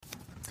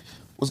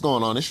What's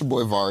going on? It's your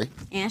boy Vari.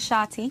 And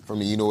Shati. From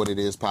the You Know What It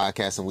Is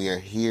podcast, and we are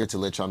here to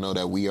let y'all know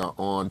that we are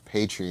on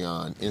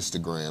Patreon,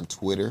 Instagram,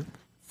 Twitter,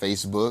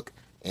 Facebook,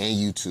 and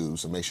YouTube.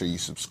 So make sure you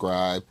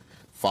subscribe,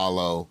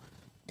 follow,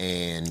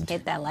 and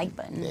hit that like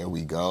button. There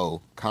we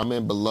go.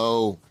 Comment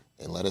below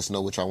and let us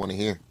know what y'all want to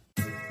hear.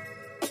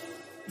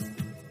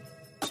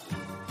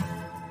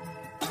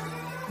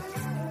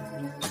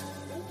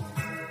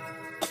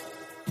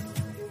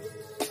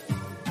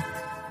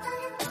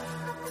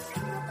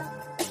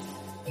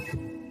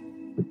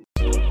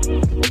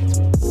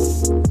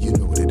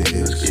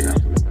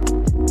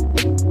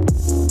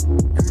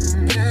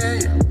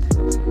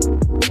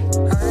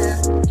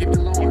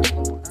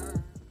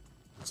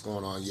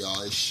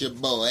 Your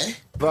boy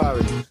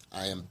Vari.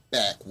 I am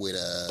back with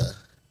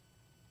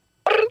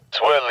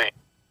Twilly.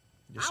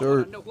 Yes, sir. I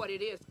want to know what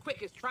it is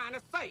Quick is trying to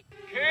say.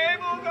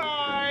 Cable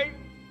guy.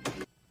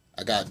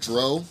 I got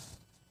Dro.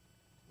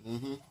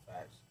 So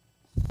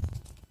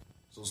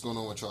what's going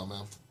on with y'all,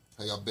 man?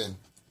 How y'all been?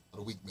 How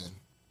the week been?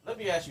 Let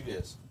me ask you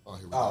this. Oh,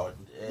 here we go.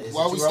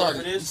 Well, we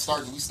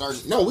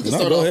started. No, we can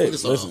start go off ahead. with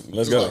this. Listen,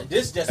 let's go.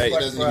 This just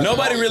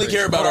Nobody really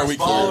care about our week.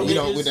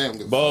 We damn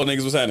good. Bald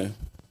niggas, what's happening?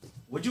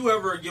 Would you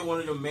ever get one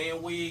of them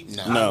man wigs?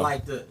 No.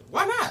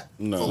 Why not?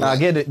 No. Nah,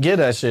 get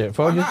that shit.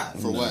 Fuck Why it. not?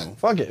 For what?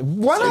 Fuck it.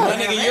 Why My not?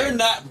 nigga, you're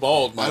not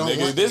bald, my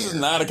nigga. This is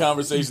not a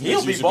conversation that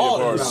He'll you be should be a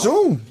bald part of.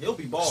 Soon. He'll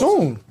be bald.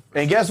 Soon.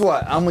 And guess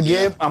what? I'm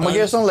gonna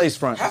get some lace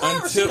front. Have I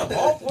ever seen a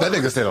bald boy? That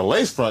nigga said a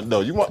lace front though.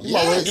 You might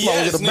Yes,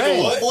 get a nigga,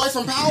 bang. what? Boy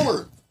from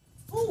Power.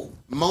 Who?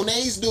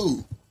 Monet's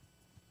dude.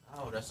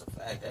 Oh, that's a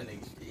fact. That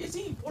nigga. Is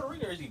he Puerto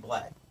Rican or is he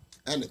black?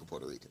 That nigga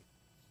Puerto Rican.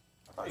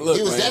 Look,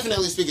 He was man,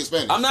 definitely speaking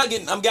Spanish. I'm not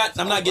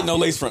getting no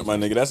lace front, my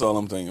nigga. That's all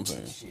I'm saying.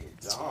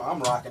 Shit, I'm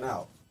rocking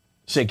out.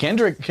 Shit,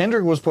 Kendrick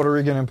was Puerto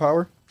Rican in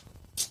Power.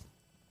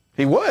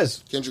 He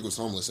was. Kendrick was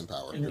homeless in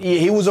Power.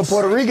 He was a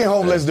Puerto Rican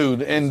homeless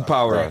dude in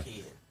Power.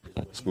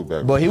 Scoot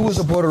back. But he was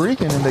a Puerto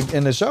Rican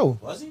in the show.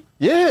 Was he?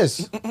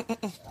 Yes.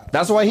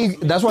 That's why he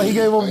gave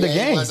up the He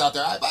game. was out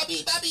there.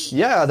 Bobby.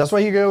 Yeah, that's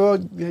why he gave up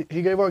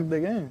the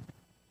game.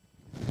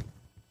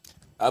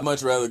 I'd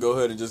much rather go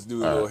ahead and just do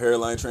a little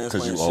hairline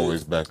transplant. Because you shit.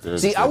 always back there.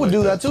 See, I would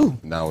do that too.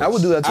 Now I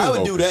would do that too. I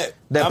would do that.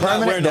 That I'm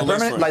not wearing permanent, no lace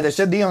front. like the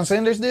shit Deion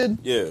Sanders did.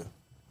 Yeah.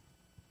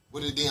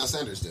 What did Deion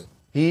Sanders do?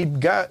 He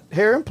got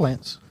hair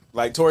implants.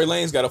 Like Tory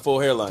Lane's got a full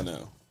hairline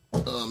now.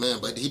 Oh man,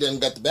 but he doesn't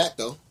got the back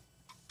though.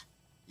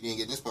 He didn't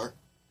get this part.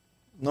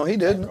 No, he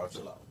didn't. The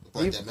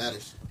part that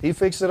matters. He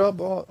fixed it up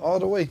all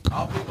the way.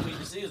 All people need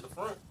to see is the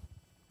front.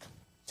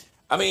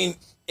 I mean,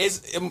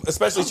 it's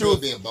especially I'm true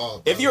good being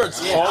bald, if bro. you're a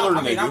Yeah, taller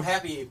I mean, I'm nigga.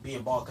 happy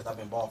being bald because I've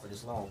been bald for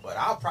this long, but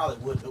I probably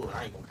would do it.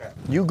 I ain't gonna cap.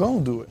 You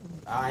gonna do it.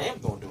 I am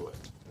gonna do it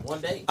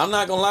one day. I'm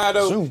not gonna lie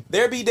though. Soon.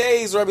 There be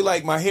days where I be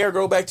like, my hair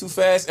grow back too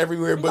fast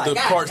everywhere, but the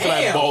parts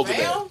that I'm bald fam.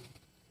 at.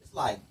 It's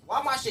like,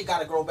 why my shit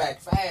gotta grow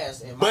back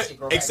fast and my shit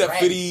grow But back except for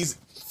raggedy? these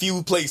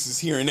few places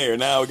here and there,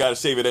 now I gotta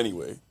shave it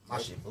anyway. My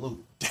shit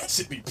blue. That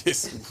should be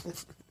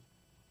pissing.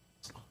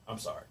 I'm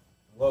sorry.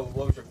 What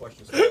was your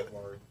question,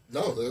 Maury?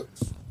 No, look,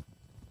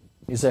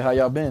 He said, "How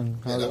y'all been?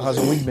 How's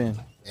the week been?"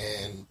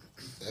 and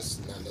that's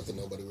not nothing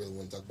nobody really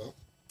want to talk about.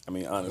 I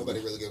mean, Nobody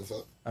honestly. really give a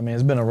fuck. I mean,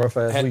 it's been a rough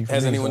ass week. For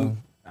has me,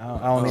 anyone- so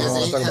I don't even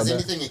want to talk Has about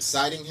that. anything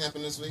exciting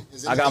happened this week?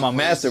 Has I got my anything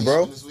master, crazy bro.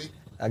 happened this week?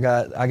 I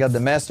got the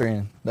master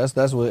in.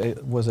 That's what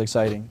it was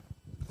exciting.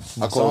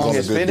 My I closed on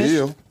a good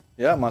deal.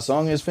 Yeah, my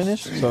song is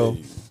finished, so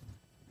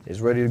it's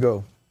ready to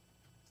go.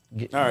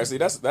 All right, see,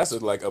 that's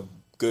like a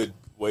good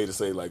way to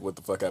say like what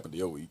the fuck happened to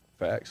your week.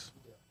 Facts.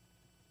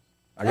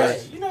 I got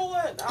Hey, you know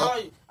what?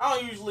 I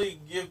don't usually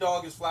give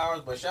dog his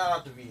flowers, but shout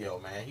out to VO,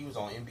 man. He was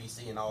on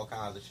NBC and all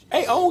kinds of shit.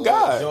 Hey, oh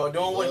God,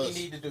 Doing what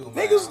he need to do, man.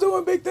 niggas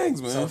doing big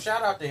things, man. So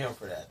shout out to him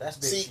for that. That's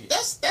big See, shit.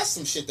 that's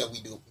some shit that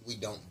we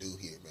don't do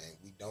here, man.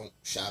 We don't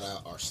shout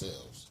out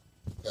ourselves.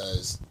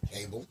 Because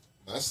Cable,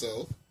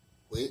 myself,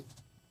 Quit,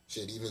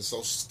 shit, even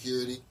Social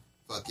Security,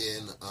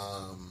 fucking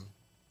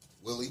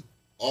Willie,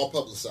 all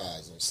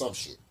publicized on some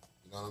shit.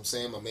 You know what I'm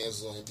saying? My man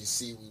was on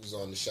NBC. We was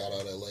on the Shout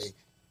Out LA,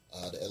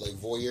 the LA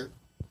Voyeur.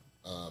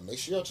 Make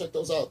sure y'all check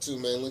those out too,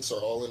 man. Links are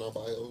all in our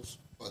bios.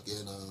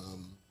 Fucking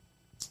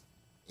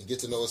and get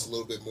to know us a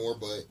little bit more.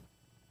 But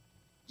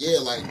yeah,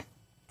 like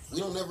we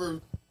don't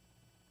ever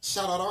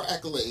shout out our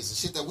accolades and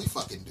shit that we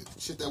fucking do,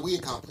 shit that we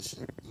accomplish.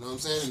 You know what I'm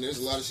saying? And there's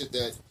a lot of shit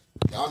that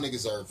y'all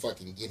niggas are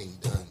fucking getting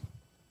done.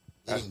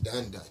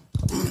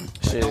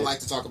 shit. Don't like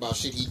to talk about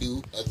shit he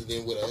do other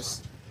than with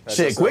us.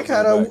 Shit, Quick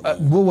had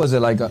what was it,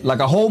 like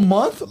a whole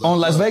month on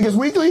Las Vegas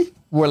Weekly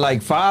where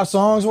like 5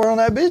 songs were on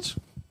that bitch?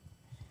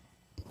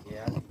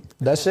 Yeah.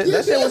 That shit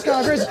was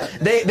kind of crazy.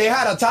 They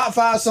had a top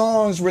 5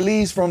 songs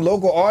released from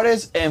local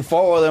artists and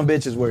 4 of them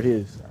bitches were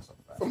his.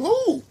 From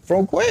who?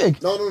 From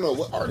Quick. No.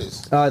 What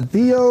artist?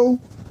 Theo,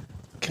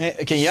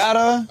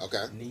 Kenyatta,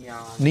 Okay.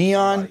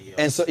 Neon,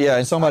 and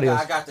somebody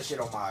else. I got the shit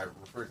on my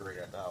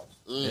refrigerator at the house.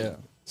 Yeah.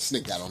 This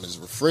nigga got on his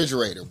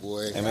refrigerator,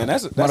 boy. Hey man,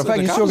 that's Matter of fact,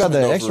 an you still got the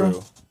accomplishment, extra?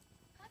 though, for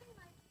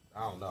real.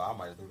 don't know. I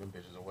might have threw them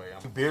bitches away.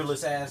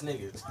 Beardless ass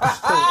niggas.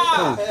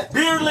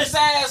 Beardless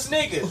ass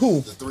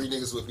niggas. The 3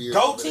 niggas with beards.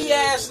 Goatee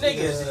ass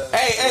niggas.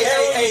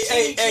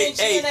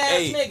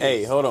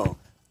 Hey, hold on.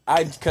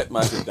 I cut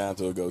my shit down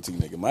to a goatee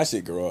nigga. My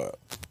shit grow up.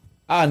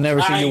 I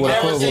never seen I you ain't with a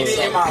never foot seen it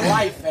in look. my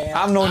life, fam.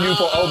 I've known you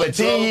for over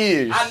 10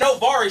 years. I know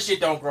Vari shit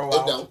don't grow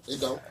out.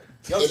 It don't.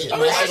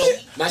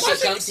 My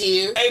shit comes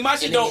here. Hey, my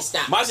shit and then don't. it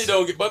stops. My shit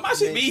don't get. But my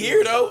shit be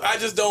here though. I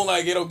just don't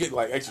like it. Don't get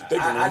like extra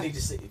thick. I need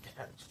to see it.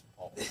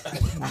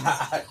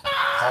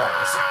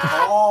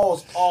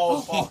 Pause.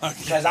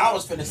 Because I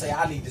was finna say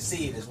I need to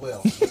see it as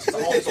well. It's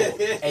also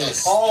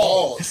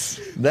a pause.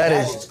 That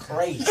That is is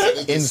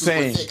crazy.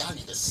 insane. I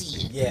need to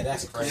see it. Yeah,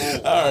 that's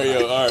crazy. All right,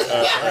 yo. All right.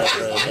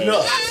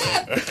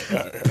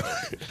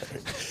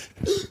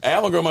 Hey,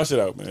 I'm gonna grow my shit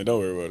out, man. Don't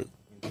worry about it.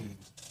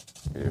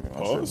 Yeah, man, my shit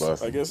Pause.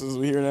 busted. I guess as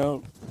we here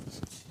now.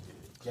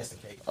 Just in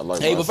case. I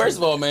like Hey, my but first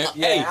of all, man.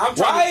 Yeah, Hey, I'm why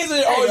trying is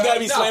it always gotta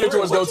be slander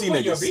towards goatee Your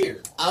niggas?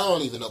 beard. I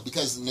don't even know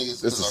because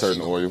niggas. It's a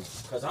certain oil.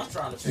 Because I'm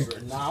trying to figure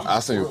it out. I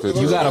seen your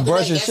picture. You gotta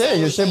brush your shit.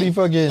 Your shit be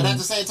fucking. But at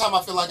the same time,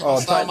 I feel like if Oh, I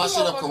style tight. my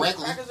shit up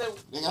correctly,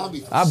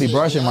 nigga, I'll be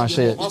brushing my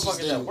shit.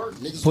 Motherfuckers at work.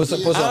 Put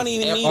some, I don't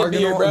even need a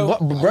beard, bro.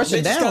 Brush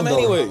it Bitches down, come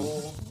though. anyway.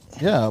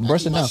 Yeah,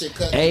 brush it down.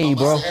 Hey,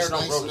 bro.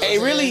 Hey,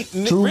 really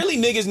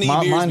niggas need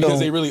Mine beards because don't-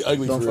 they really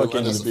ugly for don't real fucking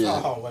under the do. beard.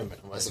 Oh, wait a minute.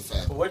 That's a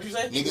fact. What'd you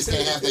say? Niggas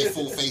can't have their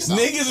full face out.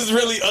 Niggas is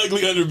really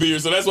ugly under beard,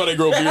 so that's why they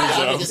grow beards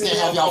out. Niggas can't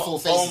have y'all full On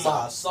faces my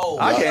out. soul.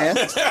 I can.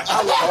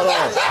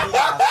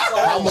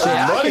 How much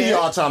money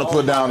y'all trying to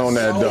put down on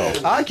that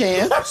though? I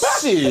can.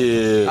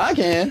 Shit. I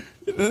can.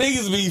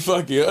 Niggas be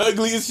fucking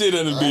ugly as shit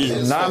under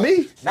beard. Not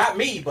me. Not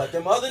me, but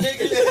them other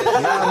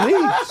niggas. Not me.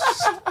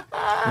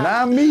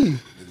 Not me.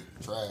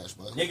 Trash,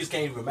 bro. Niggas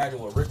can't even imagine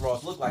what Rick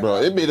Ross looked like.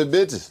 Bro, it be the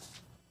bitches.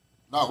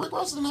 No, Rick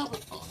Ross didn't have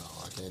it. Oh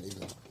no, I can't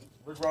even.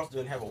 Rick Ross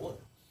didn't have a what?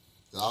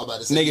 I was about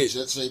to say Nigga. he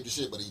just shaved the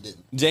shit, but he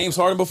didn't. James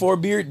Harden before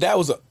beard, that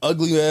was an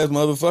ugly ass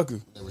motherfucker.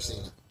 Never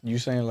seen it. You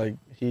saying like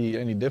he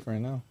any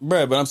different now?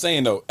 Bruh, but I'm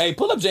saying though, hey,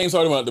 pull up James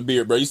Harden without the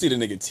beard, bro. You see the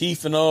nigga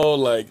teeth and all,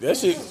 like that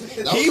shit.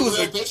 That He was was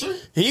a real a, picture.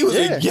 he was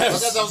Yeah. a I thought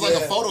yes. that was like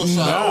a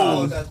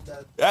Photoshop. No,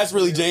 that's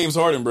really James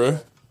Harden, bro.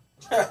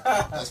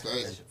 That's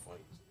crazy.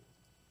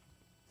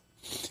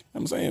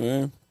 I'm saying,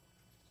 man.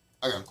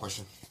 I got a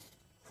question.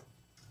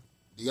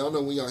 Do y'all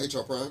know when y'all hit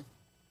your prime,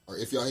 or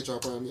if y'all hit your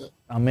prime yet?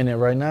 I'm in it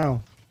right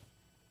now.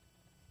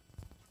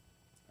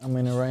 I'm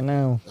in it right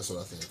now. That's what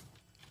I think.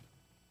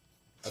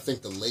 I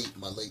think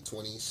my late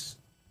 20s,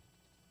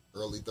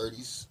 early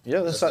 30s.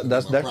 Yeah, that's gonna be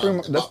that's my that's prime. pretty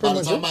much And that's by pretty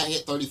the much time it. I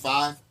hit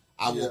 35,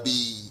 I will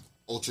be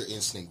Ultra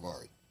Instinct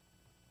Vari.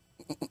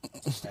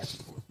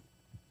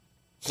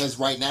 Because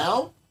right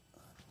now,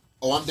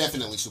 I'm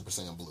definitely Super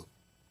Saiyan Blue.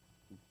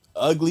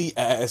 Ugly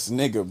ass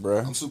nigga, bro.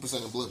 I'm Super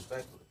Saiyan Blue.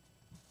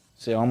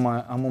 See, I'm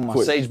on my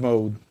Quit. sage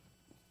mode.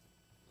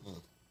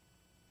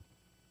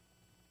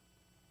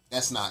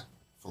 That's not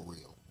for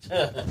real.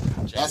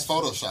 That's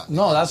Photoshop.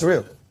 No, that's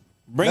real.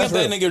 Bring That's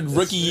up that real. nigga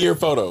rookie year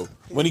photo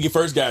when he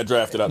first got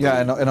drafted out.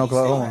 Yeah, there. in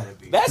Oklahoma.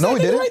 That's No,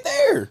 that he nigga didn't. right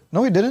there.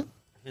 No, he didn't.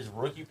 His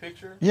rookie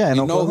picture? Yeah, in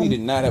No, Oklahoma. he did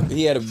not have.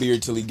 He had a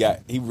beard till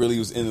he really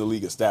was in the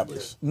league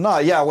established. No,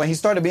 yeah, when he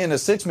started being a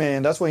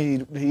 6-man, that's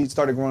when he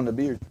started growing the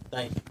beard.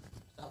 Thank you.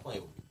 Stop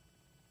playing with me.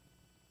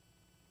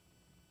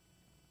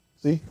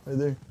 See, right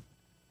there.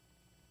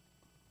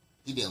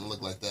 He didn't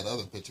look like that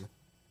other picture.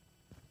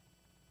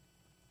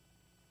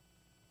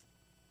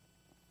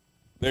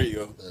 There you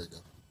go. There you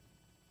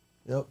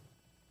go. Yep.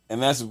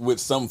 And that's with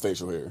some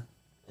facial hair.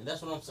 And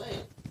that's what I'm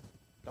saying.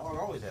 Dog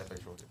always had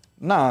facial hair.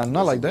 Nah,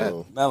 not like that.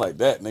 Not like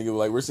that, nigga.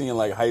 Like we're seeing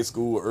like high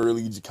school,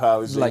 early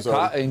college. Like James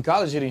Harden. in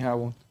college, he didn't have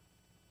one.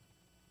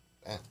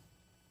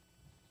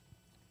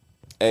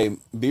 Hey,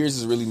 beards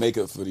is really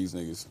makeup for these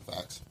niggas.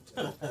 Facts.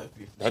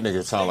 That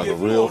nigga sound like a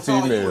real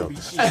female.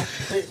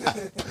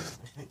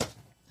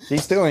 He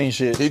still ain't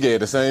shit. He gave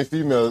the same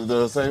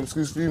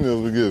excuse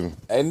females we give him.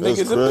 And That's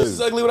niggas, them bitches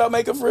crazy. ugly without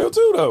makeup for real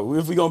too, though.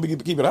 If we gonna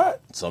keep it hot,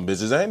 Some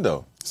bitches ain't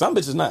though. some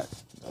bitches not.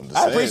 I'm just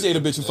I saying. appreciate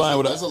a bitch who fine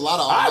without. There's a lot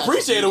of I unnatural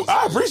appreciate beauties.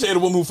 I appreciate a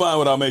woman who fine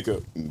without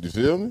makeup. You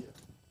feel me?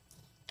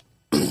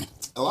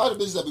 A lot of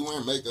bitches that be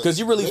wearing makeup. 'Cause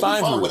you really they be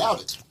fine for it.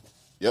 without it.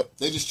 Yep.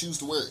 They just choose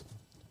to wear it.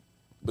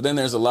 But then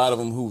there's a lot of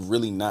them who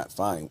really not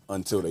fine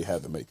until they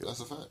have the makeup. That's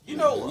a fact. You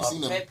know, we a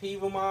seen them. pet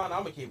peeve of mine,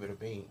 I'm going to keep it a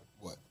bean.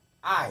 What?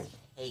 I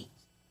hate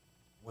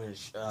when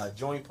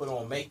Joey put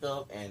on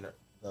makeup and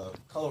the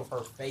color of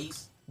her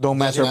face, Don't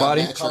match her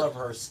body. the color of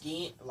her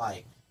skin,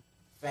 like,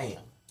 fam.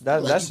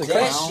 That's the Like,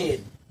 That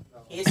crazy.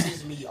 shit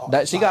pisses me off.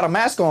 That she got a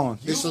mask on.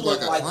 You Bitch look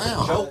look like like a the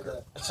clown.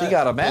 Joker. She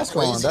got a mask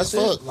Crazy on. as That's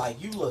fuck. it.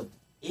 Like, you look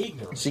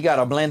ignorant. She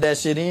gotta blend that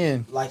shit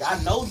in. Like,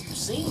 I know you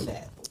seen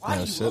that. Why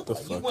Man, do you shut look the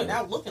like you fuck went up.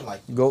 out looking like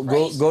you Go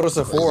crazy? to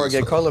Sephora, Crazy as get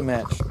fuck. color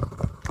match. You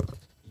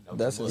know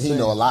That's too it. much. He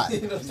know a lot.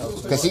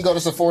 Because he go to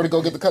Sephora to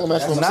go get the color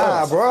match for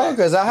himself. Nah, bro,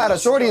 because I had a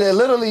shorty that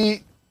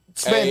literally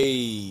spent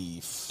Hey,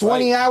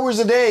 20 hours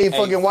a day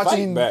fucking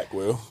watching back,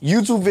 Will.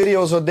 YouTube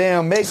videos of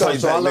damn makeup, Fight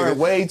so I back, learned nigga.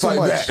 way too Fight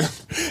much. back.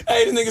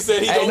 Hey, the nigga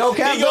said he Hey, no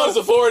cap, he goes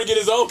though. to Sephora to get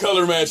his own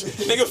color match.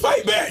 Nigga,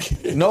 fight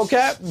back. No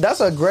cap,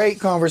 that's a great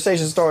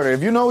conversation starter.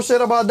 If you know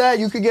shit about that,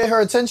 you could get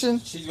her attention.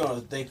 She's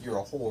gonna think you're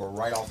a whore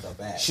right off the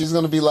bat. She's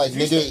gonna be like,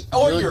 nigga,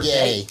 Or you're you're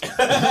gay.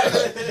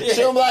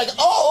 She'll be like,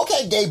 oh,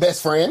 okay, gay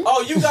best friend.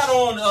 Oh, you got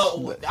on.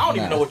 I don't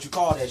even know what you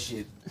call that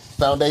shit.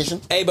 Foundation.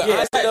 Hey, but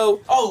Yeah, I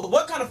though. oh,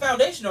 what kind of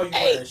foundation are you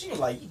wearing? She was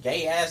like, you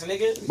gay ass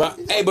nigga.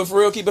 But for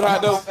real, keep it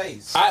hot Not my though.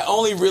 face. I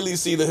only really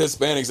see the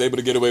Hispanics able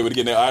to get away with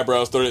getting their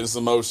eyebrows threaded and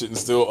some more shit and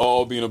still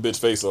all being a bitch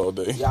face all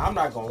day. Yeah, I'm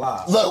not gonna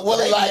lie. Look,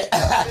 Willie like,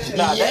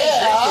 Nah,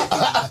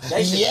 yeah,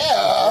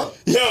 yeah.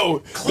 Yo,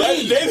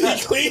 Clean. they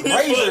be clean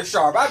as razor fuck.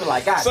 sharp. I'd be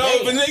like, God So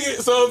damn.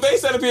 if they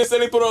set up here and say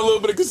they put on a little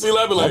bit of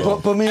concealer, I'd be like,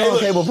 Put me on, look,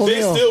 Cable, put they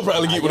me on. still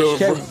probably get whatever.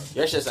 Kevin.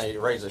 Your shit's ain't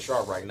razor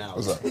sharp right now.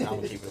 What's up? I'm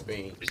gonna keep it a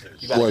bean.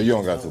 Well, you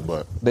don't got to,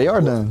 but They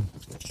are done.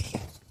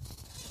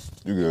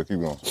 you good. Keep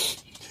going.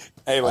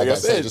 Hey, like I I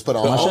said, said, just put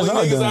it the on. only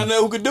My shit's niggas not I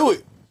know who could do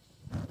it.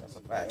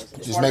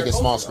 Just make it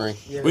small screen.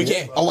 We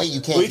can't. Oh wait,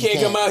 you can't. We you can't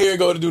come out here and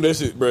go to do that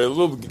shit, bro. A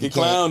little get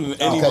clown and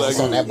any because like it's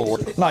on that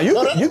board. No,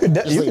 you could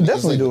Just leave it, just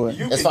definitely leave do it. it.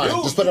 You It's can fine.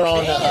 do Just put it on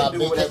you can do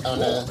the whatever on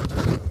you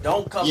the.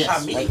 Don't come Yes.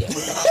 by me.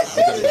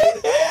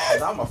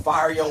 I'm gonna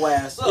fire your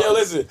ass up. Yo,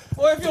 listen,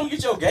 Boy, if you don't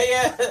get your gay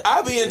ass.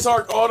 I be in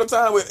Tark all the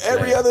time with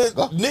every other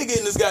nigga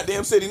in this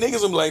goddamn city.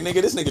 Niggas am like,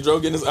 nigga, this nigga Joe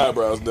getting his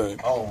eyebrows done.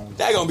 Oh,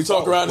 That gonna be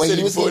talking around the Wait, city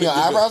you was before getting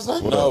they your get eyebrows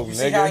done? No, you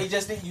see how he nigga.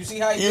 just did? You see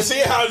how he You just see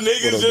did? how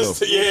niggas What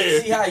just up, You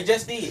see yeah. how he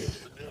just did?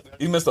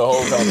 You missed the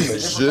whole conversation.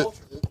 Shit.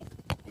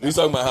 We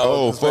talking about how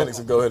Oh, Hispanics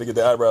would go ahead and get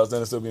their eyebrows done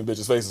and still be in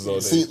bitches' faces all day.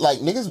 See, like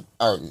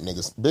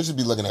bitches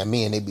be looking at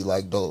me and they be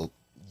like, "Dog,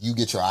 you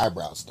get your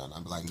eyebrows done."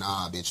 I'm like,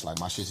 "Nah, bitch. Like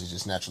my shits is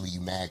just naturally you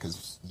mad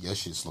because your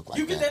shits look like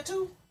You get that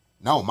too?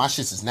 No, my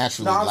shits is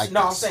naturally No, like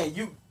I'm this. saying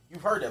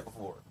you've heard that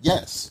before.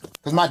 Yes,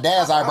 because my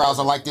dad's eyebrows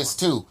are like this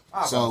too.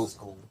 Eyebrows So is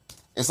cool.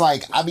 it's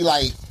like I be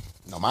like,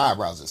 "No, my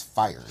eyebrows is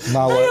fire."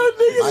 Nah, what?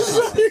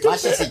 My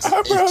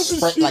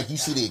shit's like you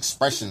see the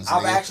expressions.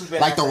 I've nigga. actually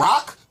been like The acting-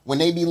 Rock when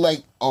they be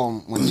like,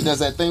 when he does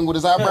that thing with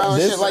his eyebrow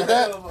and This- shit like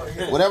that.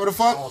 Whatever the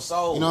fuck, On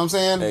soul. you know what I'm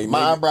saying? Hey, my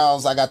nigga.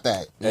 eyebrows, I got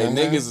that. You Hey, know what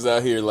I'm niggas is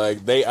out here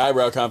like they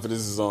eyebrow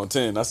confidence is on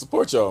 10. I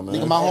support y'all, man.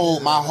 saying? My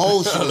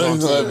whole shit is on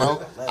 10,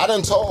 bro. I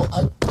done told.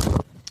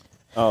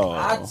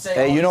 I'd say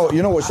Hey, you know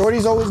what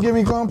shorties always give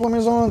me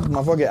compliments on?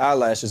 My fucking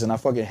eyelashes, and I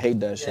fucking hate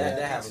that shit. Yeah,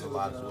 that happens a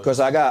lot. As well. Cause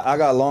I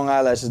got long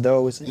eyelashes. They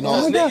always say, You know,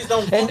 "Oh my niggas God."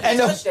 don't and fucking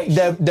touch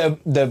that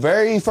the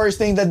very first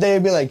thing that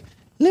they'd be like,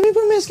 "Let me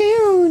put mascara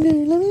on there.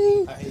 Let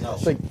me." No.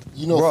 It's like,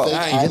 You know, bro, fake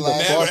I ain't get the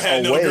eyelashes. fuck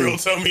had no away. girl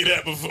tell me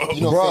that before.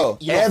 You know, Bro,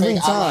 fake, every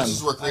fake time.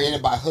 eyelashes were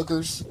created by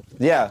hookers,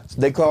 Yeah,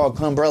 they call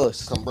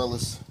umbrellas.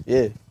 umbrellas.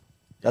 Yeah,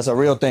 that's a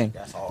real thing.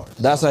 That's hard.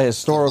 That's a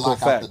historical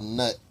Block out fact. the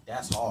nut.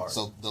 That's hard.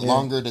 So the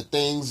longer the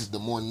things, the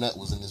more nut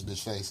was in this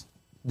bitch face.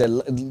 The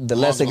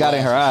less it got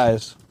in her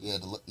eyes. Yeah,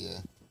 yeah.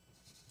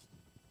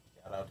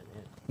 Shout out to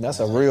him.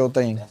 That's a real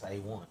thing. That's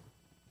A1.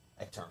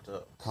 That turned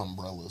up.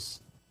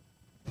 Umbrellas.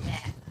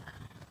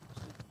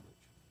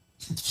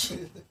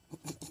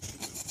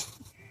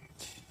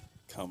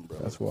 Come, bro.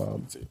 That's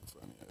wild. Funny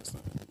ass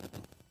thing.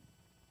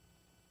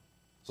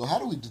 So how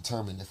do we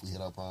determine if we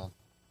hit our prime?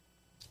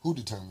 Who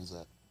determines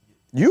that?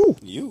 You.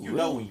 You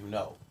know when you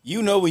know.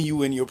 You know when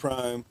you in your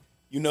prime.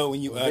 You know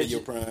when you out of your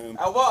prime.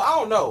 Well, I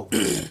don't know.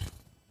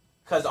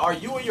 Because are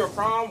you in your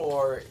prime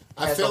or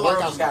I has feel the like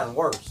world I'm- just gotten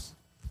worse?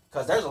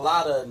 Because there's a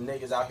lot of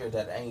niggas out here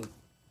that ain't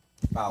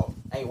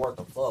worth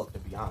a fuck, to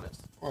be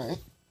honest. Right.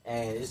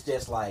 And it's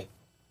just like,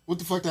 What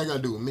the fuck that got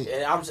to do with me?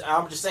 and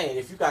I'm just saying,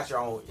 if you got your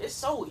own, it's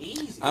so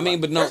easy. I mean,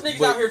 Like, but no- there's niggas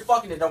but- out here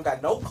fucking that don't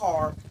got no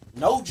car,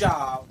 no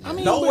job, I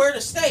mean, nowhere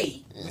to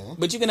stay.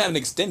 But you can have an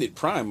extended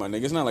prime, my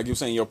nigga. It's not like you're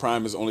saying your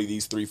prime is only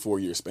these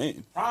 3-4 year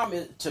span. Prime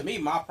is, to me,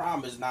 my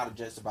prime is not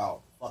just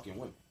about fucking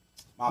women.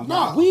 My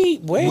No.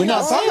 prime- We're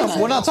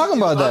not talking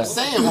about I'm that.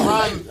 saying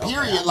prime,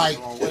 period. Like,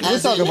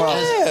 as talking in- about-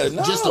 as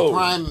Yeah, just no. a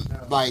prime,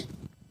 like,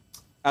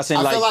 I said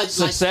I feel like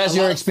success a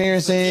you're lot of-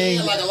 experiencing.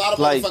 Yeah, like a lot of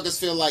like, motherfuckers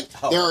feel like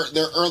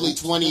their early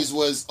 20s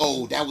was,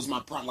 oh, that was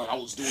my prime. Like I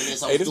was doing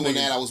this, I Hey, was this doing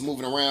nigga- that, I was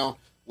moving around,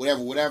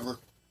 whatever.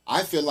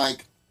 I feel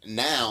like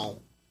now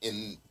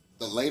in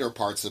the later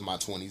parts of my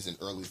 20s and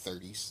early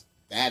 30s,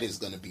 that is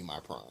gonna be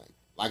my prime.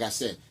 Like I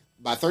said,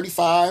 by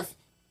 35,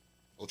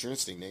 Ultra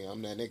Instinct, nigga,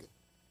 I'm that nigga.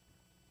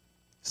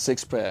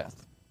 Sixth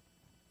path.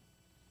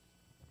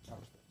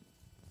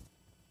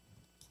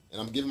 And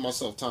I'm giving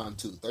myself time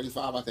too.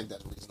 35, I think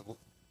that's reasonable.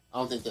 I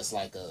don't think that's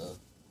like a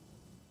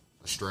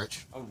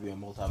stretch. I'm gonna be a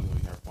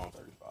multi-millionaire from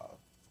 35.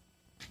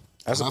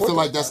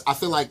 I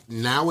feel like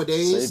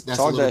nowadays Say- that's a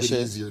talk little that bit shit.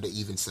 easier to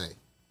even say.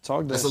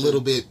 Talk that That's a shit.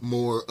 little bit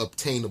more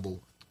obtainable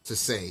to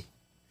say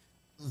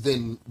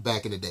than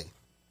back in the day.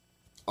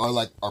 Or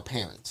like our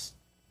parents.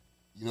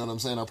 You know what I'm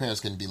saying? Our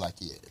parents couldn't be like,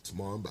 yeah,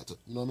 tomorrow I'm about to,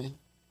 you know what I mean?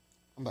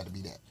 I'm about to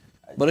be that.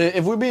 But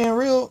if we're being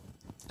real,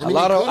 I mean, a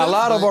lot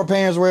but- of our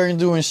parents weren't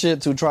doing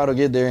shit to try to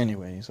get there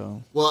anyway.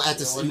 So Well,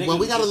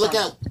 we got to look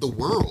at the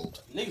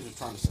world. Niggas was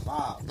trying to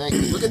survive. Thank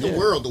you. Look at the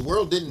world. The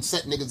world didn't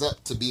set niggas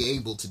up to be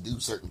able to do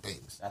certain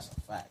things. That's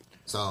a fact.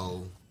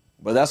 So,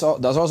 but that's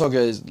also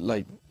because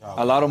like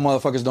a lot of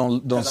motherfuckers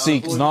don't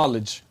seek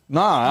knowledge.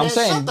 Nah, I'm man,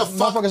 saying shut the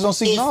fuck- motherfuckers don't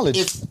seek knowledge.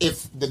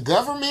 If the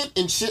government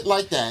and shit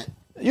like that,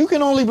 You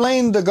can only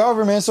blame the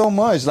government so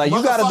much. Like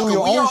you gotta do motherfucker,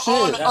 your we own are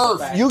shit.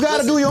 on Earth. You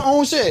gotta do your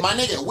own shit. My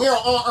nigga, we're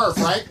on Earth,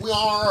 right? We're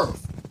on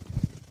Earth.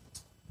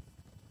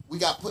 We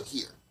got put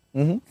here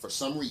for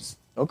some reason.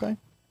 Okay.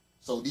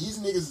 So these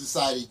niggas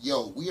decided,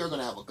 yo, we are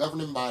gonna have a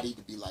governing body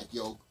to be like,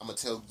 yo, I'm gonna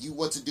tell you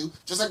what to do.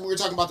 Just like we were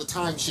talking about the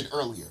time shit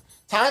earlier.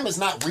 Time is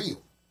not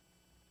real.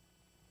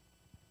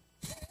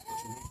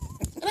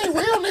 It ain't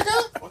real,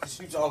 nigga. What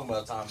you talking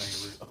about? Time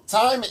ain't real.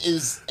 Time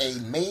is a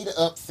made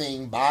up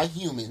thing by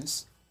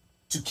humans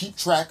to keep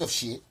track of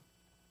shit.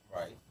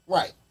 Right.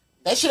 Right.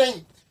 That shit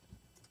ain't.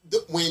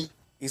 When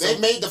they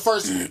made the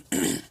first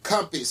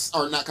compass,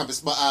 or not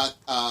compass, but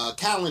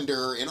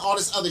calendar and all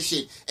this other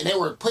shit, and they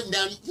were putting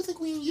down. You think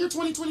we in year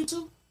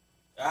 2022?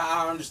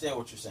 I understand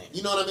what you're saying.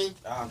 You know what I mean?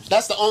 I understand.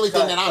 That's the only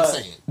thing that I'm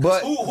saying.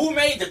 But Who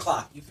made the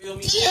clock? You feel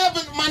me? Yeah,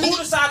 but my Who nigga.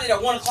 decided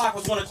that 1 o'clock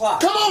was 1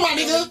 o'clock? Come on, my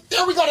nigga.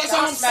 There we go. That's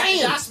all I'm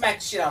saying. I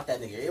smacked the shit out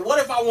that nigga. What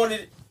if I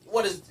wanted?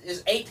 What is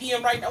 8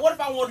 p.m. right now? What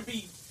if I wanted to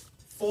be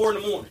 4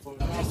 in the morning? You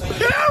know what I'm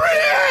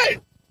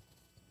saying?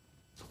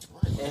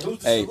 And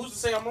who's to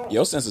say I'm wrong?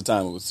 Your sense of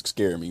time was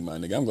scaring me, my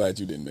nigga. I'm glad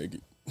you didn't make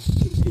it.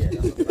 Yeah,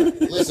 that's a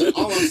fact. Listen,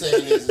 all I'm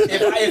saying is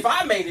if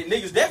I made it,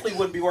 niggas definitely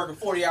wouldn't be working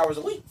 40 hours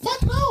a week.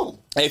 fuck no.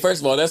 Hey,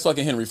 first of all, that's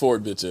fucking Henry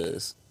Ford bitch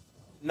ass.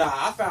 Nah,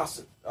 I found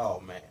some. Oh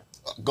man.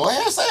 Go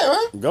ahead and say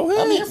it, man. Go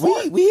ahead. I'm here for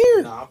it. We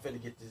here. Nah, I'm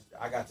finna get this.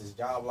 I got this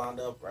job lined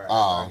up. Right.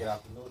 Oh. I get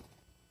out the new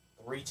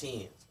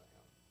 310s,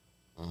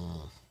 man.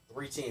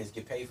 310s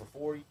get paid for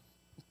 40.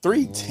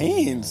 3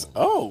 tens.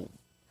 Oh.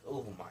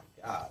 Oh my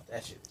god,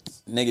 that shit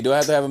is. Nigga, do I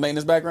have to have a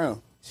maintenance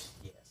background?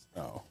 Yes.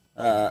 Oh.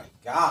 Oh my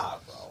god,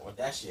 bro,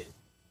 that shit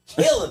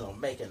killing them,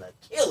 making a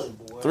killing,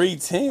 boy. 3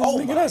 tens, Oh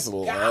nigga, my that's god,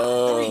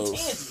 low. 310s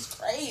is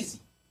crazy.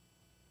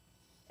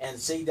 And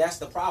see, that's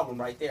the problem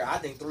right there. I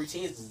think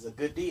 310s is a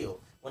good deal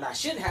when I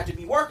shouldn't have to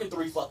be working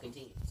 3 fucking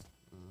 10s.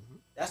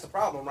 That's the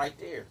problem right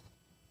there.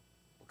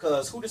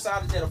 Because who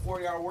decided that a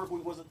 40-hour work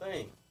week was a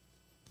thing?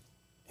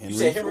 You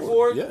said Henry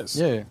Ford? Yes.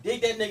 yeah.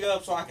 Dig that nigga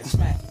up so I can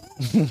smack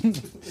him.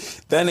 That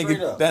Straight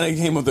nigga, up. that nigga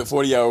came up with a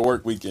 40-hour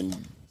work week and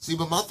See,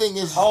 but my thing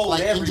is, Hold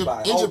like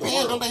everybody, in hold the Japan,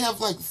 world. don't they have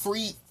like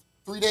free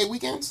 3-day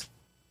weekends?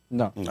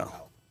 No. no.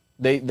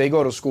 They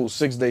go to school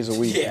 6 days a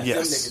week. Yeah,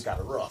 Yes. them niggas got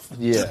it rough.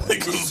 Yeah. Them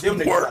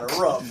niggas got it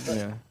rough.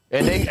 Yeah.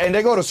 And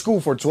they go to school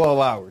for 12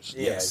 hours.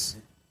 Yeah. Yes.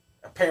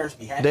 Parents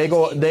be happy.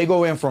 They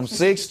go in from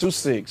 6 to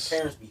 6.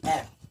 Parents be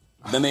happy.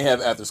 Then they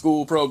have after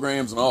school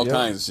programs and all Yeah.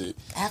 kinds of shit.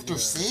 After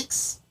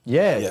 6?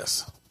 Yeah.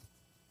 Yes.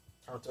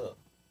 Turned up.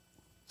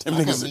 Them I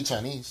couldn't niggas. be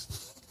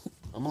Chinese.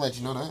 I'm gonna let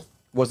you know that.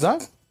 What's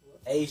that?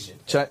 Asian.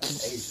 Chi-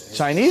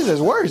 Chinese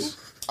is worse.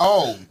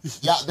 Oh,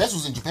 yeah, this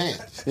was in Japan.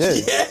 Yeah.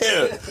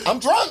 Yeah. I'm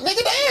drunk,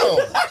 nigga.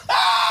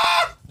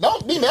 Damn.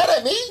 Don't be mad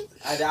at me.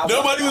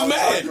 Nobody was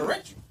mad.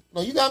 Correct you.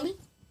 No, you got me.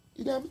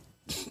 You got me.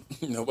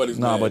 Nobody's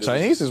No, mad. but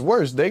Chinese is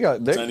worse. They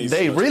Chinese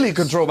they is really worse.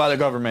 controlled by the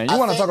government. You I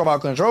want to think- talk about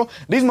control?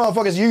 These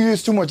motherfuckers, you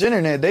use too much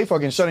internet, they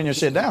fucking shutting your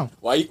shit down.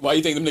 Why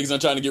you think them niggas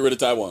not trying to get rid of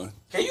Taiwan?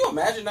 Can you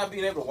imagine not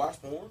being able to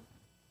watch porn?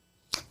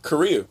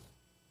 Korea.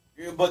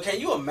 Yeah, but can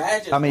you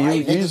imagine? I mean,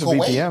 you life- use a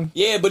Kuwait. VPN.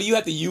 Yeah, but you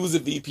have to use a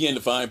VPN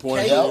to find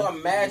porn. Can you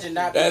imagine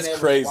not being That's able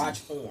crazy. to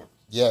watch porn?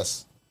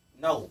 Yes.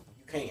 No,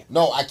 you can't.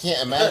 No, I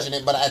can't imagine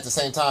it, but at the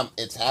same time,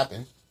 it's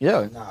happened.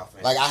 Yeah. Nah,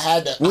 fam. Like I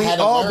had to We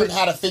all learn been-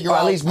 how to figure or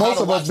out. at least how most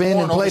to of us watch been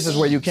in porn places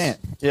where you overseas. can't.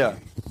 Yeah.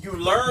 You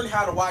learn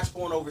how to watch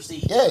porn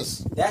overseas.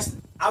 Yes. That's.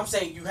 I'm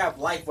saying you have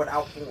life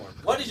without porn.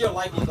 What does your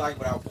life look like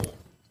without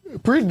porn?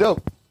 Pretty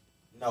dope.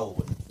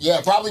 No.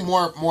 Yeah, probably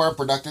more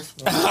productive.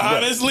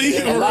 Honestly,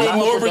 A lot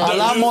more more- A productive.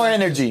 lot more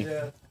energy.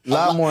 A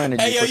lot more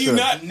energy. Hey, yo, for you sure.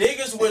 not.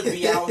 Niggas would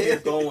be out here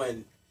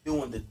doing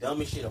the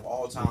dumbest shit of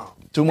all time.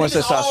 Too much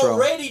Niggas testosterone.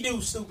 already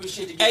do stupid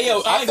shit to get. Hey, yo,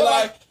 pussy. I ain't feel gonna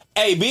lie. like-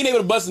 Hey, being able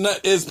to bust a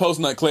nut is post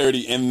nut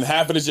clarity, and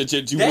half of the shit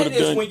you would That have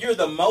is done. when you're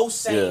the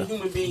most sane Yeah.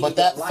 human being. But in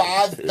that your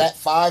life. that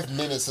 5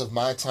 minutes of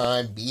my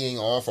time being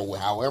on for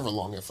however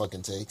long it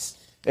fucking takes.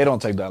 It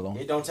don't take that long.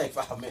 It don't take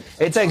 5 minutes.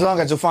 It takes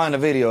longer to find a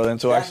video than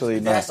to That's- actually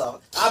That's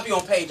know. I'll be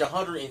on page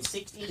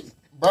 116.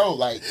 Bro,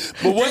 like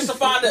But Just to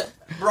find a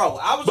bro.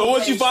 I was. But on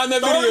once you page find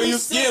that video, you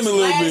 36 skim a little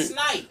last bit.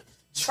 night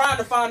trying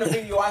to find a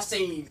video I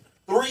seen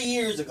 3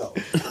 years ago.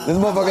 This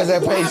motherfucker's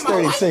at Why page am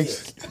I like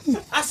 36. this?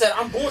 I said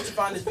I'm going to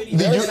find this video.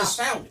 Did you- and I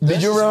found it.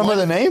 Did you remember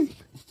the name?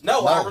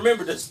 No, I No.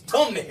 remember this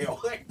thumbnail. I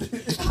was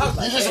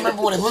like, you just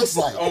remember what it looks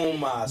like. Oh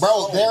my. Bro,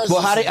 soul. there's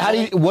Well,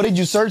 this what did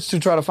you search to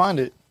try to find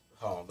it?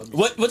 Hold on, let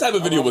me- What type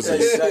of video was I'll tell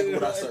you this? exactly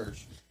what I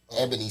searched.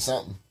 Ebony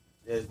something.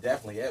 It's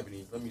definitely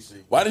Ebony. Let me see.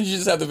 Why didn't you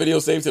just have the video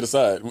saved to the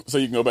side so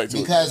you can go back to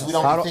Because it? we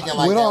don't I be don't- thinking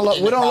like we don't that. lo-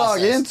 in we the don't log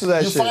process. into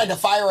that you shit. find a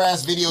fire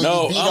ass video,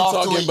 No, you beat I'm off to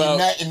talking it, about- you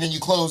nut, and then you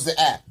close the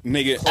app.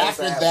 Nigga,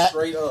 After App that,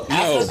 straight up. No.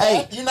 after that,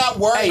 Hey. you're not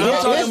worried Hey, I'm about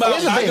talking here's- about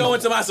here's the I thing. go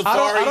into my Safari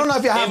I don't know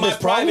if y'all have in my this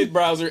problem. private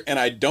browser and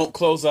I don't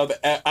close out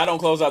the app. I don't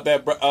close out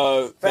that that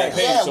Facts.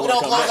 page. Yeah, so we when I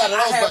don't come close back- out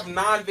I those, have but-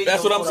 9 videos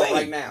That's what I'm put up saying.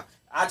 right now.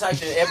 I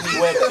typed in Ebony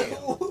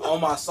webcam on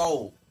my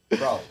soul,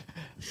 bro.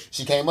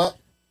 she came up.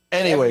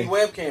 Anyway,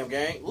 Ebony webcam,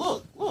 gang.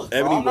 Look, bro,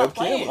 Ebony I'm not webcam?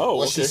 playing. Oh,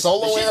 Was she okay.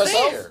 soloing She's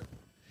herself? there.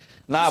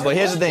 nah, but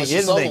here's the thing. Was she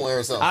Here's the soloing thing.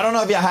 herself? I don't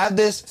know if y'all have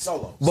this,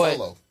 Solo. but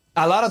Solo.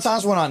 a lot of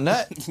times when I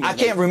nut, I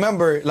can't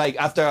remember. Like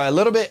after a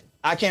little bit,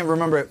 I can't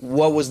remember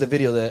what was the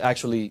video that I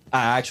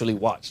actually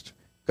watched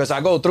because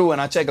I go through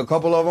and I check a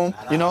couple of them.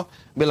 You know,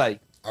 be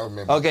like, I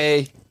remember.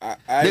 okay,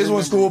 I this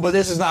one's cool, but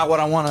this is not what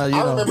I want to. You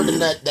I know, remember the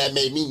nut that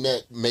made me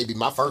nut. Maybe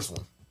my first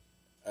one.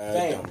 I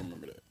Damn. don't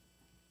remember that.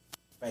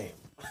 Bam.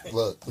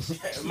 Look,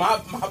 my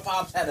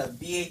pops had a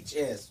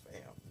VHS,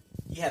 fam.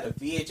 He had a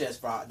VHS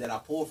file that I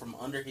pulled from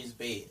under his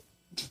bed.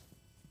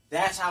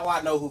 That's how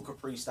I know who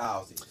Capri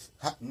Styles is.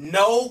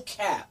 No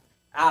cap.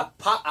 I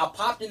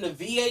popped in the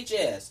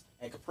VHS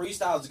and Capri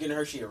Styles was getting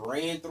her shit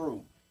ran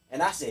through,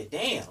 and I said,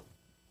 "Damn."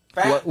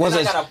 Was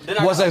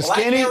it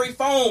skinny? BlackBerry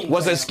phone?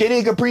 was fam. it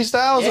skinny Capri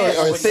Styles Yes,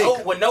 or with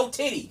thick? with no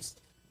titties.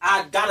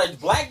 I got a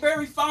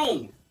BlackBerry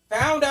phone.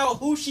 Found out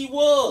who she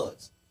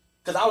was,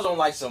 cause I was on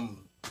like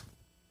some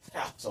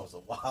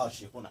wild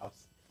shit when I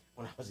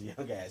was a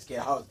young ass kid.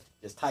 I was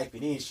just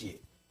typing in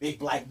shit, big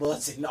black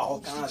butts and all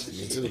kinds of me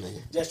shit, too,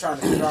 nigga. just trying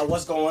to figure out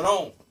what's going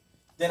on.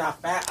 Then I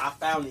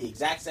found the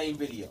exact same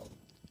video.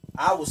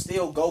 I will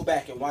still go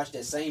back and watch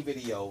that same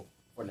video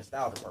for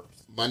nostalgia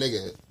purposes. my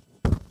nigga,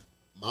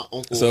 my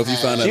uncle. So if you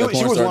found out She- that she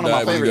porn was star one of my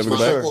died, would you favorites ever for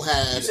go my back? sure. uncle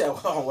You had. said,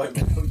 "Oh wait a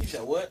minute." You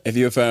said what? If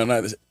you found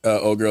out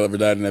old girl ever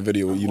died in that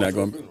video, you not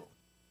going.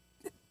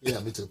 Yeah,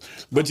 me too.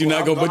 But you're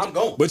not I'm going.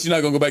 going. But you're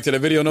not going to go back to that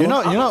video no You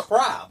more. know, you know,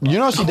 Cry, bro. you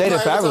know. She dated I'm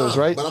crying every Fabulous,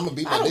 time, right? But I'm gonna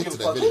beat I my don't dick give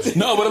to a that fuck. video.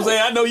 No, but I'm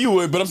saying I know you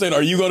would. But I'm saying,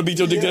 are you going to beat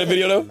your dick to that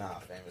video though? Nah,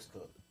 fam, it's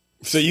cooked.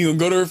 So you gonna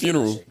go to her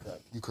funeral? Shit cut.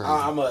 You crazy?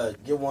 I'm gonna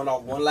get one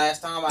off one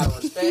last time out of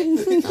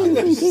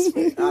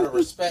respect. out of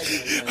respect.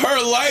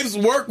 Her life's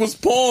work was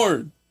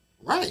porn.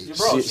 Right. Bro,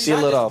 She- she's she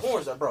not lit just off.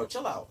 porn star, bro.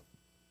 Chill out.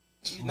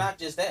 She's not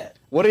just that.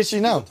 What is she She's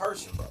a now?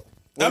 person, bro.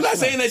 I'm not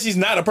saying that she's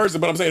not a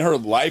person, but I'm saying her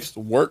life's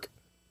work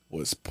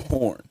was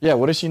porn. Yeah,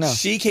 what is she now?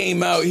 She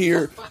came out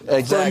here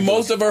Exactly. for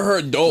most of her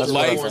adult That's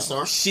what a porn life.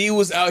 star. She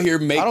was out here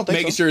I don't think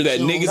making so. sure that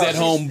She niggas don't- at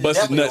home She's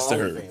busted definitely nuts to on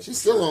her. OnlyFans. She's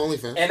still on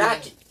OnlyFans. And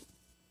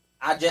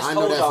I just I know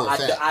told that y'all. for a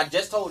fact. I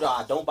just told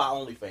y'all I don't buy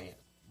OnlyFans.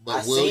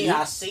 But will you?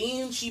 I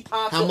seen she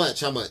popped How up.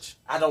 much? How much?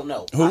 I don't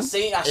know. Who? I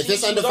seen If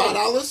it's she under was on it.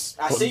 $5,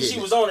 I seen I'm she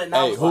getting was on it, and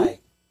I Hey, was who?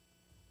 like,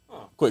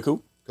 Quick,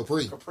 who?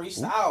 Capri. Capri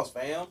Styles,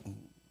 fam.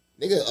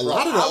 Nigga, a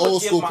lot of the I would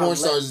old give school my porn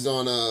left- stars is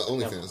on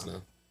OnlyFans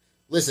now.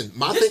 Listen,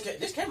 my This, thing.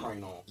 this camera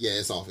ain't on. Yeah,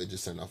 it's off. It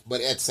just turned off. But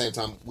at the same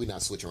time, we're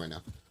not switching right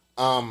now.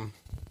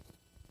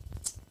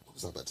 What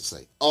was I about to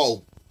say?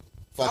 Oh,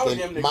 I was damn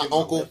fucking near my give my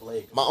uncle. left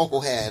leg. My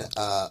uncle had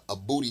a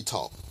booty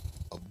talk.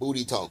 A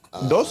booty talk.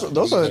 Those are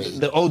DVD.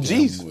 the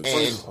OGs.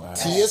 And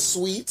Tia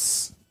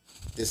Sweets,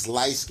 this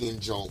light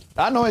skinned joke.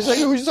 I know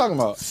exactly what you're talking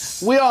about.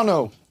 We all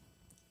know.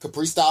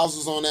 Capri Styles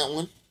was on that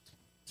one.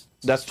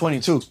 That's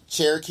 22.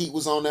 Cherokee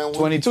was on that one.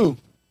 22.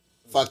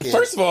 Fucking.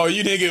 First of all,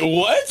 you nigga,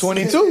 what?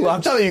 22.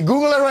 I'm telling you,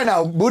 Google it right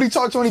now. Booty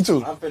Talk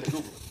 22. I'm finna Google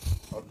it.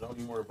 Oh, don't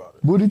even worry about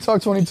it. Booty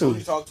Talk 22.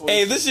 Booty Talk 22.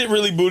 Hey, this shit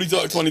really booty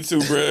talk 22,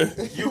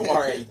 bruh. You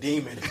are a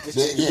demon.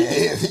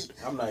 yeah.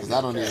 I'm not even.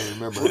 I don't even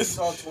remember Booty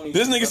Talk 22.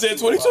 This nigga said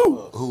Let's see what 22.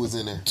 pop up. who was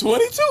in there.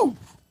 22.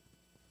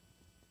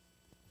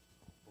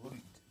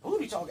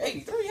 Booty Talk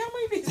 83. How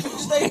many niggas you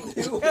stay with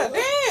you? God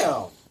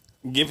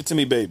damn. Give it to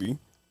me, baby.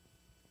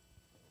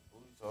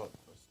 Booty Talk.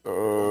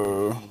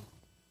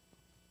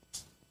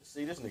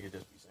 See, this nigga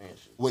just be saying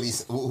shit. What he?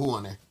 Who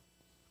on there?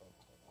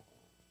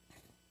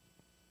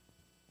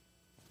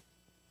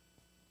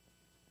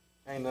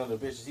 Ain't none of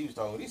the bitches he was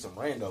talking. These some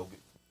rando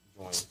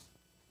joints.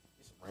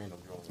 These some random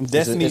joints.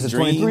 Destiny's is it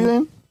 23 Dream.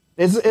 then?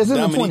 Is it in the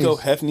Dominico 20s?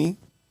 Hefney.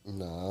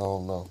 No, I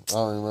don't know. I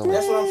don't remember.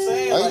 That's what I'm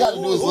saying. All you Like, gotta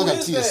do is who look up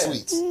is Tia that?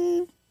 Sweets.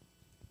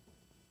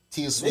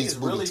 Tia Sweets Niggas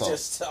booty really talk.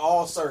 just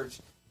all search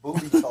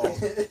booty talk.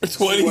 See what's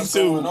 22.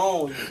 going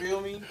on? You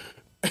feel me?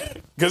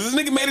 Because this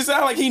nigga made it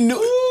sound like he knew.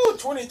 Ooh,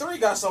 23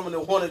 got some of the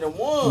one of them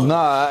ones.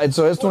 Nah,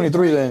 so it's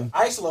 23 then.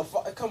 Isla,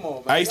 come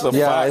on, man. Isla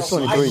Yeah, Fox. it's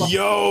 23.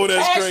 Yo,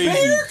 that's Cashmere,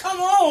 crazy. come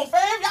on,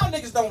 fam. Y'all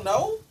niggas don't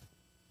know.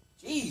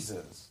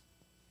 Jesus.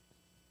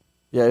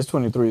 Yeah, it's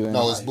 23 then.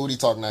 No, it's booty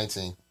talk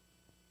 19.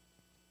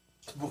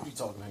 Booty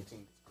talk 19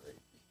 is great.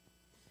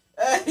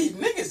 Hey,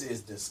 niggas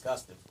is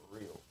disgusting for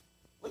real.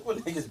 Look what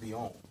niggas be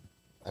on.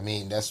 I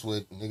mean, that's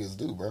what niggas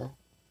do, bro.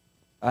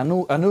 I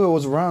knew it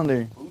was around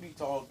there. Booty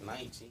talk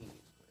 19 is crazy.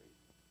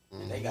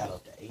 And they got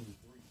up to 83.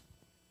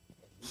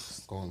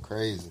 Going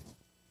crazy.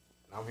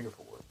 And I'm here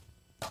for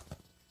it.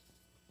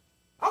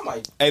 I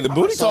might. Hey, the I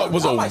booty might set talk out-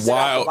 was I a might set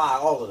out to wild. buy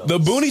all of those. The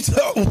booty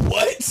talk,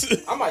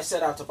 what? I might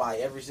set out to buy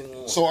every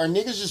single one. So are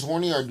niggas just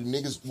horny, or would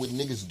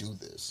niggas do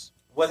this?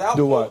 Without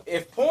Do porn, what?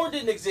 if porn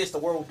didn't exist, the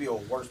world would be a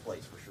worse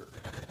place for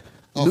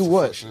sure. Do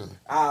what? For sure.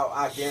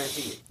 I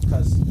guarantee it.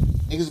 Because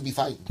Niggas would be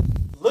fighting.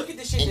 look at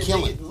the shit. And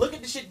killing. Look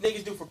at the shit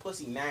niggas do for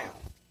pussy now.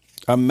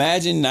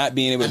 Imagine not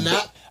being able And to.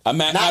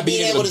 not, not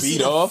being able to see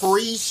beat the off.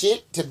 free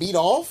shit to beat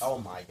off. Oh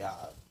my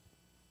god.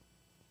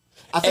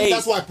 I think Hey.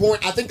 that's why porn.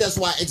 I think that's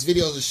why X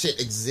videos and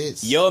shit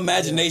exists. Your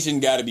imagination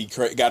gotta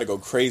go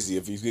crazy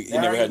if you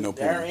never had no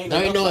There porn. ain't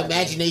There ain't no enough of that.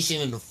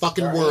 imagination in the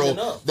fucking There ain't world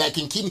enough. that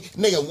can keep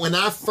me. Nigga, when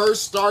I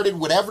first started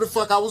whatever the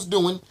fuck I was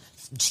doing,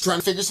 just trying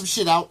to figure some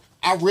shit out,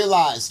 I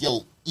realized,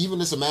 yo, even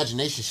this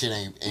imagination shit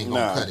ain't gonna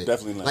Nah, cut it.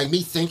 definitely not. Like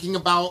me thinking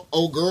about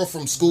old girl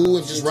from school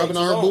and just It rubbing takes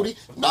on her long. booty.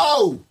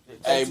 No,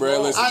 Hey,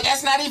 bro, listen.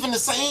 that's not even the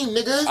same,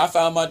 nigga. I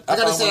found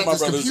gotta one sit of at my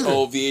this brother's computer.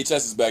 old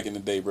VHSs back in the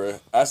day, bro.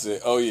 I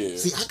said, oh yeah.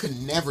 See, I could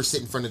never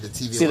sit in front of the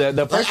TV. See,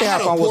 the first thing I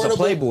had found was a portable-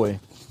 Playboy.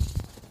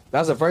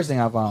 That's the first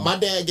thing I found. My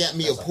dad got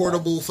me a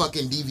portable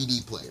fucking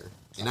DVD player.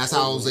 And that's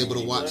how I was able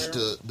to watch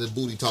the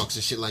booty talks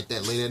and shit like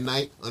that late at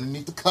night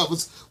underneath the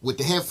covers with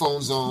the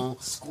headphones on.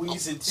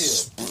 Squeezing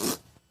tip.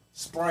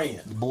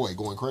 Spraying. Boy,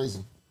 going crazy.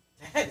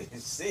 That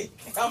is sick.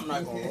 I'm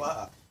not gonna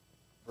lie.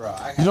 Bro,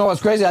 I You know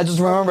what's crazy? I just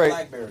remember.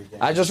 Blackberry game.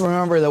 I just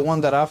remember the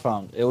one that I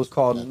found. It was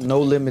called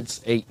No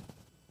Limits 8.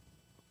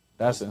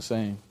 That's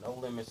insane. No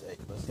limits.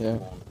 Let's Yeah.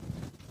 keep on.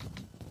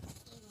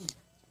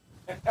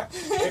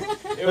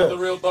 It was a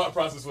real thought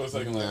process for a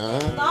second.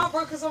 Nah,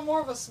 bro, because I'm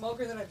more of a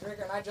smoker than a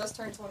drinker, and I just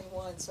turned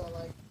 21, so,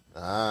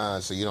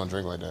 like, So you don't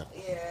drink like that.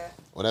 yeah.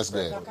 Well, that's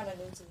good. I'm kind of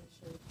new to this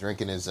shit.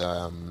 Drinking is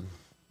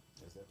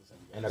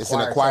An it's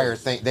an acquired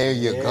taste. thing. There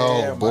you Yeah,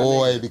 go, my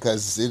boy, nigga.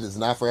 because it is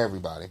not for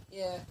everybody.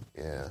 Yeah.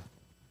 Yeah.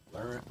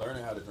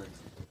 Learning how to drink.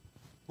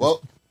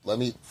 Well, let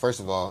me first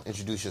of all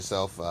introduce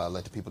yourself.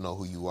 Let the people know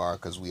who you are,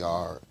 because we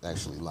are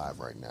actually live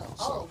right now.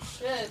 So Oh,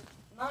 shit.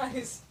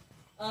 Nice.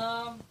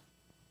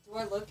 Do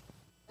I look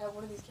at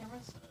one of these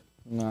cameras?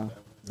 No.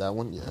 that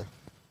one, yeah.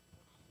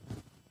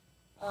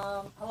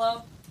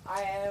 Hello.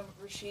 I am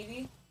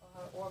Rashidi,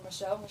 or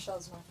Michelle. Michelle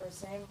is my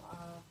first name.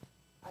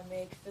 I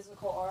make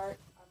physical art.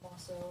 I'm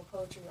also a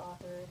poetry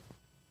author,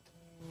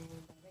 and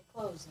I make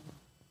clothes and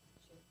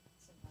shit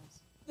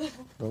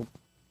sometimes.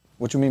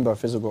 What you mean by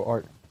physical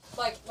art?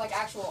 like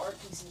actual art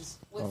pieces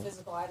with Oh.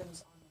 physical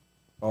items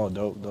on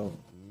them. Oh, dope.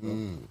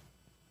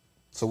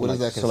 So what does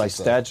that So like consist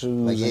of?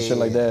 statues and shit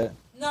like that.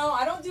 No,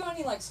 I don't do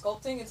any like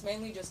sculpting. It's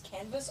mainly just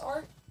canvas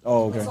art.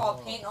 Oh, okay. So I'll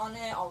paint on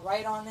it. I'll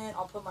write on it.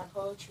 I'll put my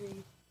poetry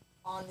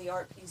on the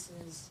art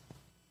pieces,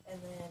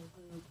 and then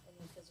glue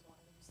any physical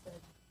items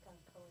that kind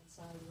of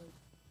coincide with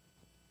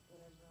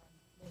whatever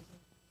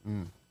I'm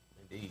making.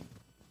 Indeed.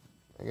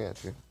 I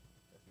got you.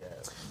 Yeah.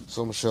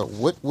 So Michelle,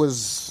 what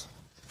was?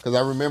 Because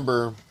I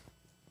remember,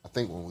 I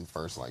think when we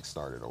first like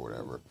started or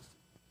whatever,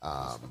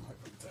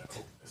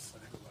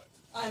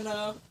 I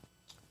know.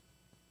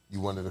 you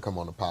wanted to come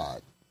on the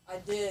pod, I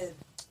did.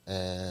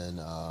 and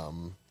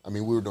I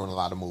mean we were doing a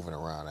lot of moving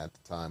around at the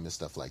time and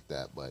stuff like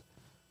that. But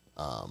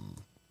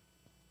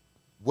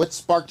what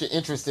sparked your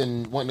interest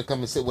in wanting to come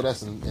and sit with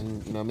us and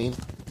you know what I mean?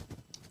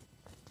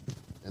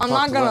 And I'm talk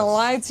not to gonna us?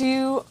 lie to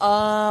you.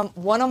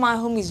 One of my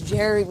homies,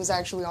 Jerry, was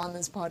actually on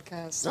this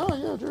podcast. Oh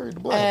yeah, Jerry the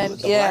black, And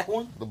The yeah, black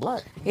one? the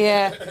black,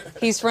 yeah,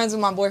 he's friends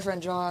with my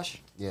boyfriend Josh,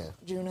 yeah.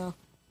 Juno.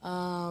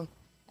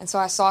 And so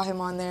I saw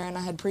him on there, and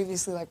I had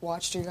previously like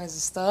watched your guys'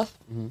 stuff,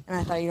 and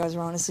I thought you guys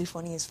were honestly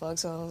funny as fuck.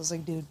 So I was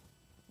like, dude,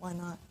 why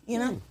not? You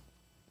know.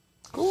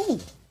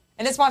 Cool.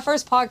 And it's my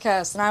first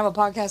podcast, and I have a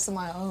podcast of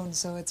my own,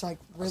 so it's like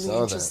really saw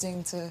that.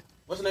 interesting to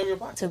What's the name of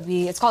your podcast?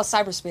 be. It's called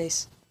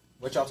Cyberspace.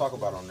 What y'all talk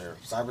about on there?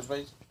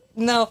 Cyberspace?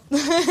 No,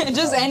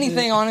 just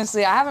anything,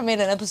 honestly. I haven't made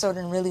an episode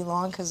in really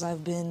long because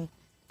I've been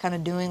kind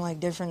of doing like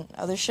different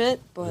other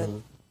shit, but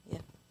yeah.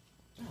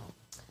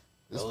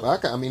 This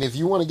podcast, I mean, if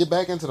you want to get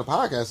back into the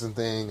podcasting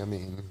thing, I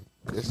mean,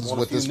 this is Want a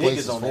what few this place niggas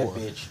is on that for.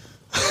 bitch.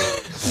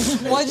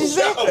 What'd you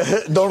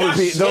say? Don't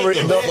repeat what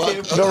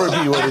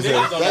he said.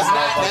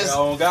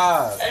 Oh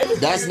God.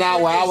 That's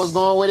not where I was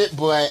going with it,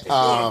 but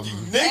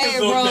Hey,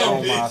 bro.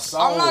 Oh my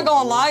soul. I'm not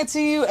gonna lie to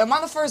you. Am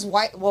I the first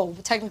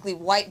technically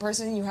white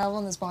person you have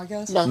on this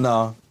podcast?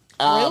 No.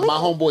 Really? my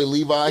homeboy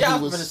Levi, Yeah, I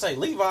he was gonna say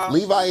Levi.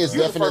 Levi is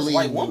You're the definitely first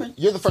white woman.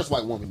 You're the first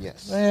white woman,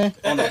 yes.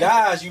 On the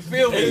guys, you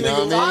feel me? You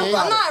know what I mean?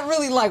 I'm not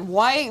really like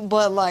white,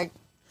 but like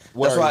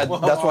That's why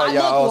I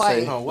y'all all look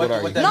say. white. What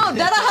are you? no,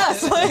 dead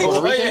ass. Like,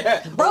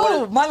 Yeah.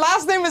 bro, my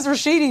last name is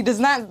Rashidi. Does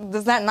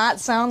that not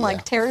sound like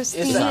Yeah. terroristy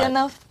It's not.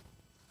 enough?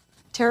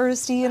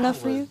 Terroristy enough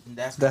for you?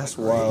 That's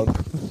wild.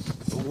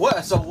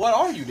 What? So what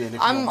are you then? if you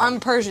don't I'm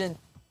mind?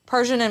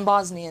 Persian and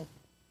Bosnian.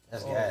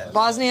 That's gas.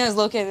 Bosnia is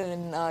located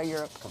in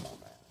Europe. Come on, man.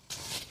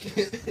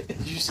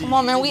 Come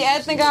on, man, we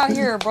ethnic out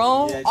here,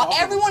 bro. Yeah, talk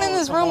Everyone in about-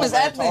 this come room on, is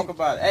man, ethnic. Talk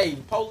about it. Hey,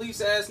 police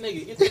ass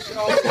nigga, get this shit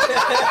off.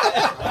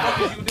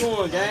 What you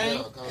doing,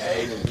 gang?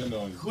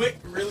 Quick,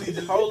 really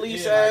just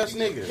Police ass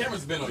nigga.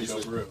 Camera's been on you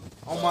though, for real.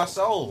 On my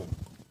soul.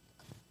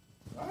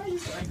 Why are you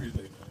so angry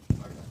today, man?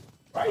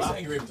 Why are you so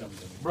angry every time you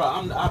tell me?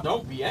 Bro, I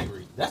don't be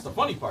angry. That's the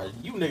funny part.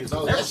 You niggas No,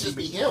 will never that see should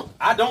be me. him.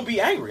 I don't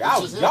be angry. It's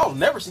just him. Y'all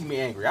never see me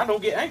angry. I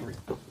don't get angry.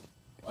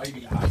 Why you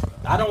be hot?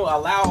 I don't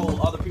allow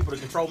other people to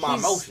control my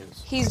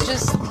emotions. He's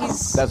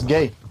That's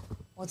gay.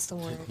 what's the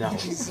word? No.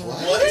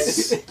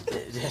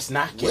 What? That's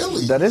not gay.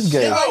 Really? That is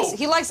gay.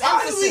 He likes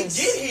How did we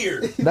emphasis. get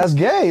here? That's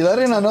gay.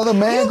 Letting another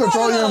man You brought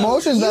control it your up.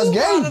 emotions. That's You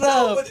brought gay. it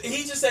No, up. but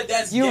he just said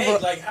that's You gay. bro-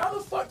 Like, how the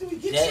fuck do we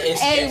get That here? is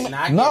And- it's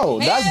not No,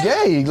 gay. that's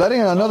gay.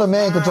 Letting another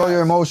man control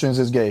your emotions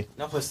is gay.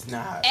 No, it's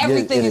not.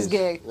 Everything it is is.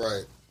 gay.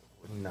 Right.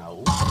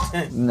 No.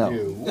 No.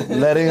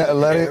 Letting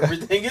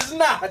Everything is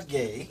not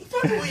gay.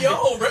 What are we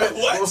on, bro?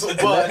 What?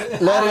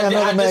 But Letting I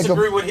another man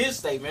disagree with his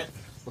statement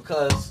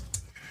because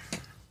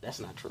that's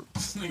not true.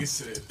 This nigga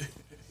said.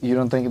 You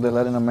don't think that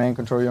letting a man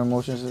control your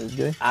emotions is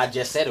gay? I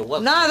just said it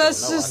wasn't. Nah, so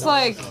that's no, just I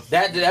like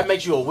don't. that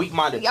makes you a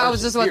weak-minded person. I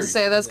was just about to period.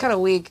 say that's kind of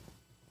weak,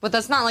 but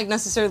that's not like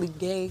necessarily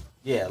gay.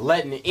 Yeah,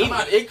 letting it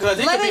because it could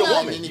be Letting a a-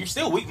 woman. You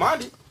still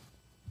weak-minded.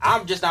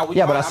 I'm just not weak-minded.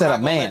 Yeah, but I said I'm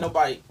a not gonna let man.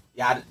 Nobody.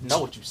 Yeah, I know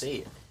what you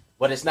said,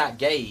 but it's not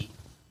gay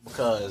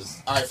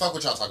because All right, fuck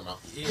what y'all talking about.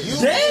 You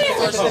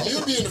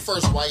Damn. being the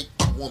first white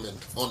woman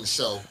on the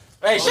show.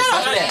 hey, shut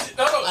up for No, that.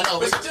 I know,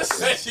 but but- she just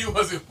said she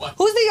wasn't white.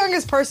 Who's the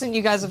youngest person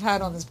you guys have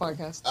had on this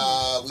podcast?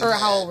 We Or had-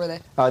 how old were they?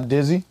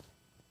 Dizzy?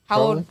 How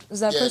Probably. old is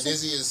that Yeah, person?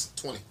 Dizzy is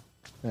 20.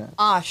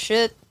 Ah,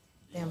 shit.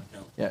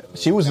 Yeah.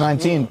 She was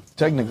 19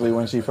 technically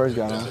when she first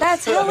got on.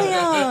 That's hella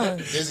young.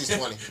 Dizzy's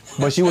 20.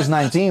 But she was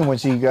 19 when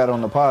she got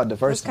on the pod the That's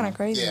first kind time. of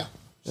crazy. Yeah,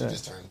 she Yeah.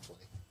 just turned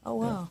 20. Oh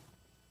wow.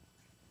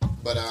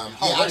 But Oh, yeah,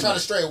 wait I a try to minute.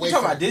 stray You away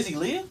talking from. about Dizzy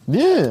Leah?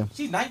 Yeah.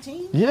 She's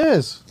 19.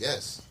 Yes.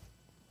 Yes.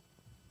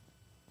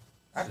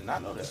 I did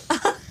not know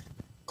that.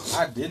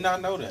 I did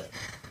not know that.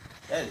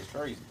 That is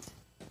crazy.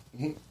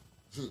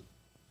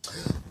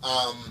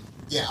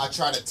 Yeah, I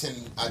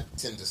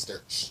tend to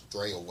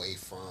stray away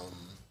from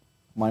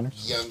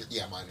Minors. younger,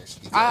 minors.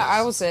 Because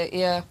I would say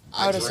yeah.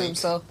 I would assume drink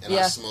so. And I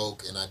Yeah.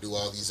 smoke and I do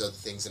all these other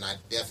things, and I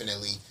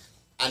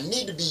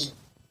need to be,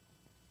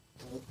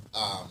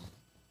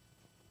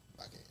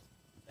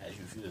 As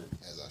you should.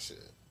 as I should.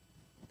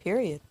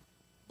 Period.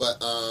 But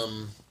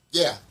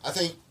yeah, I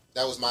think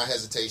that was my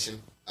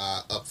hesitation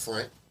up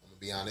front. I'm gonna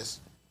be honest.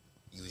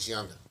 You was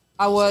younger.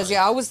 I was like,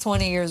 yeah. I was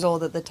 20 years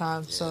old at the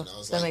time, Yeah, so and I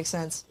was that like- makes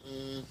sense.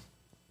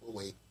 We'll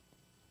wait.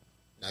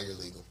 Now you're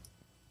legal.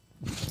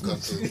 Come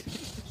through.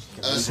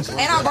 Us And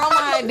I brought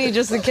my ID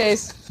just in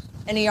case.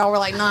 And then y'all were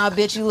like, "Nah,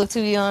 bitch, you look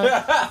too young."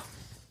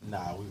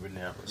 Nah, we were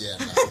never. Yeah.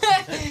 No.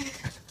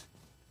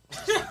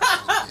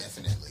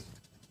 Definitely.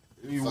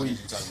 What are you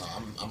talking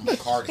about? I'm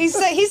Cardi. He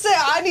said,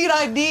 "I need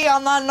ID.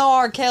 I'm not no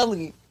R.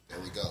 Kelly." There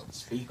we go.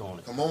 Speak on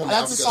it. Come on now.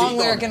 That's a because- song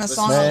lyric in a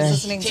song I Man. was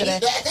listening today.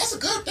 That's a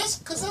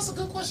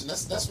good question.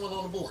 That's one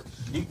on the board.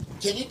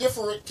 Can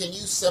you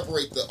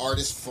separate the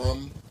artist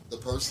from the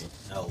person?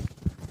 No.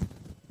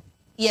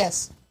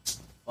 Yes,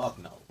 Fuck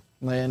no.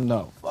 Man,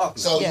 no. Fuck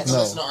no. So Yes. you can No.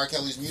 listen to R.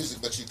 Kelly's music,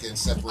 but you can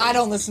separate. I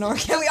don't listen to R.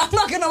 Kelly. I'm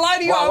not gonna lie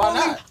to you. Why I've only,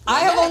 not? I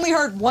have only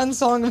heard one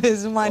song of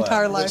his in my What?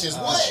 entire life. Which is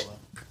what?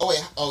 Oh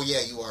wait. Oh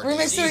yeah, you are.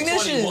 Remix to She's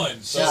Ignition.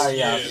 21, so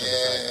Yeah.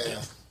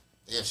 Yeah.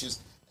 Yeah. She was.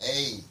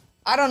 Hey.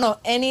 I don't know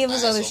any of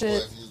his other Boy,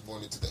 shit. if he was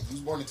born in 2000. He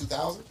was born in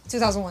 2000.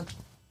 2001.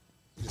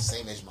 He's the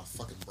same age as my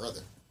fucking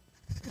brother.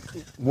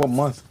 What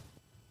month?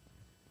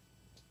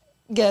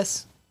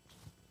 Guess.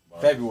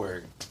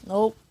 February.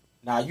 Nope.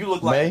 Nah, you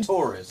look like May? a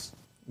tourist.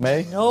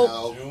 May? Nope.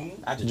 No.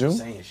 June, I just June? be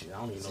saying shit. I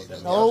don't even know what that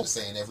means. I'm Nope. just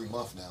saying every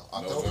month now.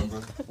 October.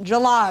 November.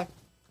 July.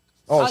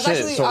 Oh, I was shit.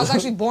 actually So, I was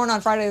actually born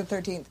on Friday the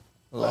 13th.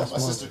 Oh, Last my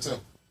month. sister too.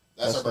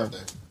 That's her That's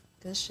birthday.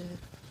 Good shit.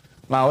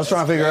 Nah, I was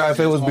trying to figure out if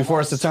it was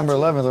before September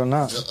 11th or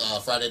not.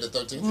 Friday the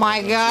 13th.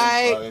 My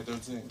guy. Friday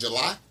 13.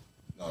 July.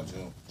 No,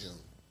 June. June.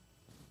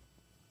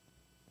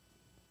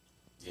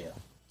 Yeah.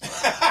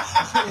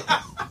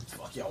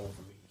 Fuck y'all want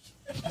from me.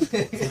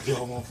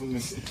 Y'all want from me.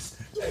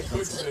 Hey,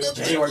 quick said,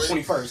 January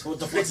 21st. What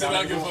the Quick fuck? said I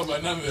don't give a fuck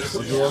about none of that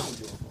shit. Yeah, I don't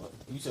give a fuck.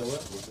 You said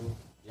what?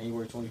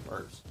 January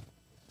 21st.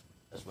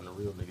 That's when the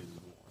real niggas is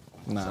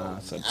born. Nah,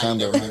 So, I ain't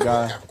September, never my had a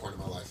guy. Capricorn in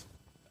my life.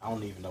 I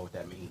don't even know what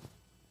that means.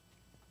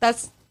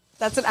 That's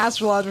an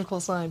astrological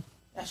sign.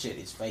 That shit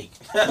is fake.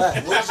 What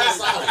is your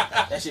sign?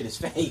 That shit is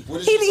fake.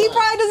 What is He your sign?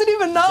 probably doesn't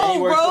even know,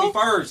 January bro.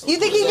 21st. You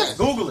think he What is can,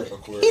 that? Google it.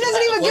 he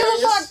doesn't even give a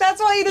Aquarius? fuck.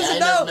 That's why he Yeah, I doesn't ain't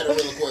never met know. a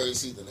real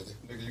Aquarius either, nigga.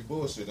 Nigga, you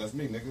bullshit. That's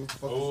me, nigga.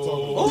 Fuck Ooh.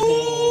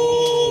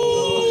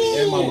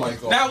 And my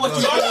mic off. Now what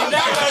you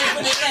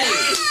finna say?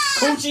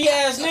 Coochie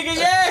ass nigga,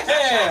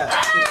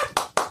 yeah.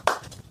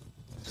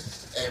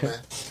 Hey man.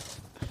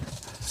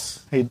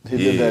 He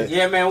did that.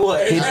 Yeah, man,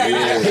 what? He did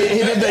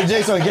that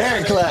Jason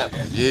Garrett clap.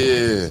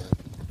 Yeah.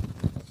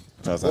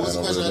 That's What was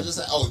the question I just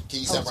said? Oh, can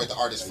you separate the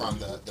artist from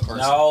the person?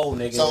 No,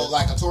 nigga. So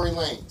like a Tory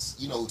Lanez,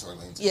 you know who Tory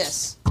Lanez is?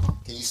 Yes.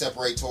 Can you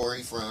separate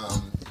Tory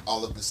from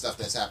all of the stuff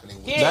that's happening?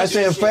 With Yeah. That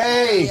shit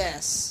fake.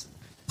 Yes.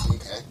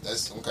 Okay,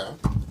 that's okay.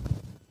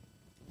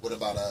 What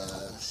about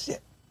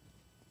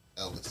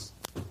Elvis?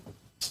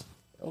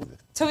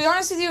 To be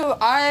honest with you,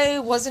 I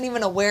wasn't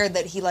even aware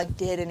that he like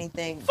did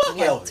anything Fuck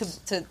like,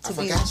 Elvis. to I be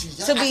forgot you.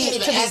 to I can't be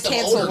even to be ask them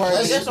cancel older worthy.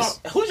 questions.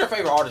 Who's your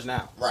favorite artite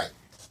now? Right.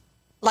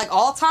 Like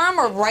all time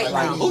or right Like,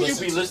 Like, now? who who you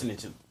listen be to? listening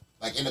to?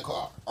 like in the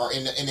car or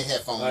in the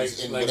headphones, Like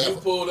in you whatever.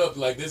 pulled up,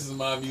 like this is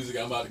my music.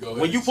 I'm about to go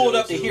ahead. When you and pulled chill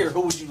up to to. here,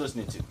 who was you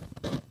listening to?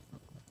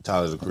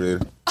 Tyler the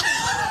Creator.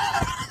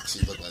 She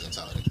looked like a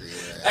Tyler the Creator.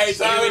 Hey,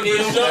 Tyler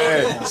Even for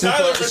if- showing.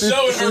 Tyler for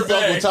showing her fuck with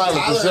bag. Tyler for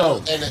Tyler sure.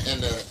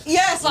 and the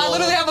Yes, I little-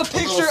 literally have a the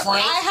little picture.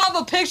 Frank, I have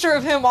a picture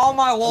of him on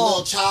my a little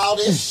wall.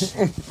 childish.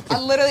 I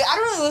don't really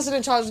listen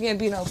to Childish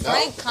Gambino.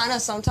 Frank, kind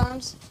of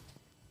sometimes.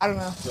 I don't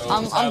know. So,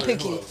 I'm Tyler,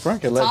 picky. who else?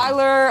 Frank and Legend.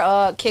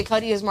 Tyler, Kid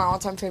Cudi is my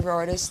all-time favorite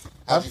artist.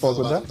 How'd you fuck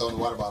feel with about that. throwing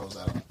the water bottles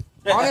at him?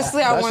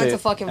 Honestly, I That wanted shit- to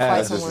fucking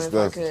that's fight someone if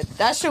I disrespectful. could.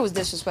 That shit was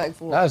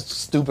disrespectful. That's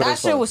stupid That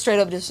as shit fuck. was straight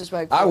up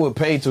disrespectful. I would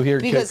pay to hear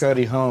Because- Kid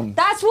Cudi hum.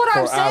 That's what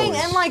I'm for saying.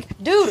 hours. And like,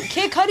 dude,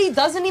 Kid Cudi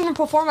doesn't even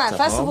perform at To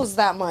festivals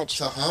that much.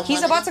 To hum, He's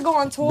my about nigga? to go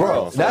on tour.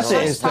 Bro, for that the shit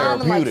first is time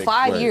in like therapeutic.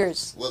 5 Wait.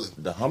 years. Willie.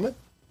 The humming?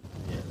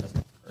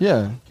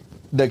 Yeah.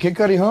 The Kid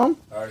Cudi hum?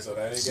 Alright, so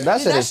that ain't good. That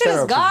Dude, shit that is shit is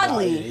therapy.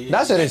 godly.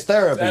 That shit is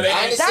therapy. That ain't-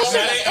 I That shit,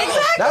 understand.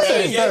 exactly. That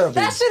shit is therapy.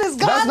 That shit is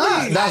That's godly.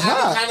 not. That's I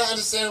not. kind of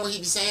understand what he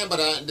be saying, but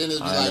then it'd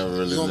be I like, never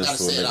really you don't gotta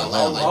listened to say it a out nigga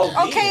loud hum. like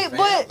that. Okay,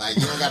 but Like,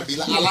 you don't gotta be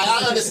like,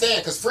 I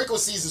understand, because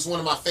Frequencies is one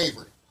of my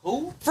favorite.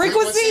 Who?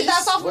 Frequency,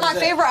 that's off What my is that?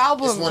 favorite It's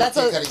album. one That's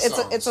of a Kid Cudi's it's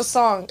a songs. it's a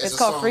song. It's It's a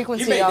called song.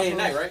 Frequency. You made off Day of- and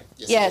Night, right?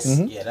 Yes. it is.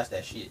 Yeah, that's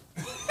that shit.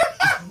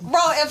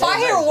 Bro, if I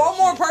hear one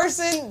more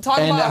person talk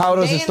And about how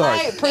does Day it and start?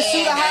 Night,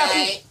 Pursuit of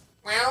Happiness.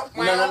 No.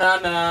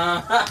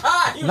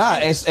 Nah,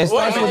 it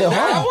starts with a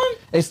hum.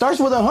 It starts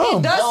with a It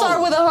hum. does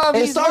start with a hum.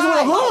 It He's starts with a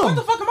right. hum. What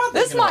the fuck am I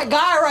This is thinking my of?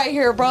 guy right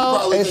here, bro.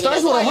 Probably It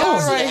starts with a Pursuit hum.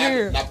 of Right Happiness.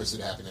 here. Not Pursuit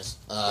of Happiness.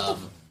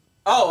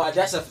 Oh,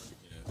 that's a.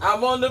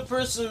 I'm on the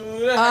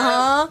pursuit.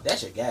 Uh-huh.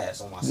 That's your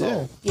gas on my Yeah.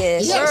 soul.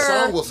 Yes, He had a song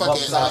sir. with But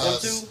fucking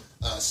besides them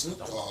Snoop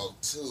Dogg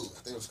too.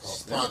 I think it was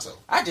called Pronto.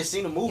 I just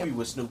seen a movie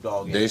with Snoop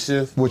Dogg in Day it.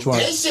 shift? Which one?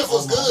 That shit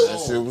was good. That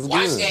shit was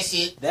Watch good. that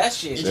shit. That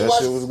shit. Did That you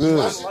watch shit was it? good.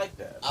 I Watch it? like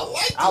that. I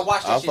like it. I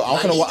watched that shit. I'm finna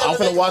Like, wa- he's gonna I'm finna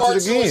make watch part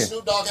it two, and again.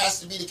 Snoop Dogg has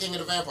to be the king of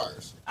the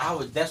vampires.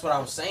 That's what I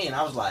was saying.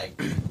 I was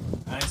like,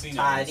 I ain't seen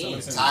Tied that.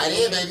 in. Tied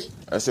in, baby.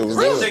 That shit was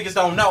real good. niggas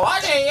don't know. I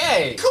ain't.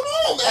 Hey. Come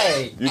on, man.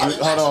 Hey. You just,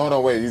 hold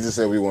on, wait. You just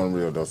said we weren't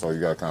real though, so you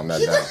gotta calm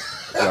that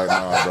down. Like,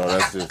 nah, bro,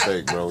 that's just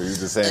fake, bro. You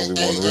just saying we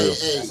weren't real.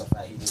 That's a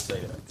fact. He did say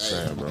that.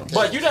 Saying, bro.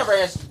 But you never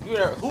asked. Who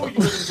are you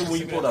listening to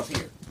when you pulled up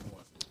here?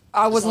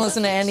 I wasn't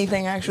listening to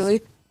anything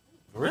actually.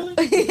 Really?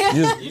 You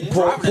just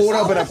pulled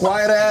up in a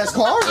quiet ass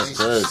car? That's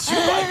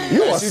crazy.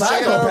 You a She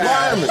checked her psychopath.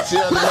 environment. She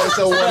had to make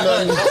sure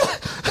wasn't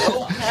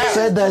nothing.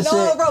 Said that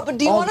No, shit. bro. But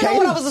do you on want to know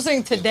what I Katie. was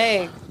listening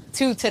today?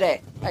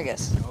 Today, I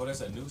guess. Oh,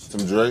 that's a new shit.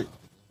 Some Drake,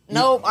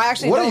 No, I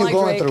actually What are don't you like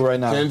going Drake. through right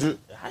now? Kendrick.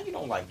 How you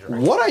don't like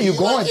Drake? What are you You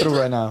going like through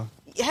Kendrick? right now?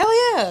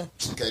 Hell yeah.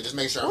 Okay, just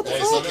make sure. What the I'm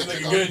Hey, so this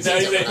nigga good. Now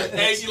he's like,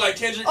 hey, she like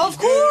Kendrick. Of you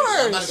good?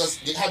 I'm about to course.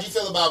 go. How'd you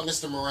feel about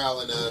Mr.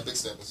 Morale and Big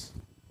Steppers?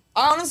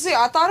 Honestly,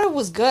 I thought it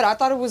was good. I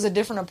thought it was a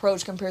different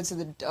approach compared to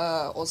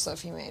the old stuff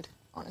he made.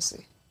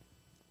 Honestly,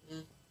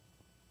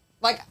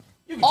 like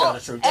You can tell the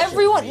truth. That shit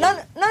everyone. was No,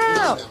 mid. no, no,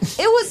 no, no.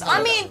 It was.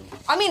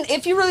 I mean,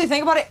 if you really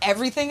think about it,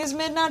 everything is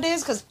mid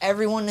nowadays because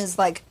everyone is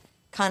like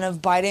kind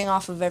of biting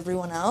off of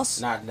everyone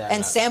else Not that.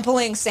 and not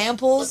sampling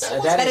samples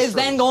But that that is is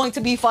true. then going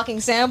to be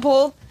fucking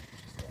sampled,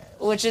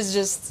 which is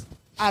just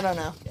I don't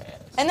know. that.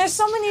 And there's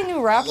so many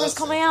new rappers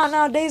coming out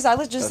nowadays. I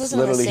just That's listen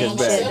to the literally same his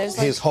shit. bag. There's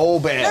like, His whole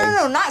bag.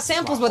 no, not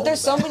samples, but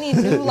there's so many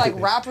new like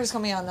rappers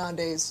coming out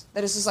nowadays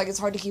that it's just like it's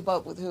hard to keep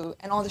up with who,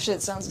 and all the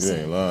shit sounds the You same.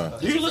 ain't lying.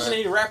 Do you listen to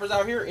any rappers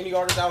out here? Any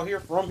artists out here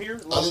from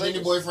here? Las Other than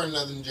your Vegas? boyfriend,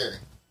 other than Jerry.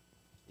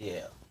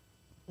 Yeah.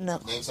 No,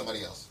 Name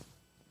somebody else.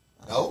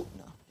 No?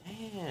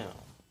 Damn.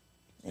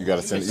 You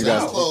gotta send. You You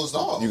gotta. closed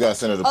off. You gotta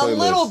send her the a playlist.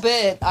 little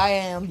bit I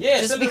am. Yeah,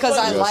 just send it because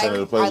to I the playlist. Yeah, send it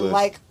to the I playlist.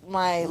 like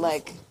my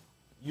like.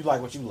 You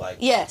like what you like.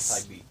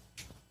 Yes. Type beat.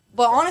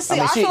 But honestly,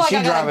 I I, mean, feel like she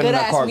I got a driving in good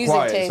that ass car music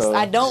quiet, taste. so-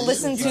 I don't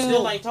listen You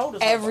still ain't to told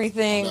us.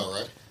 everything. No,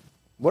 right?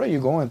 What are you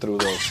going through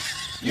though?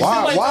 You Why?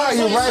 feel like Why are you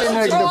something- riding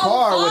in the Bro, I'm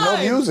car with no fine.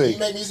 Do you music?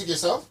 make music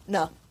yourself?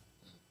 No.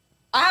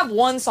 I have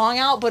one song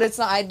out, but it's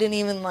not. I didn't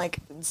even like.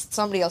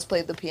 Somebody else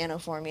played the piano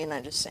for me, and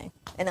I just sang,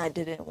 and I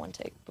did it in one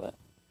take. But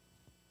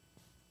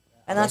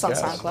and that's on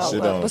Okay. SoundCloud.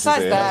 Shit But on.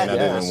 besides She said, that, I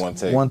did it in one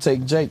take. One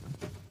take, Jake.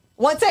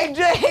 One Take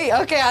Jay.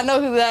 Okay, I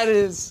know who that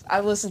is.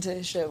 I've listened to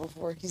his shit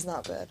before. He's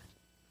not bad.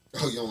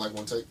 Oh, you don't like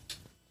one take?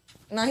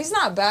 No, he's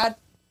not bad.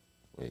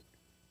 You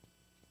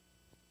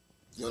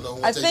don't know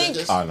who I one take think-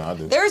 is? Oh no, I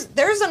do.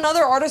 There's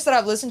another artist that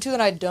I've listened to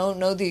that I don't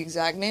know the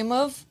exact name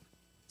of.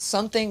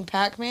 Something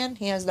Pac-Man.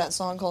 He has that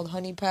song called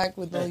Honey Pack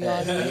with Lil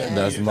Yachty. and-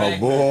 That's my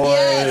boy.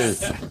 Yes.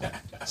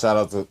 Shout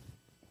out to.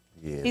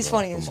 Yeah, He's bro,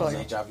 funny as come on.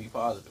 fuck. HIV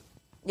positive.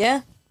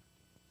 Yeah.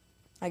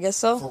 I guess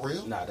so. For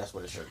real? Nah, that's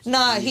what the shirt.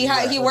 Nah, he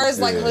wears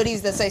like Yeah.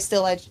 hoodies that say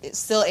still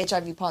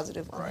HIV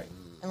positive on Right. it,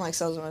 and like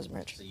sells them as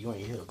merch. So you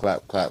ain't here.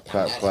 Clap, clap,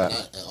 clap, Not, clap.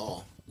 not at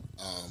all.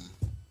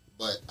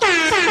 But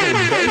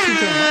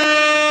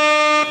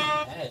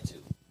Had to.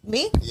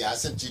 Me? yeah, I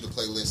sent you the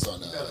playlist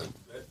on.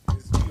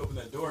 You opened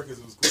that door because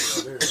it was cool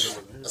out there. It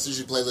wasn't here. I sent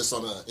you the playlist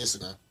on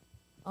Instagram.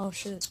 Oh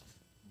shit.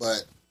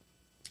 But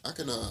I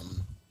can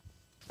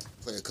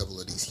play a couple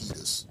of these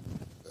heaters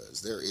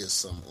because there is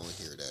some on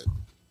here that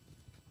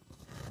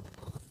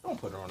Don't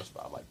put her on the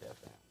spot like that,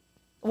 fam.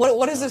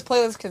 What does this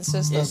playlist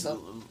consist It's of?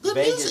 Good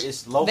Vegas. music.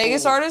 It's local.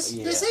 Vegas artists?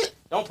 Yeah. That's it.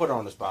 Don't put her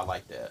on the spot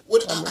like that.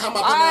 What, how am I putting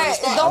her on the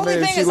spot? The only mean,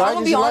 if thing she is, like I'm it,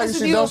 gonna be she like honest it.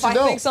 with She you. don't, If she I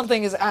don't. think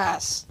something is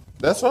ass,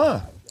 That's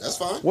fine. That's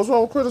fine. What's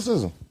wrong with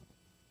criticism?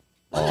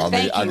 Oh, I mean,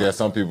 Thank I you. guess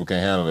some people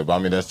can't handle it, but I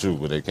mean that's true,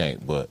 but they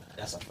can't. But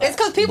That's a fact. it's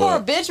because people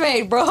But- are bitch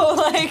made, bro.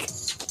 Like,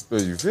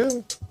 you feel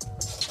me?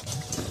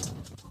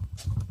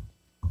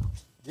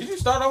 Did you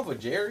start off with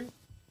Jerry?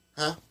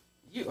 Huh?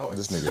 You, oh,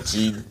 This nigga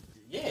cheating.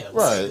 yeah,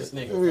 Right. This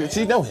nigga, man.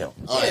 She know him.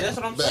 All Yeah, that's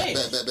what I'm saying.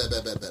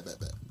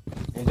 Bet.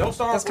 And don't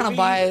start. that's off kind with of me.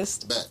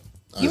 biased. Bet.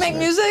 You make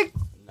music?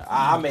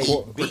 I made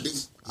He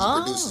beats.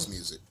 produces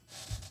music.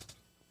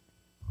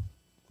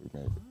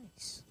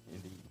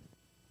 Indeed.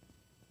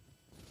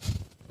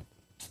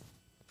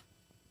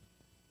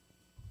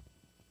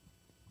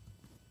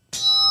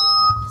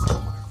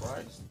 Oh my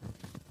Christ.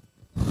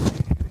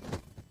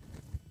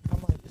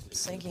 I'm like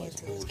sinking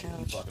into this Bullshit. You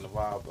couch. fucking the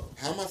vibe up.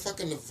 How am I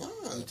fucking the You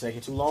vibe?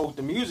 taking too long with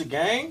the music,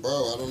 gang.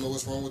 Bro, I don't know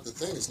what's wrong with the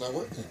thing. It's not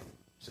working.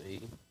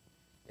 See,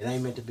 it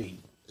ain't meant to be.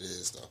 It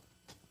is, though.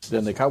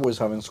 Then the Cowboys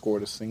haven't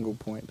scored a single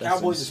point. That's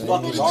Cowboys is insane.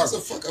 fucking Nobody garbage.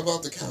 gives a fuck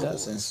about the Cowboys.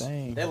 That's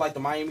insane. They're like the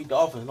Miami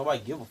Dolphins. Nobody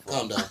give a fuck.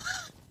 Calm down.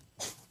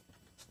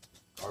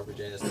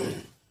 Garbage ass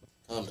team.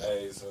 Calm down.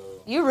 Hey, so.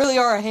 You really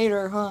are a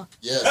hater, huh?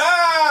 Yes.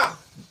 Ah!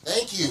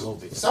 Thank you. little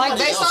bit. Somebody Like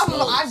based else off of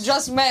knows. I've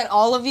just met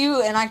all of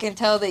you, and I can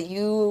tell that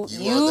you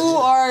You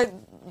are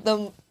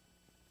the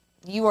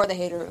are the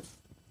hater of.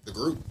 The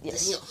group.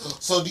 Yes. Damn.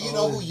 So do you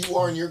know who you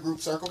are in your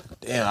group circle?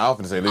 Damn, I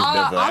often say this.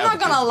 I'm not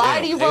gonna lie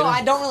to you, bro.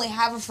 I don't really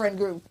have a friend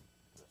group,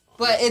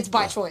 but it's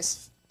by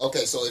choice.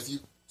 Okay, so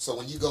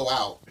when you go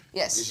out, it's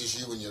Yes, just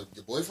you and your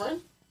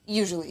boyfriend?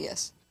 usually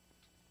yes.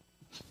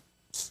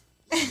 This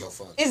is no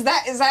fun. Is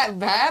that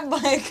bad?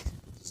 Like,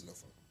 This is no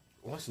fun.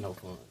 What's no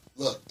fun?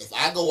 Look, if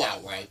I go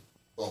out, right,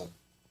 boom.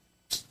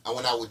 I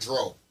went out with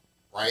Dro,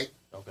 right?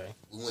 Okay.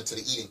 We went to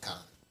the Eden Con.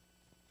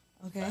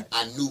 okay,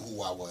 I knew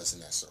who I was in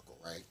that circle,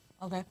 right?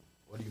 okay.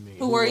 What do you mean?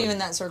 Who were you in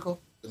that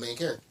circle? The main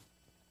character.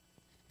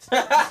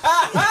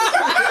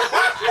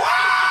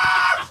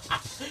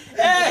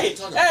 Hey,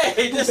 What are you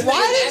hey, this Why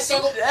nigga- did- that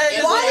circle? Hey,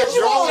 It's Why like did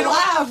you Dro all and-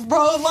 laugh,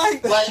 bro?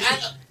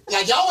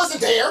 Like y'all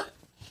wasn't there.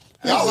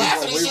 Y'all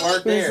laughing and We shit.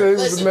 weren't He there. said he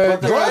was Listen,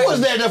 mad. but Dro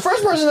was there. The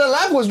first person that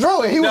laughed was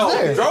Dro, and he was No,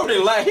 there. Dro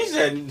didn't laugh. He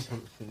said,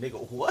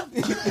 "Nigga, what?"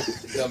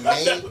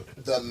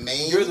 The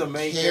main You're the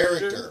main character?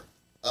 character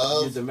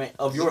You're of the man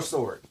of your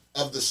story.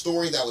 of the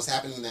story that was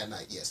happening that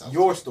night. Yes, I was,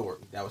 Your story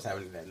that was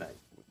happening that night.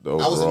 I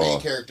was the main Overall.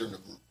 character in the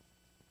group.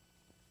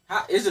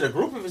 How is it a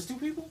group if it's two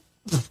people?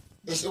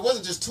 It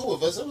wasn't just two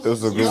of us. It It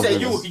was a You group.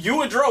 said of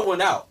you and Dro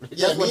went out.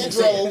 Yeah, That's what me you and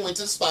said. Dro went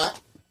to the spot,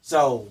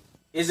 So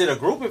is it a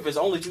group if it's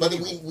only two but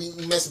people? we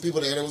met some people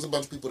there. There was a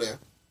bunch of people there.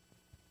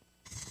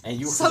 And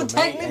you were So the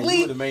main, and technically-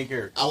 you were the main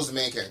character. I was the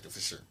main character for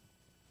sure.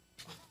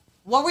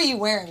 What were you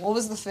wearing? What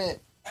was the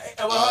fit? Hey, just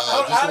a red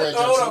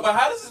hold jumpsuit. on, but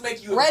how does this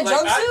make you Red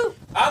jumpsuit?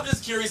 I'm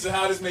just curious of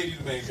how this made you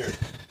the main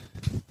character.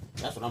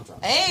 That's what I'm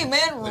trying. Hey,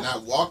 man. When I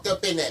walked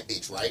up in that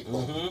bitch, right?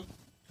 Boom, Mm-hmm.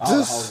 All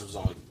the Just- hoes was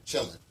on you.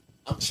 chilling.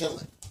 I'm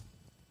chilling.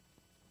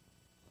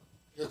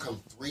 Here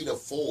come 3 to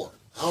 4.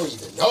 I don't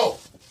even know.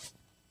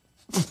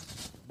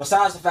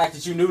 Besides the fact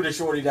that you knew the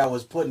shorty that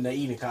was putting the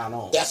Eden Con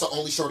on. That's the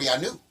only shorty I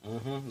knew.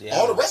 Mm-hmm. Yeah.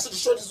 All the rest of the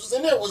shorties was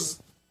in there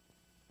was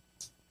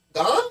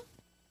gone.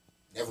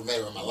 Never met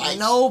her in my life.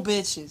 No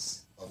bitches.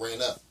 I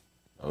ran up.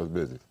 I was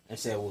busy. And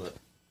said what?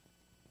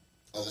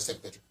 Oh, let's take a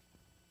picture.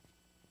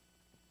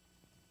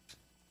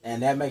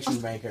 And that makes you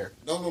the main character.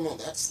 No,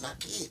 that's not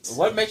it.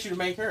 What makes you the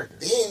main character?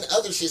 Then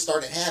other shit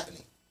started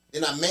happening.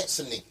 Then I met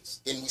some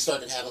niggas. Then we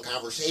started having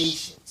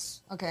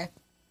conversations. Okay.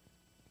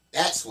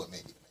 That's what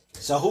made me the main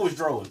character. So who was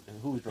Dro? And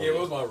who was Dro? Yeah,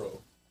 what was my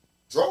role?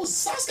 Dro was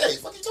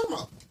Sasuke. What you talking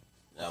about?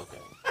 Okay.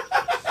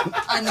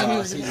 I knew he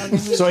was. I knew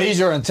he was- So he's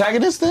your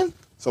antagonist then?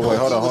 So wait,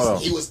 hold on.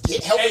 He was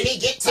helping me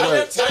get to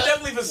I the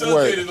definitely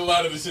facilitated a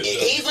lot of the shit.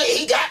 Though.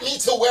 He got me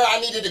to where I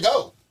needed to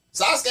go.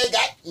 Sasuke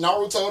got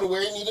Naruto to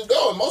where he needed to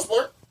go in most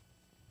part.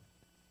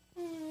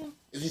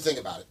 If you think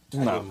about it. I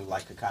No. give him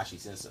like Kakashi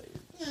Sensei.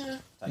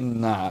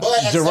 Nah. But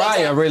at the same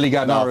Jiraiya time- really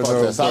got Nah, fuck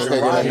Naruto. that. Sasuke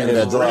got him in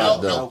that No,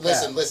 drive, no, though.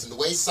 listen. The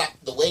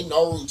way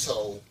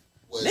Naruto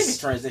was. Niggas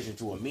transitioned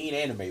to a mean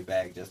anime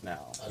bag just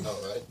now. I know,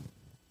 right?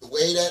 The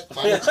way that,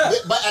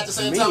 but at the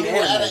same time, we were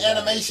at an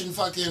animation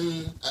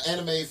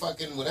anime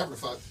fucking whatever the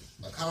fuck,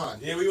 a con.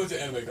 Yeah, we went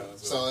to Anime Con.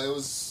 So it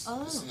was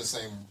it's in the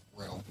same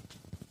realm.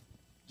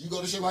 You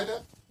go to shit like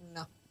that?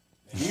 No.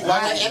 Do you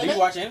Like watch anime? Do you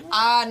watch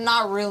anime?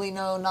 Not really.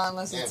 No, not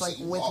unless Damn, it's so like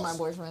you with my lost.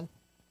 boyfriend.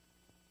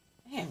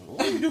 Damn,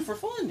 what do you do for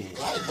fun then?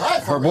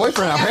 Right, Her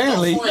boyfriend,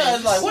 apparently. Yeah,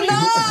 it's like, what do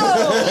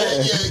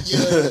you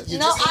No. you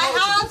No,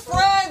 I have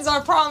friends. I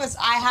promise.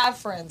 I have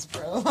friends,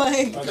 bro.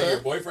 Like Are they your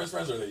boyfriend's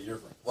friends or are they your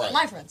friends? Right.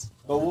 my friends.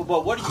 But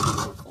what do you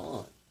do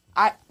for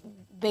fun?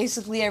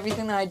 Basically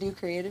everything that I do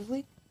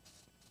creatively.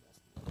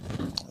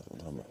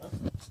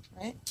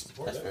 Right?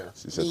 That's fair.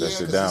 She shut that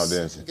shit down,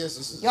 didn't she? I guess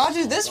this is, Y'all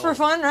do this for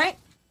fun, right?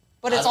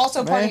 But it's I- also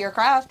part of man. your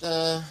craft.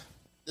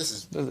 This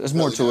is There's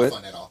more really to not it.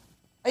 fun at all.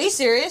 Are you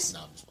serious?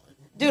 No, I'm just playing.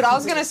 Dude, I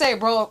was gonna say,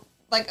 bro,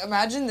 Like,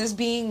 imagine this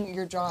being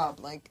your job.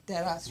 Like,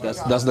 dead ass your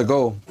job. That's the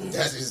goal.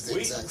 That is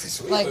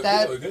exactly Like We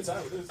that. have a good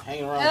time with this.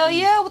 Hanging around. Hell with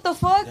these- yeah, what the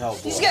fuck? Hell,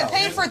 You just boy. get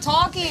paid for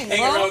talking,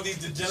 Hanging around bro. with these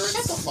degenerates.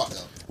 Shut the fuck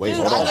up. Wait, Dude,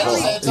 hold I on.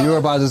 literally- Hold on. You were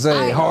about to say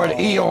I- hard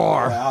I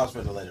ER. was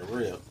going to let it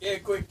rip. Yeah,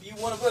 quick. You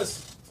one of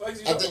us. Fuck you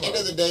At talking the end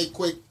about? of the day,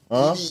 Quick,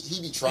 Huh?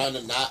 he be trying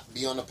to not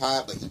be on the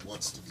pod, but he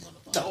wants to be on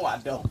the pod. No, I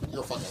don't.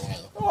 You're a fucking liar.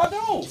 No, I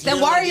don't. If Then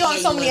you why wanna are you be on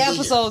here, so you many wanna be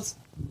here. episodes?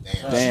 Damn,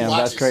 Damn, she that's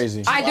watches.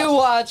 crazy. She I do watches.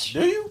 watch.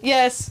 Do you?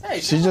 Yes. Hey,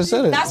 She just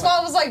said it. That's why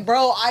I was like,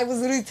 bro, I was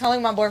literally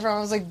telling my boyfriend, I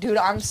was like, dude,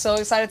 I'm so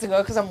excited to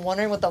go because I'm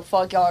wondering what the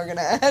fuck y'all are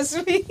gonna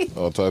ask me.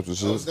 All types of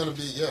So it's shit. gonna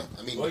be, yeah.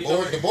 I mean, Well, the you know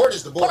board, what? the board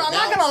is the board. But I'm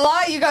now. not gonna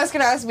lie, you guys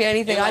can ask me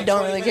anything. In I like don't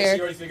 20 really minutes, care.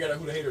 You already figured out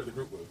who the hater of the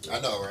group was. I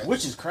know, right?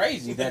 Which is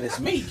crazy that it's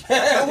me. Which is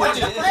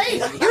crazy.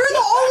 You're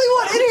the only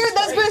one in here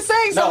that's been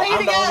saying No, some I'm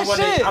hating the only ass one.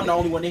 shit. I'm the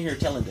only one in here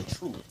telling the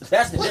truth.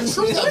 That's the What difference.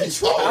 truth have you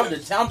told?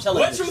 I'm telling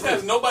What the truth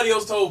has nobody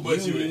else told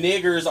but You you?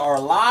 niggers are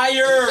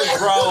liars,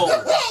 bro.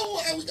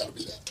 Why we gotta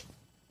be that?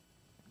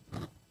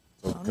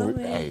 So can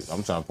we, hey,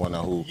 I'm trying to point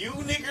out who. You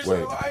niggas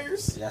Wait. are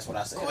liars. That's what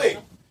I said. Quick.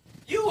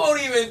 You don't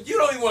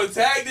even want to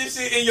tag this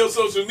shit in your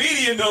social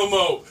media no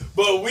more.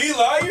 But we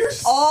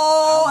liars?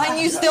 Oh, and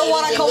you still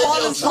want to You come can't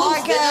on live this your truth,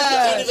 nigga. You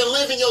can't podcast. even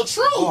live in your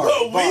truth.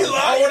 But we Bard.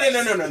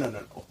 liars? Oh,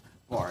 no.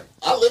 Bard.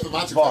 I live in my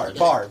truth. Bard. every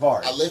day.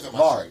 Bard. I live in my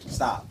Bard. shit.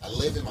 Stop. I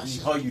live in my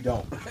shit. No, you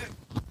don't.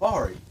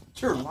 Bard,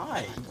 you're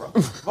lying, bro.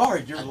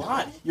 Bard, you're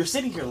lying. You're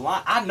sitting here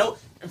lying. I know,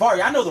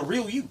 Bard, I know the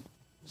real you.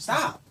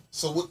 Stop.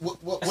 So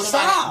what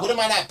Stop. am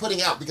I not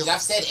putting out? Because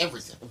I've said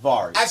everything.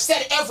 Bard. I've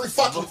said every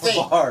fucking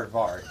thing. Bard.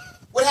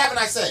 What haven't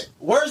I said?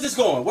 Where's this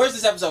going? Where's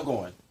this episode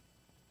going?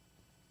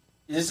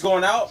 Is this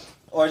going out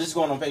or is this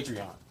going on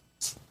Patreon?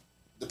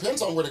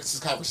 Depends on where this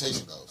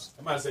conversation goes.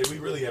 I'm about to say, we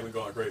really haven't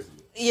gone crazy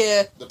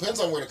yet. Yeah, Depends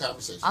on where the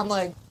conversation I'm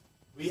like,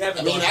 We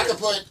haven't I mean, gone I could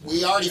crazy. put,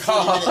 we already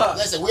 40 minutes,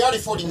 listen, we already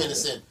 40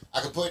 minutes in. I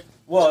could put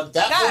Well,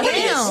 that God 40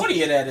 damn. minutes.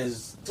 20 of that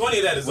is 20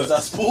 of that is was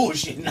us. us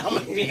bullshitting. I'm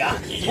gonna be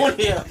honest.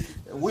 20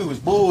 of, we was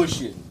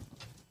bullshitting.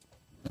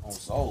 On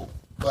soul.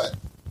 But,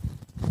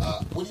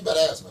 what do you better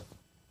ask, man?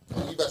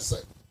 What do you better say?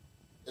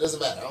 It doesn't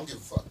matter. I don't give a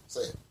fuck.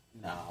 Say it.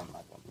 Nah, I'm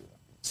not gonna do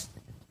that.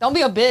 don't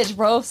be a bitch,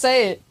 bro.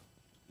 Say it.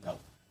 No.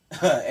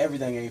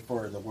 Everything ain't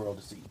for the world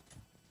to see.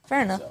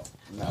 Fair enough. So,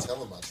 I'm no.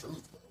 telling my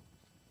truth, bro.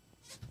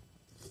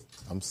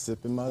 I'm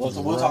sipping my. Well,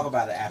 so we'll talk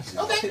about it after.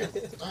 Okay.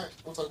 All right.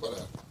 We'll talk about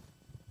that.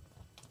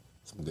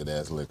 Some good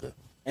ass liquor.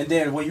 And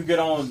then when you get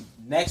on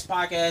next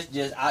podcast,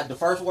 just the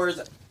first words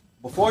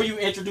before you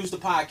introduce the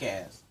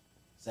podcast,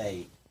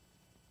 say,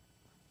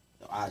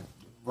 I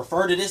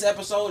refer to this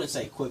episode and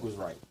say Quick was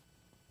right.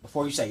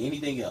 Before you say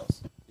anything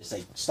else, just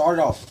say start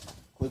it off.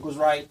 Quick was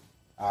right.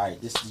 All right,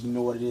 this is, you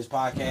know what it is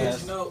But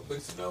podcast. you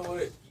know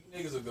what? You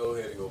niggas will go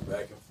ahead and go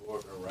back and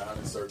forth and around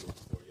in circles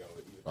before y'all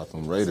would even. About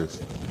some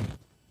Raiders.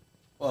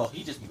 Well,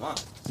 he just be lying.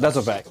 That's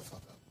a fact. Shut the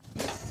fuck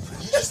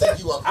up. You just think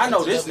you are. I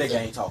know this nigga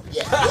ain't talking.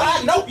 Yeah.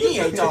 I know he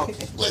ain't talking.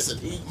 Listen,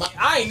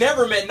 I ain't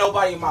never met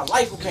nobody in my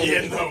life who can't.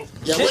 Yeah, no.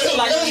 yeah, This is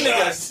like Willie,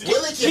 this nigga.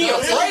 Willie He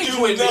cannot afraid take- to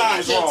admit Willie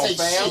he's can't wrong, take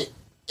fam. shit.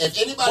 If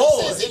anybody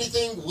Boy. says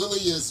anything, Willie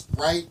is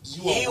right.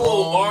 You He are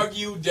will wrong.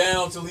 argue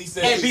down till he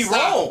says And be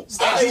wrong.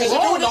 Stop. And be Because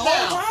you're wrong doing the it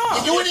whole now. time.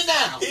 You're doing it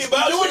now. He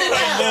about You're doing to it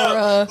right now.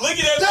 now. Bruh. Look at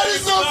that. That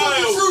is not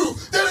fucking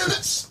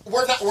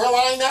smile. true. We're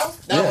lying now.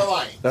 Now we're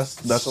lying.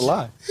 That's a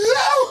lie. Hey,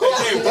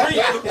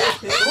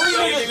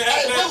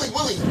 Hey,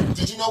 Willie,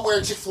 did you know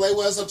where Chick-fil-A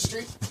was up the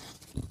street?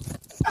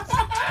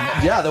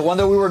 Yeah, the one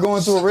that we were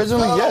going to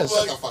originally. Oh, Yes.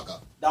 Shut the fuck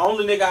up. The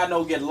only nigga I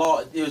know get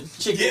lost is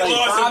Chick-fil-A Get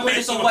lost 5 and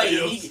minutes make away.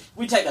 somebody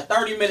We take a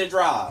 30-minute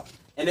drive.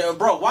 And then,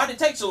 bro, why did it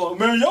take so long?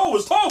 Man, y'all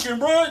was talking,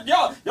 bro.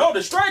 Y'all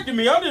distracted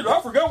me. I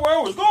forgot where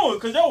I was going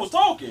because y'all was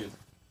talking.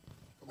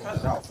 Cut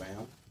it out,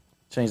 fam.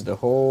 Changed the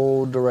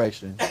whole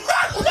direction.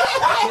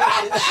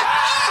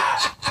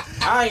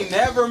 I ain't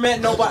never met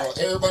nobody.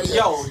 Everybody Yo,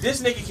 else.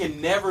 this nigga can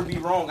never be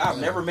wrong. I've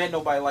never met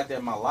nobody like that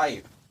in my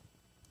life.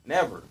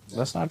 Never.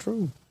 That's not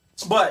true.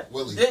 But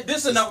Willie.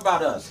 this is enough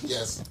about us.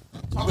 Yes.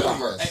 Willie, You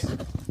digress.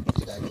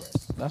 You digress.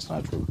 That's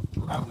not true.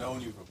 I've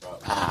known you for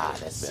about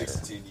That's better.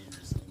 16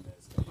 years in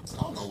that space.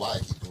 I don't know why I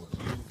keep doing it.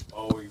 You've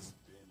always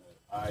been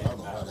I I am don't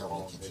know why not that wrong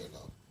one keeps nigga. it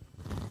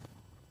up.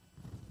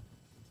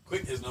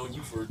 Quick has known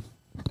you for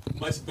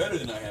much better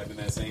than I have in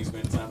that same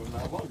span of time, if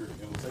not longer,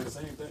 and will say the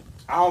same thing.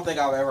 I don't think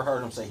I've ever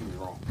heard him say he was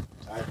wrong.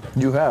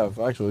 You have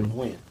actually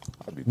When?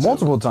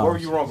 multiple What were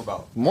times. you wrong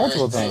about?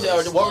 Multiple Hey,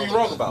 times. What were you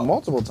wrong about?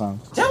 Multiple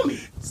times. Tell me.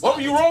 What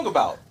were you wrong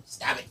about?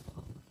 Stop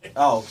it.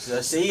 Oh,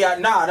 see,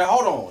 hold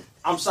on.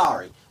 I'm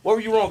sorry. What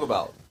were you wrong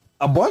about?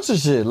 A bunch of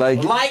shit.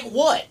 Like Like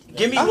what?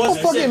 Give me I one don't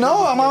fucking specific.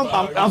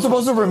 know. I'm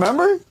supposed to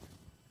remember.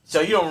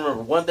 So you don't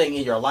remember one thing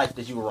in your life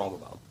that you were wrong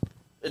about?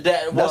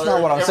 That's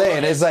not what I'm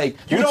saying. It's like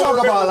You we don't talk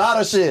about remember- a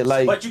lot of shit.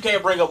 Like But you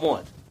can't bring up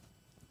one.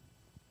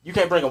 You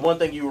can't bring up one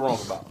thing you were wrong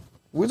about.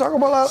 we talk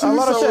about a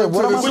lot of shit.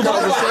 What am I We supposed talk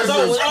to? about-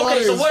 so what What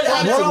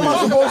am I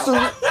supposed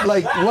to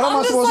like? What am I I'm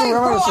just supposed to like,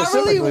 remember bro, I really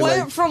specifically? went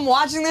Like, from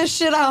watching this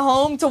shit at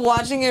home to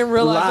watching it in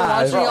real life.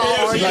 live. To watching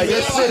y'all argue. Like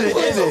it's shit. It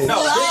is. No,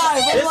 Live,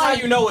 this I'm how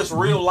like- you know it's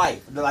real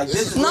life. Like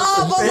this is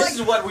Nah, but this like-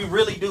 is what we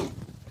really do.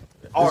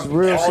 arguments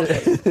real all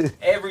shit. day.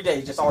 Every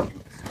day, just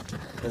arguments.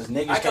 Because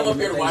niggas I come can't up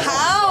here to admit watch they-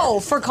 How?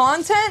 For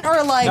content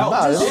or like No,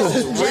 Nah, just this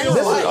is general?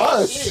 this is life.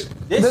 us. Shit.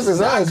 This is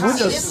not us. We content.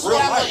 See, just this is real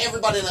what I want life.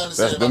 everybody to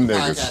understand That's about them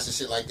podcasts niggas. and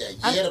shit like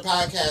that. Yeah, the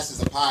podcast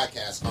is a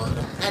podcast,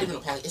 or not even a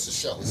podcast. It's a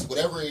show. It's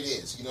whatever it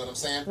is. You know what I'm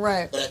saying?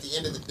 Right. But at the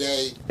end of the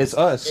day, it's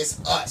us.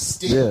 it's us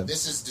still. Yeah.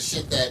 This is the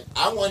shit that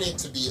I want it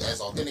to be as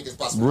authentic as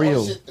possible. Real.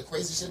 All the shit, the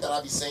crazy shit that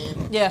I be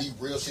saying, Yeah. be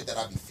real shit that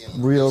I be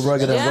feeling. Real shit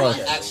rugged that and I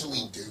rough.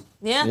 actually do.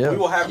 Yeah. Yeah. We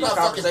will have I'm these not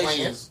fucking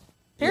conversations.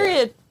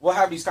 Period. We'll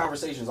have these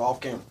conversations off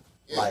camera.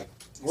 Yeah. Like,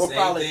 we'll Same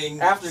probably,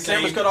 thing, after the same-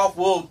 cameras cut off,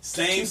 we'll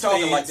same keep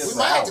talking like things. this. We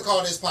might have to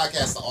call this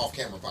podcast the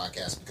off-camera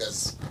podcast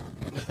because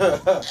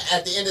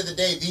at the end of the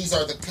day, these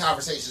are the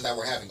conversations that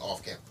we're having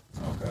off camera.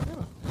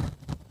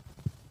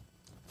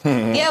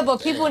 Yeah,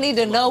 but people need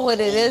to know what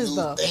it is New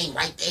though. Thing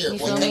right there. You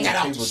Boy, feel take me? that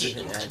out the People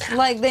shit. just-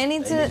 Like they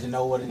need They need to to.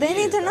 know what it is. They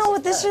need to know That's what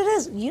a this fact. shit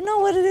is. You know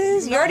what it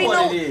is. You already what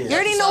know. it is. You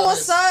already know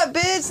what's up,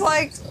 bitch.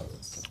 Like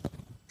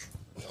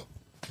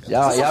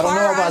Y'all it's a don't know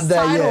fire-ass about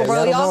that title, yet. bro.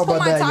 Y'all don't know Y'all put about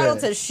my that title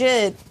yet. to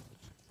shit.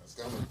 That's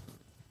coming.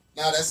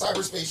 Now that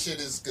cyberspace shit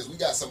is because we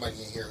got somebody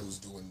in here who's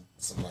doing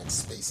some like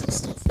spacey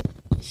stuff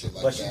and shit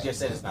like But that. she just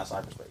said it's not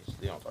cyberspace.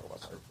 They don't talk about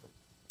cyberspace.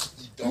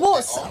 You don't Well,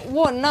 at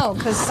all? no,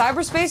 because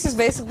cyberspace is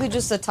basically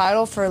just a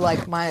title for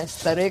like my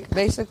aesthetic,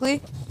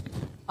 basically.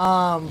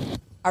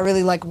 I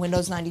really like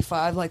Windows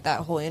 95, like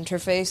that whole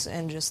interface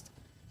and just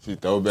She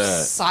throw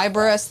bad.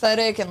 cyber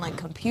aesthetic and like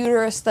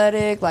computer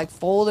aesthetic, like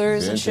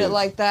folders and shit Vintage.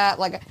 like that.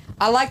 Like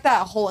I like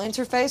that whole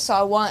interface, so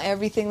I want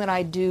everything that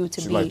I do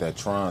to She be like that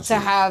Tron to shit.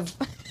 have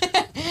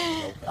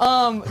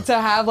to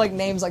have like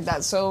names like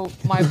that. So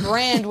my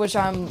brand, which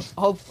I'm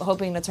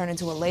hoping to turn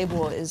into a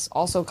label, is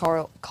also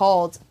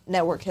called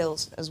Network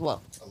Hills as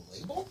well. A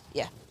label?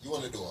 Yeah. You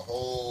want to do a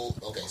whole?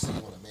 Okay, so you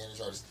want to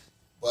manage artists,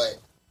 but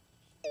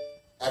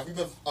have you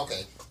been?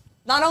 Okay,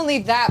 Not only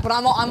that, but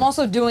I'm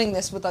also doing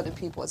this with other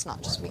people. It's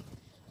not just me.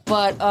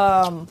 But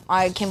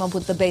I came up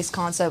with the base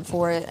concept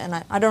for it,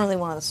 and I don't really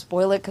want to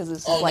spoil it because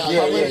it's Oh, like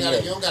no, public.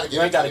 you don't gotta give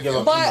You ain't gotta give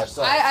up. But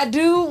I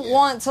do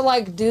want to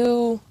like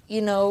do,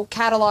 you know,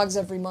 catalogs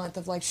every month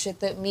of like shit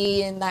that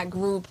me and that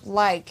group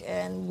like,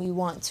 and we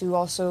want to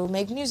also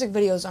make music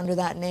videos under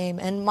that name.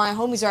 And my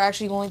homies are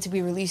actually going to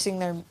be releasing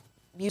their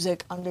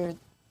music under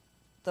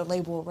the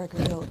label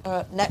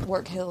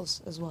Network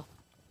Hills as well.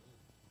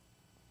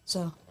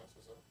 So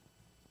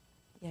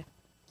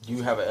Do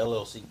you have an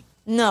LLC?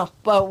 no,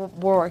 but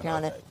we're working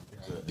on it.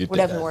 Get We're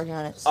that. definitely working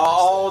on it.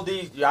 All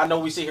these, I know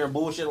we sit here and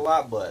bullshit a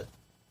lot, but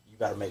you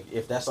gotta make,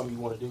 if that's something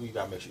you want to do, you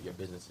gotta make sure your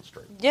business is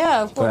straight.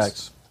 Yeah, of course.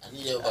 Facts. I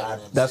need everybody to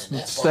understand That's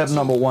that step part, too.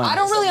 number one. I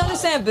don't really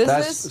understand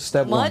business That's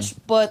step much,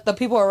 one. but the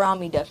people around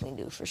me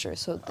definitely do for sure.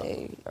 So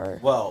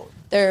Well,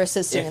 they're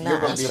assisting if in you're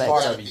that gonna be a aspect.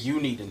 part of it, you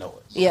need to know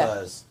it. Yeah.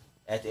 Because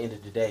at the end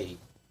of the day,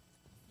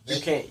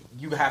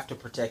 you have to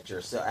protect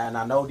yourself. And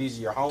I know these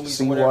are your homies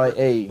or whatever,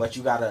 CYA. but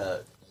you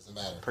gotta Doesn't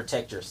matter.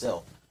 protect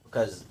yourself.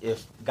 Because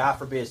if, God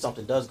forbid,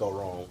 something does go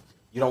wrong,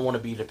 you don't want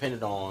to be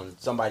dependent on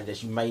somebody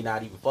that you may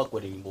not even fuck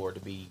with anymore to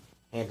be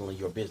handling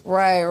your business.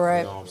 Right, right.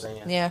 You know what I'm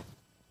saying? Yeah.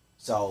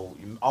 So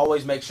you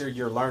always make sure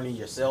you're learning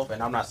yourself,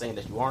 and I'm not saying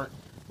that you aren't,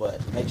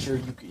 but make sure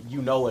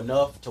you know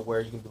enough to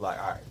where you can be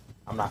like, all right,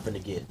 I'm not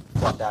finna get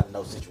fucked out in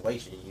no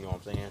situation. You know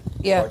what I'm saying?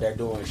 Yeah. Or they're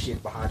doing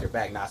shit behind your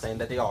back. Not saying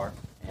that they are,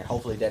 and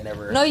hopefully that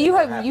never. No, you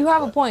never have you happens,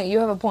 have a but- point. You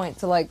have a point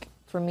to like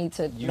for me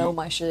to You- know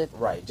my shit.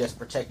 Right. Just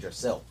protect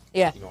yourself.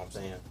 Yeah. You know what I'm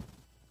saying?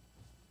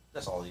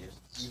 That's all it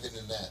is. Even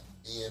in that,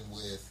 being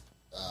with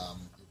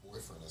your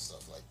boyfriend and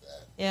stuff like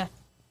that. Yeah.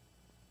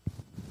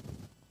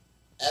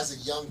 As a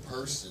young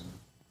person,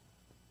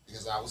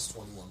 because I was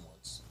 21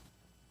 once,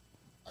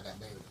 I got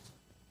married.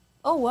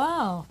 Oh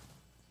wow.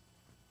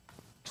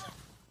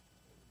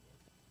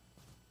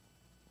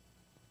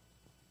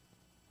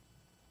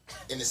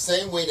 In the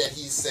same way that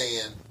he's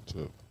saying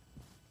Sure.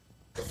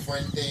 the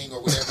friend thing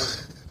or whatever,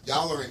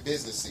 y'all are in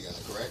business together,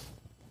 correct?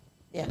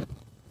 Yeah.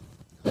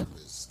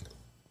 Business together.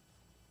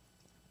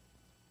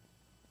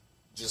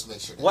 Just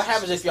make sure. that What you-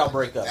 happens if y'all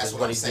break up? That's Is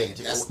what what I'm he's saying.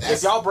 getting to. That's-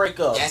 If y'all break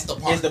up, that's the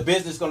part. is the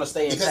business gonna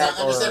stay Because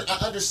intact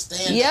I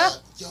understand. Yeah.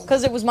 Yo,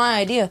 Because it was my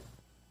idea.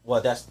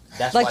 Well, that's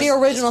Like why the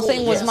original it's cool,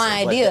 thing was yes,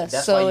 my but idea.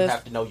 That's So why you if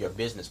have to know your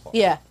business part.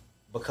 yeah,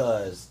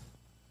 Because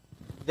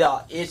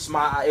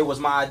it was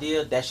my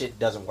idea. That shit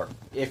doesn't work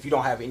if you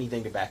don't have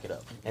anything to back it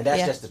up, and that's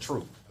Yeah. just the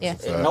truth. Yeah.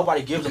 And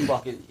nobody gives a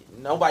fuck.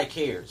 Nobody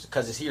cares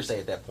because it's hearsay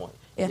at that point.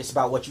 Yeah. It's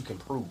about what you can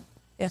prove.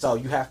 Yeah. So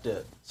you have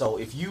to. So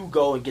if you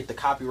go and get the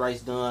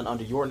copyrights done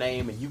under your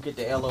name and you get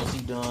the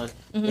LLC done,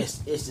 Mm-hmm. it's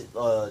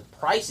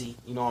pricey.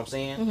 You know what I'm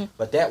saying? Mhm.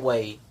 But that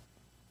way,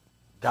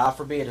 God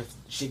forbid if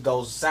shit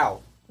goes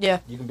south, yeah,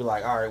 you can be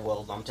like, all right,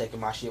 well, I'm taking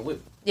my shit with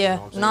me. yeah. You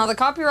know what I'm No, saying? the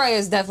copyright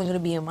is definitely gonna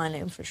be in my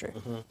name for sure.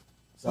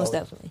 So Most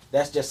definitely.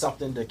 That's just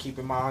something to keep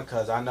in mind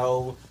because I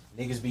know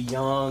Niggas be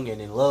young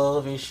and in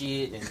love and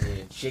shit, and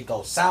then shit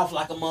goes south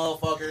like a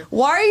motherfucker.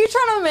 Why are you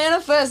trying to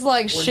manifest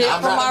like shit I'm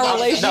from not- our I'm-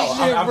 relationship,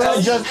 no, I'm bro? telling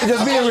you.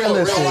 Just being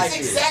realistic. That's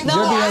exactly, No,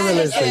 You're being I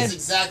realistic. that's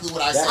exactly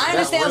what I said. I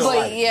understand, real but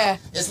life. yeah.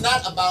 It's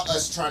not about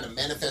us trying to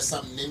manifest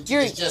something into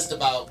You're- it's just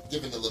about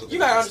giving a little bit. You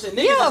gotta understand,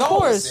 niggas Yeah, is of old.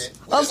 course. That's it.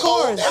 Of It's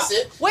old, course. That's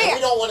it. Wait, And we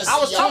don't want to see I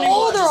was y'all How 21.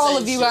 old doing are the all same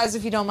of you shit. guys,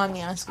 if you don't mind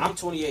me asking? I'm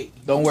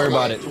 28. Don't worry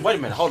about it. Wait a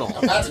minute, hold on.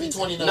 I'm about to be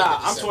 29. Nah,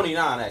 in I'm December.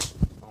 29 actually.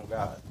 Oh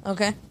God.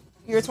 Okay.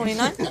 You're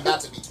 29? I'm about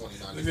to be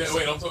 29. in December.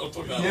 Wait, I'm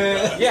talking about.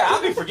 Yeah,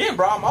 I be forgetting,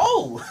 bro. I'm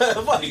old.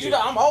 Fuck you,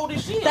 I'm old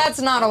as shit. That's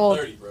not old.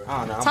 30, bro. I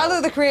don't know. I'm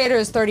Tyler, the creator,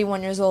 is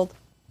 31 years old.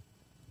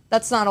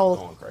 That's not old.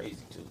 going crazy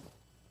too.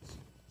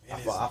 And I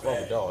it's fuck with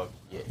bad. dog.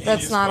 Yeah. And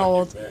That's it's not fucking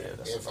old. bad. Yeah,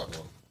 that's Yeah, fuck no.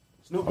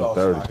 Snoop I'm Dogg's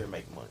 30. out here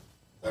making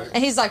money.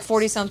 And he's like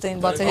 40 something,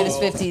 about to hit his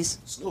 50s.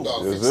 Snoop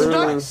Dogg. Yes, 50. sir.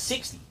 Dogg- Like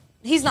 60.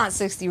 He's not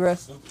 60, bro.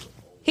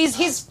 He's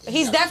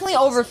definitely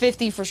over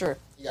 50 for sure.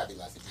 You gotta be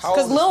like 50. How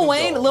Because old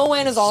is Snoop Lil Dogg?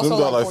 Wayne is also Snoop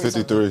Dogg like 40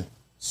 something. 53.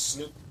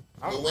 Snoop.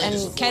 Lil Wayne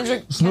is And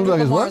Kendrick Snoop Dogg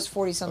is Lamar what? is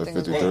 40 something.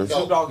 Like as well. 53.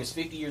 Snoop Dogg is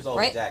 50 years old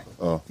Right? exactly.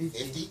 Oh.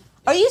 50.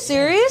 Are you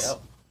serious?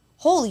 Yep.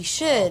 Holy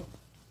shit.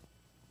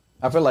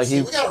 I feel like See,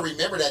 he we gotta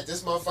remember that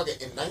this motherfucker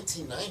in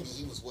 1990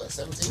 he was what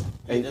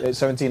 17.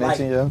 17, Like-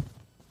 18, yeah.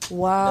 That's what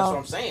Wow.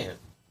 I'm saying.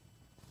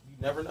 You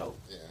never know.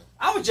 Yeah.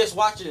 I was just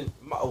watching.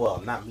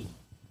 Well, not me.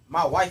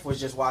 My wife was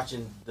just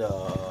watching the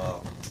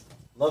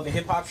Love and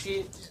Hip Hop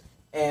shit,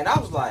 and I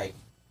was like,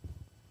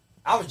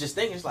 I was just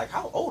thinking, it's like,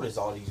 how old is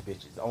all these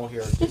bitches on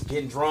here just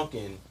getting drunk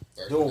and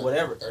doing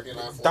whatever? 39,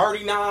 40.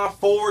 39,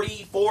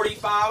 40,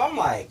 45. I'm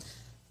like,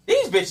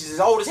 these bitches is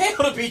old as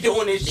hell to be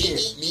doing this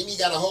shit. Mimi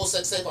got a whole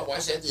sex tape. I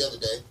watched that the other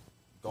day.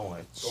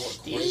 Going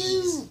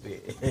crazy.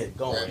 stupid.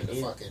 Going Grabbing the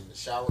in. fucking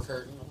shower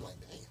curtain. I'm like,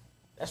 damn.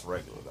 That's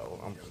regular though.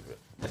 I'm just,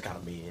 that's kind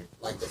of mid.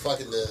 Like the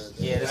fucking the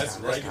Yeah, That's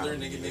kinda- regular,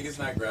 kinda nigga. mid. Niggas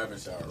not grabbing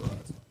shower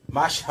rods.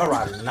 My shower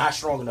rod is not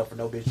strong enough for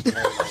no bitch to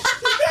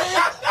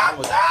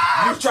hold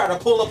on. You try to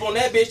pull up on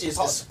that bitch, it's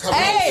hard. Come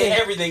on. Hey!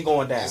 Everything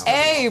going down.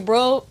 Hey,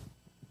 bro.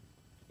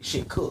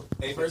 Shit cooked.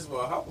 Hey, first of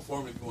all, how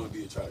performant you want to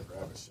be to try to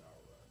grab a shower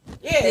rod?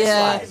 Yeah, it's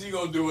Yeah. What is you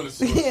gonna do in a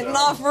shower?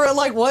 Not for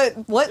like what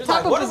It's type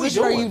like, of what are we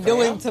position are doing, you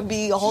doing fam? to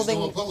be She's holding?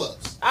 doing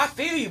pull-ups. I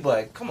feel you,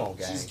 but come on,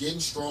 gang. She's getting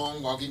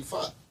strong while getting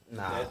fucked.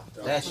 Nah,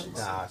 That that's don't make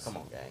nah. sense. Come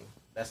on, gang.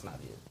 That's not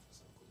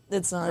it.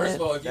 It's not First it.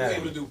 of all, if you're Yeah.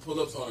 able to do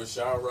pull-ups on a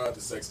shower rod,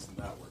 the sex is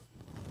not working.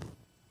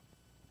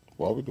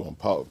 Why are we doing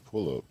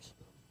pull-ups?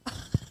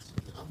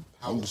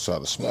 How, I'm just trying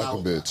to smack a how-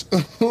 bitch.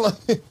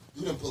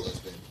 Do them pull-ups,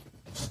 baby.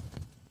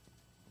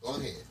 Go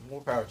ahead.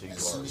 More power to you. As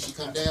soon Ari. as she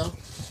come down,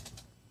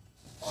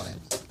 all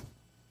that.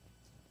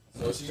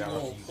 So she's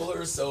gonna pull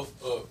herself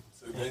up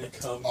to then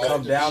come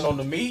Come back. down on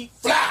the meat,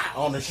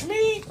 on the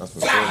schmeat. That's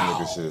some shit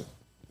nigga shit.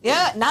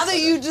 Yeah, now that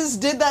you just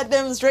did that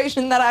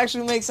demonstration, that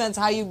actually makes sense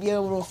how you'd be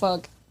able to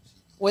fuck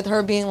with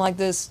her being like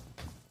this.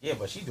 Yeah,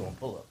 but she's doing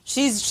pull-ups.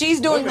 She's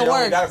doing Women the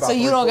only work, got about so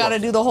you 3 don't got to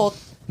pull-ups. do the whole.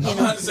 I'm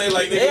about to say,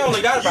 like, They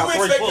only got about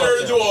you 3 expected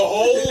her to do a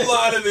whole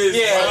lot of this.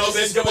 Yeah, while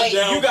this this coming is-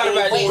 down. You got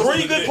about wait,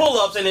 3 good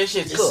pull-ups and this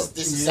shit's This is, cooked.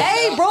 this is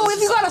Hey, something bro, this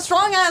if you is got a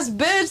strong ass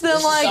bitch, then This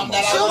is like something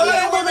that I she'll love. be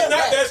Black able women to.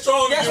 not that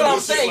strong. to That's do what I'm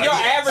this shit saying. like Your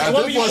that. average At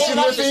woman this you point, she pulling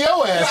out lifting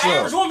your ass your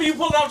average up. woman you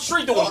pulling out the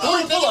street doing Hold 3 on,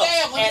 nigga, pull-ups.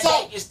 damn, when you And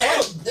talk- like, it's And,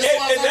 tough. This is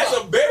what I'm and that's a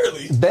talking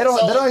barely. They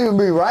don't even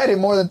be riding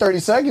more than 30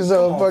 seconds of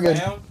Come on, fucking.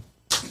 fam.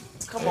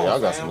 Come Hey, on, y'all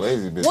got fam. some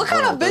lazy bitches. What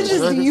kind of 30 bitches do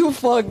seconds. you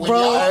fuck, When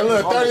bro? y'all- Hey,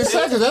 look, 30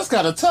 seconds, that's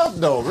kind of tough,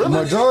 though. Really?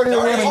 Majority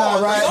of women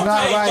not riding for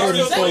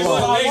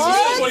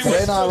long.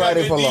 They not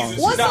riding for long.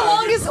 What's the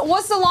longest?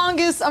 What's the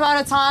longest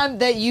amount of time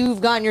that you've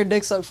gotten your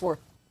dick sucked for?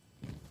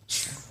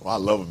 Well, I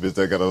love a bitch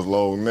that got a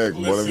long neck.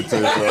 But let me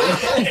tell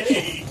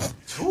you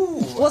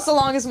something. What's the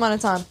longest amount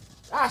of time?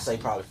 I say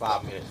probably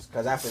 5 minutes,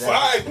 because after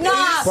that, 5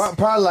 Nah,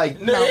 Probably like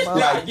No, bro.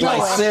 like you know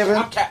what? 7,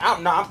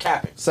 I'm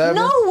capping. 7.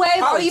 no way. Are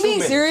Probably you 2 being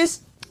minutes. serious?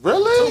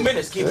 Really? 2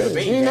 minutes, keep it a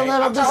bean. You ain't never gang.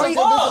 had a I'm bitch trying like to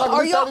that fuck. like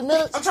Are you- 30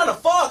 minutes? I'm trying to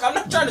fuck. I'm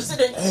not trying to sit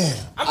there.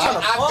 I'm trying to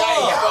I've fuck.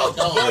 got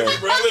no,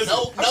 Bro, listen.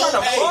 no, I'm trying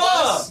to Hey,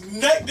 fuck.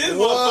 neck this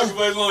motherfucker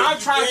for as long I'm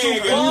as trying to you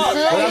fuck. can. Well,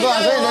 that's what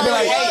I'm saying. They be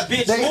like, Hey,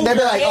 bitch, they move be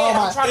your like, head.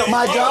 oh I'm trying to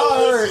my fuck. jaw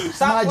hurt,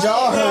 Stop my playing.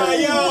 jaw Nah, hurt.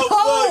 y'all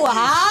Oh, bugging.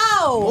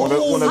 how? When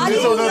a How do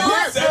bitch you on that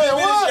not- dick, 7 man,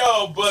 minutes, what?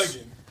 y'all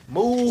bugging.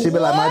 Move. She be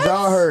like, my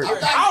jaw hurt.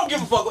 I don't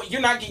give a fuck. You're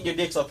not getting your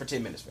dicks up for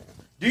 10 minutes, fam.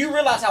 Do you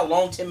realize how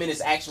long 10 minutes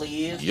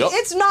actually is? Yup.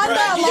 It's not Right,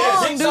 that yeah,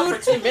 long, dicks up for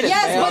dude. 10 minutes,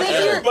 Yes, man. but if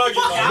You're you're bugging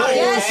like out that.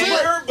 here, Yes, man.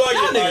 You're bugging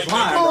Y'all like niggas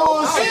lying, that.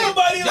 bro.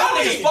 Everybody Y'all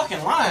lying. niggas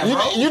fucking lying,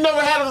 bro. You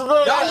never had a girl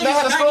Y'all that had niggas a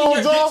not getting strong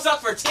your jaw? dicks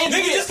up for 10 Nigga,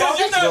 minutes, just because bro.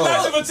 you're not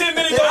lasting for 10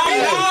 minutes, don't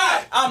mean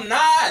not. I'm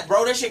not,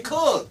 bro. That shit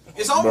cooked.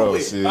 It's over Bro,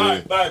 with. shit. All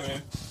right, bye,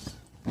 man.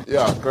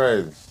 Yeah,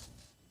 crazy.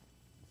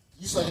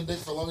 You sucking dick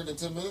for longer than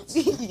 10 minutes?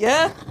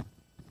 yeah.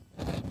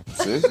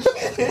 See?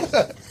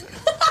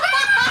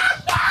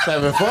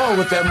 Having fun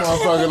with that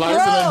motherfucker, like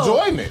it's an Bro.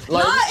 enjoyment.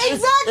 Like, Not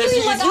exactly, If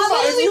you, like, if you, I'm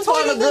find, if literally you find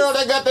a talking girl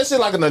this- that got that shit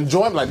like an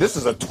enjoyment, like this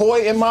is a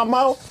toy in my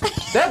mouth,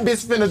 that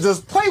bitch finna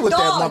just play with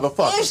Dog, that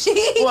motherfucker. If she,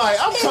 Like,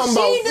 I'm if talking she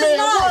about, does man,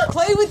 not what?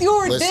 play with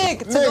your Listen, dick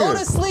to go nigga.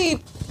 to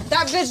sleep,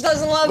 that bitch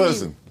doesn't love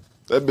Listen,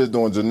 that bitch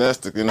doing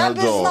gymnastics in That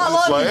her bitch not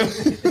jaw. loving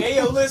It's like, Hey, yo,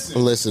 yo,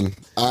 listen. Listen,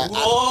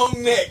 Long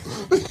neck.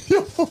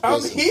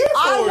 I'm here for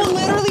I will it.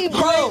 literally,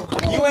 bro.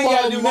 You ain't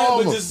gotta do nothing but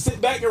mama. just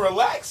sit back and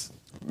relax.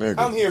 Nigga.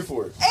 I'm here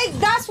for it. Hey,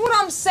 that's what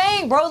I'm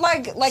saying, bro.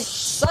 Like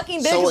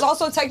sucking dick So is it-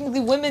 also technically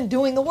women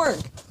doing the work.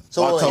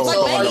 so, I told like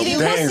her, man like, eating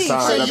gang pussy.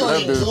 sign, so I you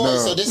left this enjoy. down.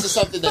 So this is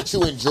something that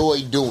you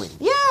enjoy doing.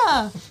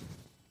 Yeah.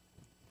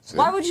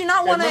 Why would you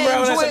not want to Remember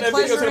when I enjoy sent that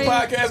video to the pleasuring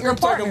podcast? We your were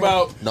talking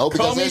partner? about No,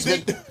 because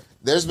Comey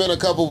there's been a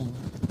couple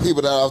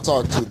people that I've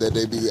talked to that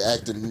they be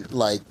acting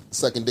like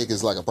sucking dick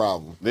is like a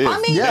problem. Yeah, I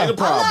mean, Yeah. I'm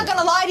not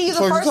gonna lie to you.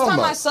 The What you first talking time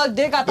I about? sucked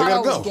dick, I thought I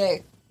gotta was go.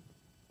 gay.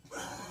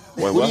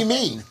 Wait, What do you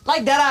mean?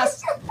 Like dead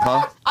ass.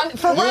 Huh? I mean,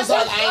 for You was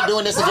like, reference, I ain't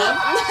doing this again.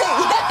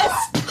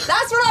 yes,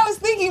 that's what I was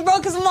thinking, bro.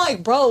 Because I'm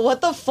like, bro,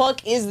 what the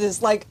fuck is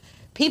this? Like,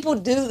 people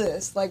do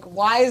this. Like,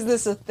 why is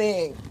this a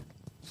thing?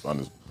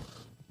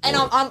 And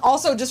I'm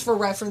also, just for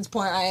reference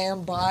point, I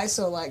am bi,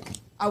 so like,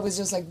 I was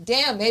just like,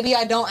 damn, maybe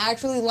I don't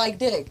actually like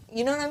dick.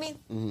 You know what I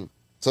mean?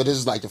 So this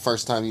is like the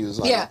first time you was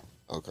like, Yeah.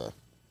 okay,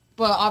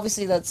 But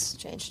obviously that's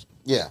changed.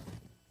 yeah.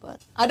 But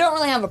I don't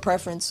really have a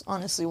preference,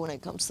 honestly, when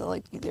it comes to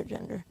like either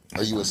gender.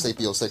 Are you a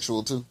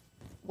sapiosexual too?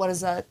 What is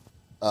that?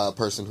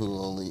 Person who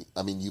only,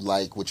 I mean, you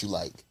like what you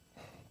like.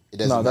 It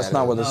No, that's matter.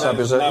 not what the No,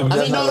 sapiosexual. no, I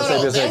That's mean, not no, what no,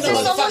 no. sapiosexual There's is.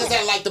 motherfuckers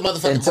that like the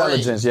motherfucking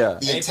Intelligence, brain. yeah.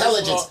 The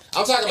intelligence.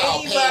 I'm talking about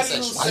Anybody who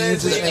pansexual.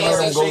 says just they let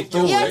are them go shake through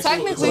your Yeah, sexual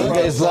technically.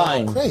 is It's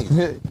lying.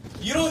 Crazy.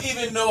 You don't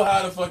even know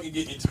how to fucking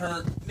get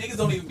turned. Niggas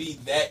don't even be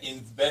that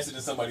invested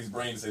in somebody's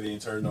brain to say they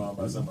ain't turned on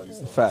by somebody's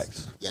thoughts.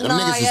 Facts. Yeah, them Nah,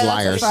 niggas yeah, is that's a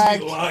liars.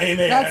 fact. Lying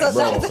That's a ass.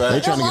 Bro, fact. facts. They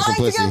trying to get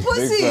some Lying to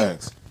pussy. Big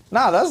facts.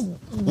 Nah, that's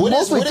What is-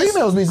 mostly what is-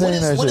 females be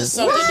saying that what shit. is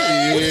something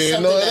that, what is Yeah,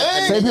 something no, it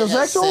that ain't. a nigga has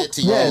Sapiosexual? said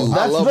to Yeah, you I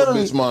that's love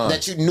literally- a bitch mind.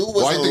 that you knew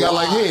was Why you a think I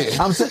like lie? head?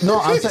 I'm saying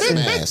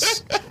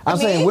Smash. I'm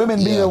saying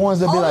women be Yeah. the ones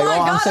that be Oh like, my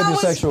oh, I'm God, I was-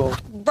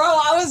 sapiosexual. Bro,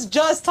 I was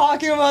just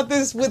talking about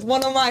this with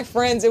one of my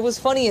friends. It was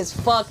funny as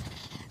fuck.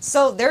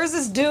 So there's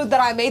this dude that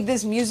I made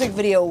this music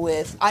video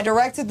with. I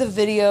directed the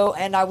video,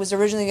 and I was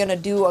originally gonna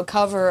do a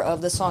cover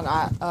of the song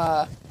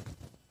 "I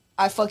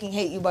Fucking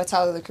Hate You" by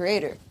Tyler the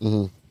Creator.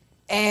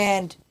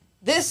 And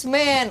this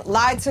man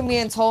lied to me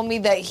and told me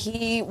that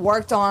he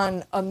worked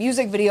on a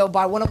music video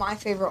by one of my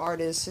favorite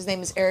artists. His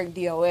name is Eric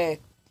DOA.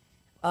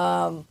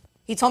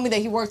 He told me that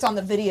he worked on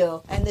the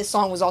video, and this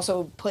song was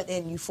also put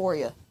in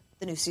Euphoria,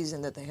 the new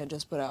season that they had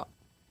just put out.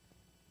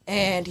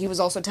 And he was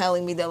also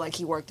telling me that like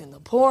he worked in the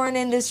porn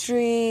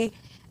industry,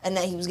 and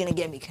that he was gonna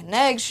get me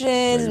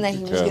connections, and that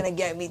he was gonna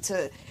get me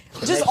to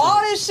just all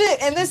this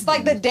shit. And this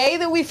like the day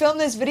that we filmed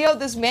this video,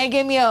 this man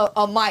gave me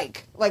a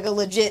mic, like a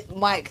legit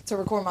mic to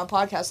record my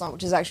podcast on,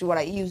 which is actually what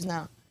I use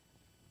now.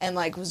 And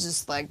like was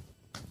just like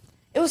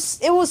it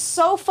was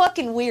so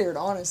fucking weird,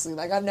 honestly.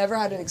 Like I've never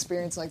had an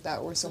experience like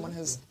that where someone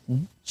has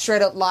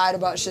straight up lied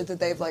about shit that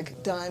they've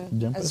like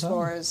done as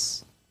far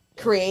as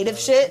creative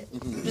shit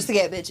just to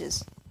get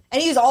bitches.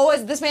 And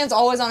this man's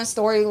always on a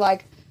story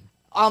like,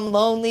 I'm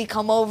lonely,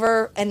 come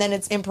over, and then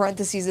it's in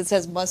parentheses, it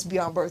says must be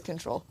on birth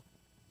control.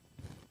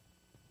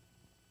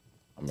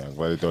 I mean, I'm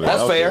glad they throw that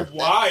That's out fair. there.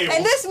 Wild.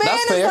 And this man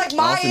That's is fair. like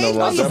my I don't see no age, but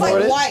wrong he's with like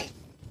that. white.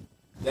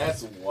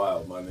 That's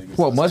wild, my nigga.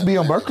 What, must be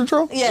on birth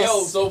control? Yes.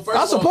 Yo, so first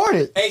I of all, support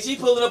it. Hey, she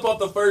pulling up off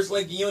the first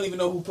link, and you don't even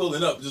know who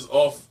pulling up. Just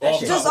off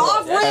Just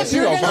top. off rip, she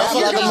you're don't gonna, fuck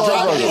you're with gonna the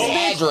drop motherfucker. this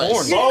bitch.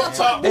 Address. Off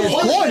top. It's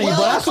corny, but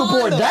I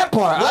support that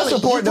part. I Really?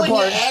 support You the putting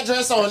part. your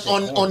address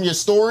on your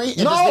story and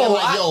No, just being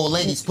like, I- yo,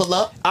 ladies, pull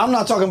up. I'm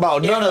not talking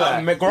about none of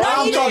that. McGraw.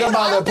 I'm he talking didn't.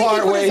 about I the don't think part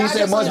he put where his he said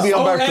address must on be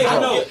on the birth phone. Hey, I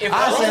control. know. If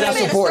I said I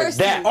Roman is support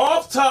thirsty. that.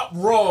 Off top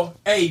raw.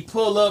 Hey,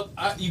 pull up.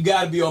 You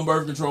gotta be on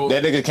birth control.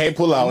 That nigga can't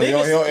pull out. He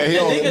don't,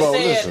 bro,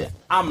 listen.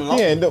 I'm He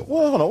lonely. ain't,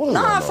 hold on, what is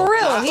Nah, going for on?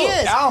 real, he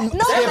is. I'm No,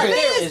 the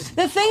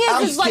skipping. thing is,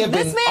 I'm is like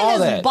this skipping all man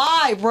is that.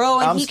 bi, bro,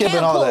 and I'm he skipping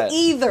can't all pull that.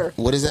 either.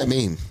 What does that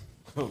mean?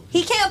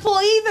 He can't pull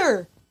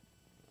either.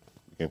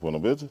 You can't pull no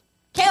bitches?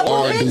 Can't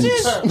pull Or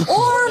bitches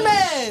or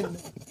men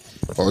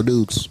Or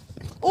dudes.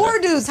 or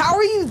dudes. How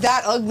are you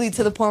that ugly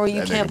to the point where you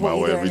That can't nigga might pull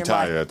well either in your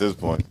retire mind? at this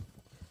point.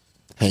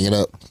 Hang it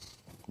up.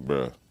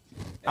 Bruh.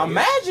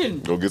 Imagine.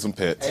 Go get some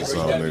pets Hey, or bro, you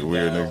something, gotta nigga. be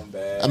Weird down nigga.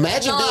 bad.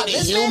 Imagine Nah, being a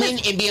this man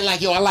human and being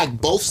like, yo, I like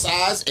both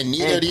sides and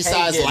neither of these can't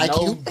sides get like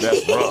no- you.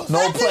 That's rough. No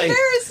That's play.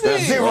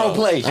 embarrassing. Zero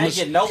play. I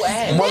get no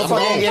ass.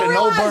 Motherfucker ain't getting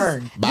no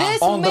burn.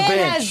 This On the man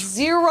bench. has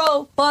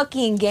zero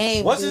fucking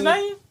game. What's his dude.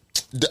 name?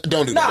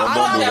 Don't do Nah, that. I'm Don't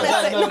not do gonna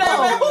that. say- Who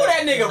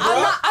that nigga, bro?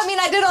 I'm not, I mean,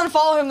 I did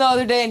unfollow him the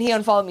other day, and he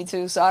unfollowed me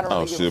too, so I don't Oh,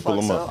 really give shit, a fuck.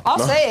 pull him So up. I'll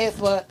No. say it,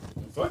 but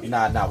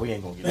Nah, we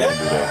ain't gonna get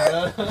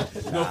that.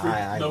 No free,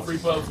 I no ain't free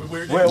pub for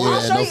weird Well, niggas.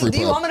 I'll Yeah, show no you. free Do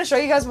you pub. want me to show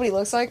you guys what he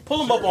looks like?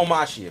 Pull him up on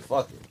my shit.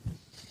 Fuck it.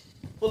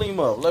 Pull him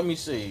up. Let me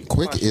see.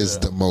 Quick My is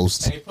shit the up.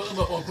 most. Hey, pull him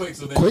up on quick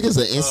so then. Quick is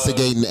an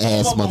instigating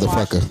ass pull him up on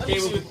my motherfucker. shit. Let me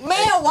see.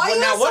 Man, why you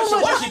Now, got what so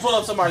should much? she pull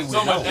up somebody with?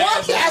 So much No.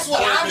 ass. That's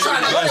what I'm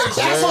trying to.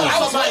 That's what I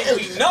was like.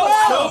 No.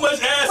 So much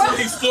ass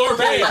in explore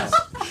pants.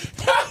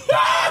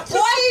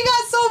 Why you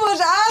got so much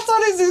ass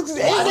on his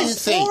Why do you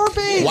Explore think?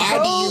 page, Why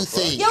bro. do you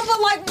think? Yo,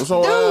 but like, What's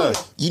wrong with dude,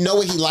 that? You know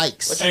what he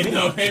likes. Ain't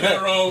nothing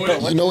wrong with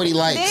it. You know what he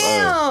likes.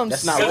 damn,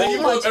 That's not so Because if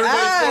you much look,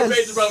 everybody's ass.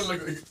 page is probably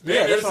like, Yeah, that's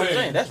they're what I'm saying.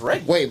 saying. That's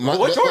regular. Wait,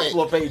 What's your wait.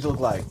 explore page look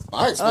like?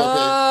 My explore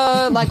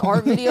page. Like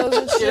art videos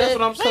and shit, Yeah, that's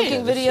what I'm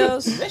saying. cooking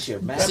videos. That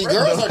shit, man. See,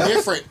 girls are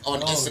different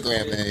on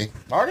Instagram, man.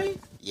 Are they?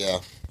 Yeah.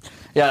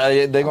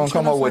 Yeah, they're gonna I'm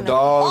come trying up to with find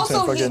dogs out.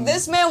 Also, and fucking.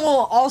 this man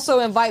will also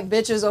invite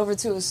bitches over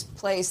to his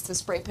place to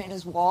spray paint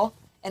his wall,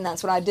 and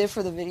that's what I did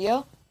for the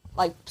video,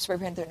 like spray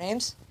paint their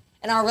names.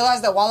 And I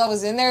realized that while I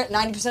was in there,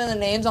 90% of the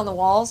names on the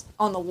walls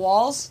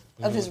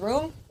of his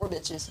room were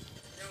bitches.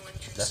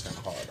 That's kind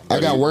of hard. I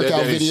got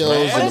workout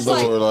videos. But it's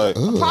like,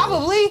 Ooh.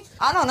 probably,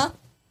 I don't know.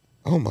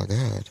 Oh my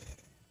god.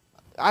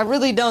 I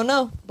really don't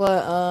know,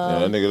 but Yeah,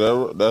 that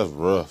nigga, that's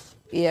rough.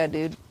 yeah,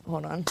 dude.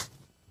 Hold on.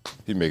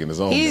 He making his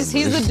own. He's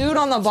memories. the dude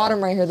on the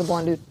bottom right here, the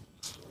blonde dude.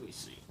 Let me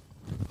see.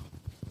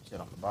 Shit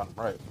on the bottom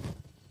right.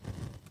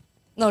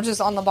 No, just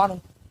on the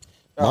bottom.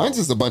 Mine's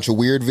is a bunch of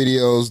weird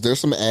videos. There's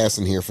some ass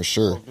in here for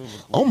sure.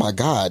 Oh my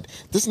god.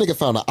 This nigga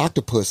found an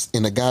octopus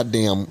in a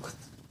goddamn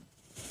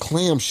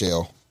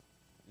clamshell.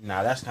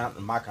 Nah, that's kind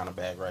of my kind of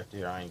bag right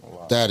there. I ain't gonna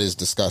lie. That is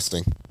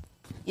disgusting. What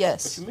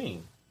Yes. you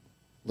mean?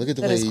 Look at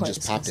the That way is he quite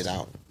just popped it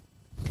out.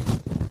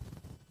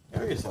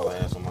 There is hella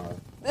ass on my.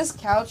 This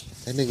couch.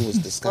 That nigga was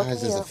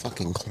disguised as a Yeah.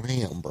 fucking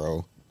clam,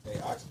 bro. Hey,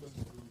 octopus really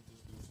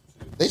just do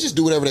some shit. They just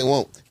do whatever they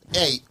want.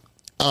 Hey,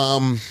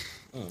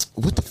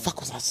 what the fuck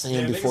was I saying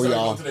Yeah, before niggas started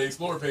y'all? going to the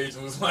explore page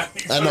and was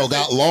like, I know,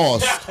 got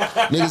lost.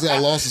 Niggas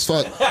got lost as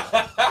fuck.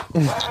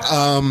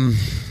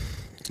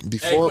 Hey,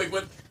 Before. quick,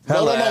 what?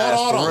 No, no, no, Hella hold ass,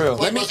 on, for real. hold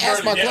on. Let me what's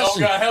ask my burning? Yeah,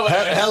 question. Oh, God, hella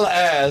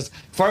ass.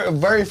 Hella ass.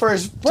 Very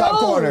first top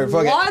corner.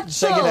 what Fucking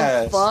shaking the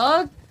ass.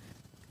 fuck?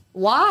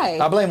 Why?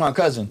 I blame my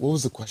cousin. What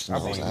was the question I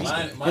was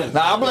asking? Mine,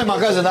 Nah, I blame my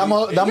cousin. That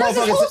Yours is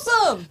motherfucker.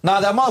 wholesome. Nah,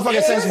 that motherfucker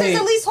Yours sends is me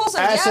at least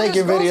wholesome. ass Yeah, there's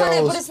shaking girls on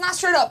it, but videos it's not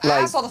straight up like-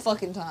 ass all the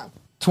fucking time.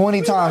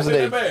 20 times a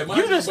day.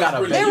 You just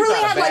got a They You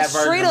really got a had like bad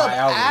version straight of up my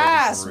algorithm,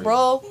 ass, for real.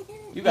 bro.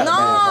 You got a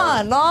bad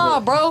version. Nah,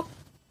 bro.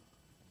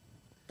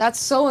 That's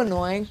so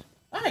annoying.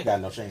 I ain't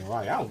got no shame in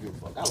my. I don't give a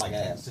fuck. I like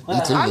ass. Me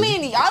too. I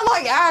mean, I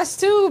like ass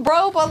too,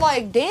 bro, but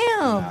like, damn.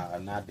 Nah,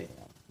 not damn.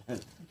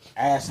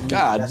 Ass. and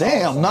God that's all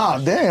damn, I'm nah,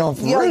 saying. damn,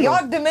 for Yo, real.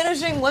 y'all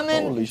diminishing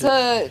women Holy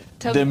to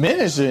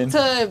Diminishing.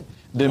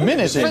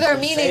 for their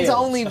meaning to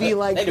only be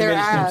like They their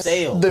diminish ass.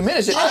 themselves.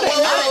 Diminishing. Wait, wait, wait,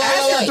 I wait, didn't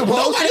wait. ask you to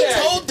post Nobody it.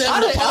 told them I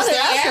to didn't post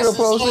their ask you to asses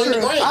post on the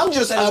it. gram. I'm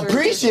just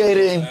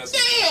appreciating.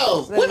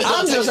 Damn. Women don't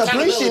I'm take just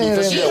accountability for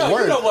appreciating shit. You know,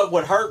 work. you know what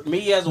would hurt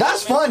me as a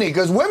That's woman? funny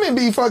because women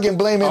be fucking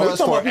blaming Oh, we us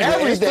talking for about people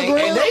on everything,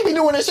 Instagram? and they be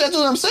doing this shit to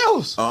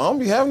themselves. I don't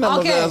be having that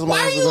Okay, much ass on my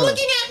Why are you Instagram.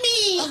 looking at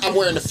me? I'm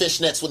wearing the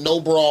fishnets with no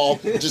bra,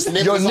 just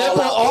nipples Your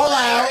nipple all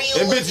Why out. are you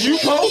And bitch, you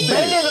looking at posted me?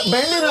 it.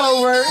 Bend it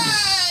over.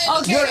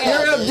 Okay,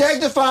 You're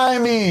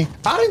objectifying me.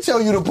 I didn't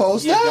tell you to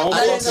post You that. don't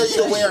I didn't tell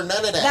you to wear none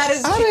of that. that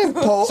is I didn't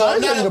post. So I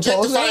I'm didn't not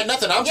tell you to post objectifying that.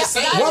 nothing. I'm just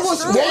Yeah, saying. that What is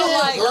was- true, what but,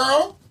 was- like,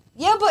 girl?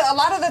 yeah, but a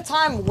lot of the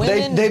time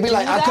women they be do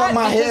like, I that cut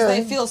my because hair.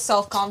 they feel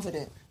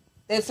self-confident.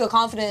 They feel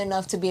confident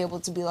enough to be able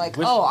to be like,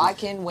 oh, I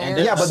can wear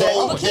Yeah, but a they-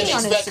 So bikini then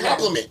on expect Instagram.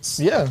 compliments.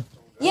 Yeah.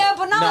 Yeah,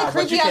 but not Nah, like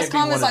but you creepy ass can't be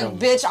comments one like, of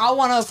them. bitch, I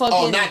want to fucking.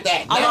 Oh, not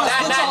that. I want to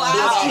split your ass.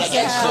 not that.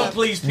 Yeah. Come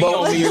please pee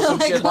on me or some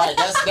shit. Right,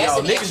 that's Yo,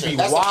 an niggas extra. be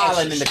That's an wilding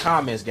extra in the shit.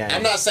 comments, gang.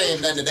 I'm not saying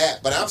none of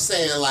that, but I'm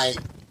saying like,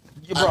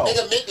 bro. a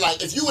nigga meant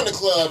like if you in the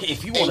club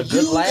If you want and a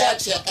good you laugh-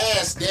 got your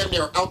ass damn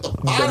near out the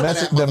bottom of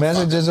that The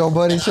messages your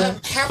buddy and I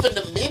sent. happen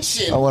to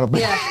mention I want to.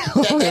 Yeah.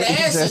 that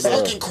ass is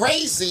looking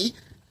crazy.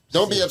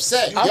 Don't be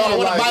upset. Yo, I mean,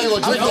 want to like, buy you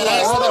a drink. I That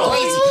ass know. looking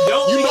crazy.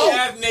 Don't You be know.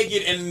 half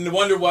naked and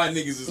wonder why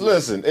niggas is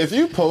Listen, if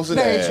you posted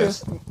Very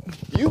ass,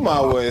 you might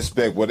well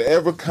expect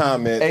whatever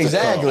comment. to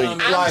Exactly. come.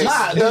 Like,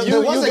 Nah,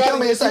 the ones that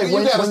come in, it's like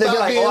when they be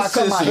like, oh, I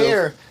cut my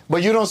hair,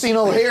 but you don't see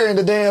no hair in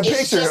the damn It's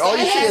picture. just All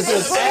you see is ass.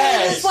 just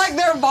ass. It's like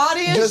their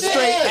body and Just shit.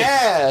 straight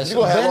ass. You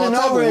gonna have all Bending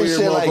type of over and weird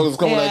shit. motherfuckers Like,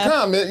 come in Yeah. that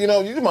comment. You know,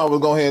 you might well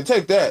go ahead and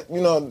take that. You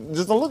know,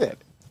 just don't look at it.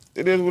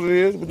 It is what it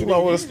is, but you might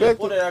well expect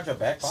Put it. it out your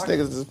back pocket.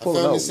 Niggas just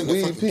pulling found out this in the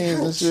weed fucking pins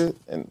and couch. shit,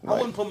 and I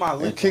wouldn't put my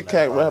and lip Kit on Kat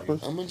that body. rappers.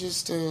 I'm gonna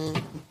just.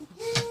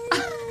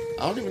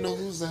 I don't even know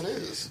whose that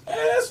is.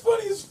 Hey, that's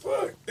funny as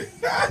fuck.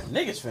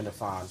 Niggas finna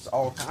find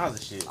all kinds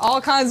of shit.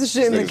 All kinds of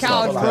shit in the Niggas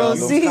couch, talking bro. about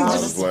See,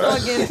 those just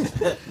condoms,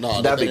 fucking.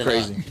 No, That'd they be better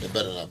crazy. Not, it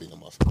better not be no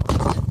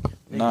motherfucker.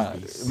 nah,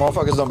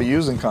 motherfuckers don't be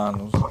using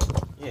condoms.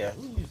 Yeah,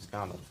 who uses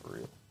condoms for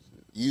real?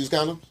 You use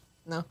condoms?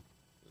 No.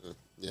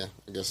 Yeah,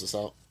 I guess it's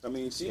out. I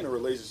mean, she in a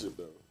relationship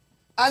though.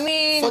 I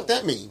mean, Fuck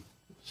that mean.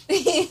 no,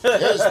 There's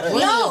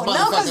plenty of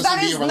because that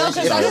motherfuckers is who be in no,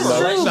 because that is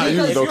relationships. true. Not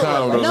using no because-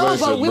 condom in a No, but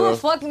relationship, we bro. were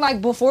fucking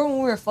like before when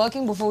we were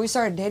fucking before we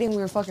started dating, we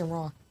were fucking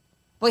raw.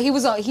 But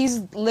he's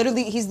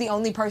the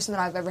only person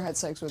that I've ever had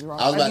sex with raw.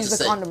 I was about I used to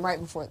the say- condom right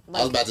before.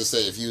 I was about to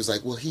say if he was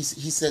like, well, he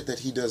said that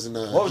he doesn't.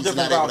 What was He's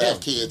different not able about to have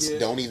him? kids. Yeah.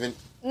 Don't even.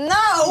 No,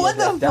 what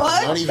the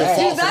fuck? Don't even fall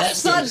Dude, for that's that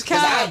such shit. 'Cause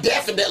I cap.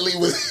 definitely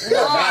was. Nah,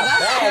 that's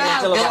Bad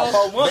cap, until about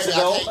bro. 4 months Baby, I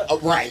ago.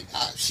 can't, right.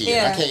 Shit,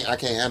 Yeah. I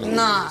can't handle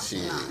Nah, it.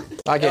 Shit.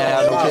 I can't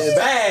have no My kids.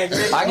 bag,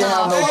 nigga. I can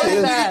have no fuck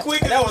kids. that.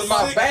 That was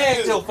my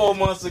bag till 4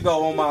 months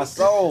ago on my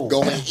soul.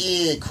 Going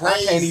in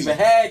crazy. I can't even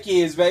have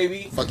kids,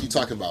 baby. Fuck you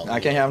talking about? I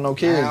can't have no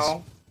kids.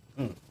 Now,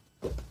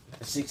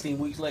 16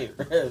 weeks later.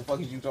 The fuck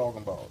is you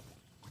talking about?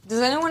 Does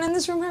anyone in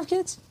this room have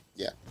kids?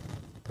 Yeah.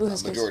 Who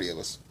has kids? Majority of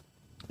us.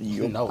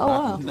 No, Oh,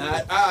 wow.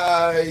 Not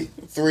I.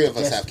 3 of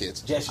us have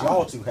kids. Just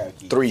y'all two have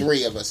kids.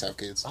 3 of us have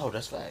kids. Oh,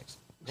 that's facts.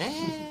 Damn,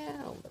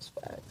 that's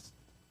facts.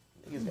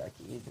 Niggas got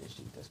kids and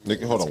shit. That's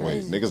Nigga, hold on,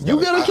 wait. Niggas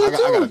You got a kid I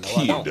got a No, I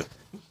kid.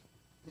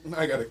 don't.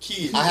 I got a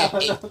kid. I have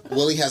 8.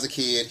 Willie has a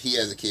kid. He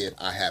has a kid.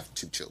 I have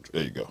 2 children.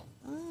 There you go.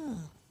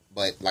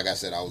 But like I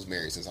said, I was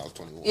married since I was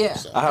 21. Yeah.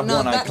 So. I have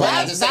one I that, claim.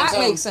 At the same that time,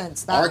 makes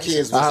sense. That Our makes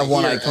kids I have wasn't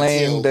one here I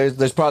claim. until,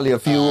 There's probably a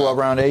few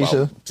around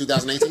Asia.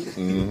 2018.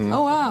 sense.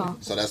 Oh, wow.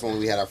 So that's when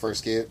we had our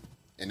first kid.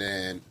 And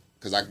then,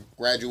 because I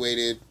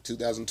graduated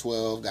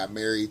 2012, got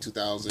married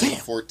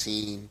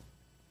 2014,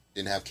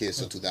 didn't have kids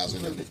till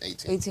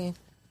 2018. 18.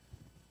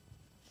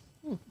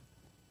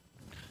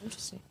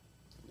 Interesting.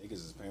 Niggas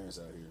is parents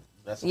out here.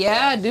 That's a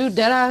Yeah, fact. dude,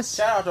 deadass.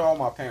 Shout out to all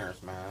my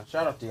parents, man.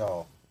 Shout out to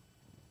y'all.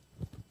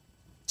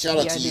 Shout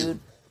out Yeah, to you. dude.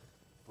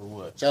 For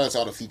what? Shout out to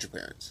all the future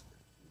parents.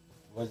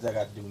 What does that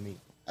got to do with me?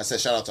 I said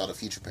shout out to all the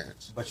future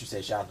parents. But you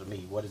said shout out to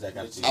me. What does that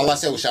got to do? All I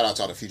said was shout out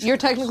to all the future You're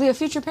parents. technically a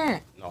future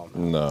parent. No,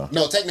 I'm not.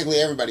 No. No, technically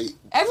everybody.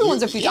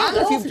 Everyone's a future. I'm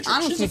they're a all future.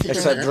 I'm a She's future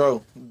Except parent.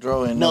 Dro.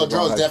 Dro and No, LeBron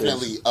Dro's have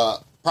definitely kids.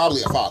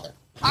 probably a father.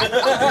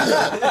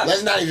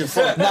 Let's not even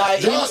front. Nah,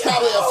 Dro's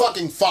probably a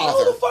fucking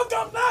father. No, the fuck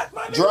I'm not,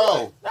 my nigga.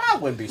 Dro. I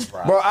wouldn't be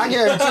surprised. Bro, I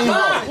guarantee you.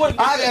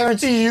 I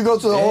guarantee you go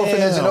to the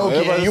orphanage in Oakland,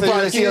 everybody and you say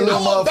probably your see a kid. little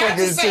I'm about to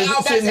motherfucker say, I'm about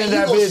to sitting say, in you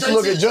that go bitch straight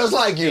looking to- just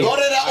like you. Go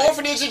to the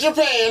orphanage in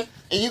Japan,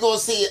 and you gonna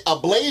see a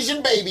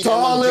blazing baby. that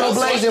Tall look little just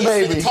like blazing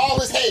this, baby.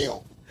 Tall as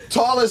hell.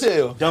 Tall as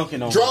hell.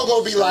 Dunking on Dro me.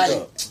 gonna be like,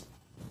 Straight up.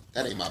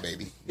 that ain't my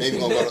baby. Baby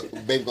gonna go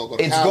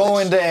to It's college.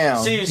 going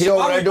down. See, He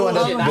over there doing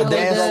the the I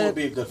dance. Dro would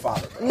be a good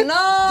father. No, Thank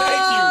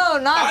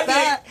you. not I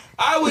that. think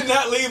I would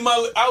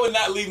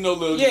not leave no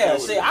little. Yeah, nigga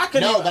see, with I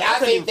couldn't. No, but I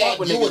couldn't think even fuck that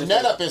with you niggas would if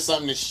nut they- up in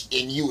something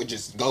and you would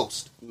just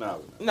ghost.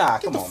 No. Nah,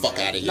 come the on, fuck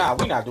man. outta here. Nah,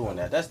 we not doing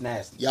that. That's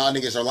nasty. Y'all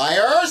niggas are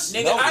liars.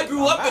 Nigga, No, I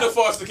grew I'm up in a not.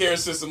 foster care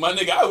system. My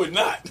nigga, I would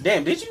not.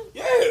 Damn, did you?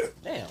 Yeah.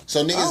 Damn.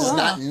 So niggas Oh, is wow.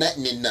 not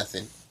nutting in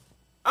nothing.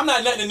 I'm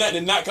not nothing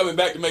and not coming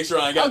back to make sure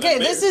I ain't got Okay, nothing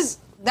this there. is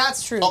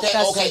that's true. Okay,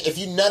 That's okay. true. If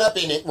you nut up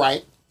in it,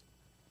 right,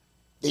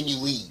 then you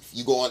leave.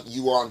 You go on.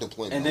 You are on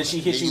deployment. And then she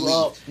hits Then you leave.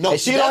 up. No, And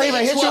she don't never even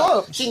hits hit you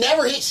up. She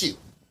never hits you.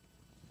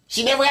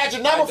 She never had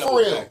your I number double for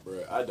real. back, bro.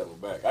 I double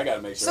back. I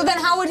gotta make sure. So then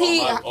how would he-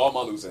 All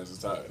my loose ends is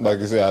tied. Like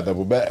you said, I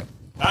double back.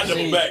 I double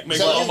See, back. Make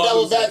So all you my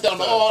double loose ends back on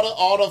tied.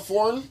 all the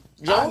foreign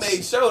I jobs.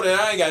 made sure that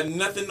I ain't got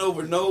nothing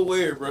over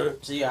nowhere, bro.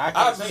 See, I I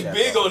can't say be that.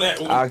 big though. on that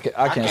one. I can't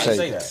can't say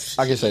say that. that.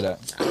 I can say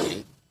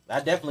that. I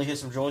definitely hit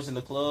some joints in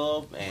the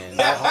club and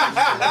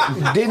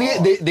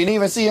Didn't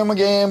even see him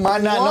again.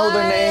 Might not know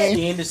their What?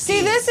 name.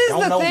 See, this is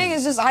the thing.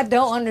 Is just I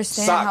don't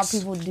understand Socks. how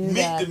people do Meet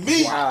that. the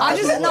meat. I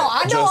just no,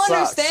 I Just don't socks.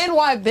 understand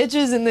why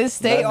bitches in this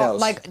state Nothing are,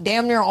 else. like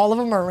damn near all of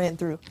them are ran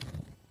through.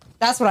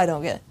 That's what I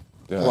don't get.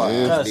 Yeah, Why? it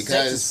is. Because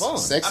sex is fun.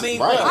 sex I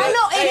mean, right. bro, I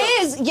know Hey,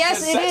 it is.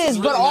 Yes, sex it is is.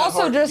 But really not also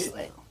hard to just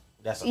get.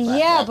 That's a fact.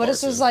 yeah. That But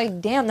it's part, just too.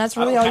 like damn. That's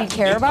I really don't all you have to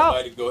care get about.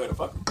 somebody to go ahead and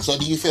fuck 'em. So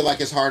do you feel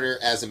like it's harder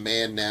as a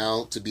man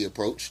now to be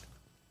approached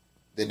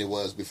than it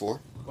was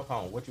before? Hold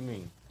on, what you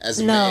mean? As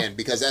a No. man,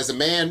 because as a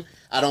man,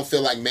 I don't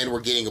feel like men were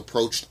getting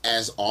approached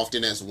as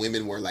often as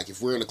women were. Like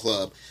if we're in a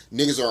club,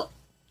 niggas are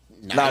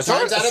nine Nah,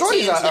 times out of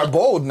shorties 10. are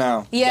bold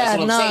now. Yeah, That's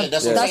what no, I'm saying.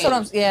 That's that's what what I'm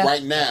I'm. saying. Yeah,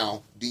 Right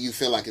now, do you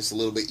feel like it's a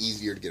little bit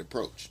easier to get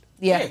approached?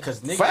 yeah, because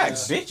niggas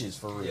Facts. is bitches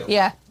for real.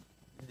 yeah.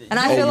 And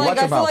I Oh, feel watch like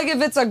your mouth.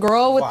 if it's a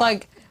girl with Why?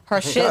 like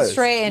her shit Because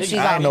straight and nigga, she's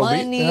I got ain't no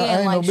money bitch. I and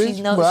ain't like no she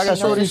bitch, knows, but I got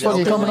she knows shorties what fucking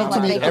she's coming doing, up to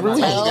like, me they can every week.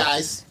 tell Hey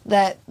guys,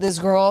 that this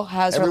girl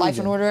has her Every life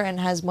in weekend. order and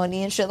has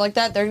money and shit like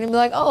that. They're gonna be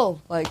like, oh,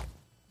 like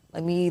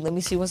let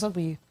me see what's up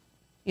with you.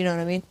 You know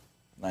what I mean?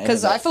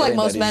 Because I feel like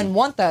most men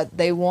want that.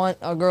 They want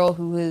a girl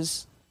who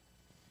is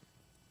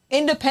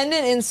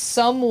independent in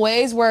some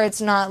ways, where it's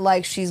not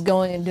like she's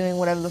going and doing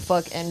whatever the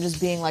fuck and just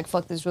being like,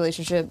 fuck this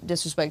relationship,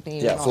 disrespecting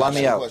you. Yeah, and all fly that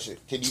me shit. out. question.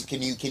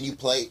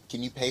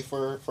 Can you pay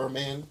for a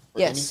man for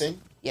Yes.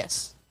 anything?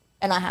 Yes,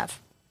 and I have.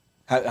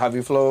 Have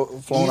you flown Do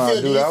you a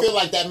feel, dude out?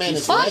 like that man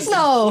is Fuck lazy?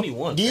 no.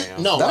 21. Do you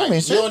fam. no? That don't Right. mean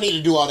You shit. don't need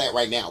to do all that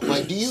right now.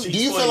 But do you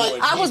feel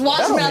like I was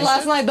watching don't that make last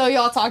sense. night though.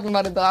 Y'all talking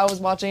about it though. I was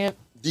watching it.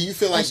 Do you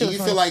feel like That shit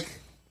was fun.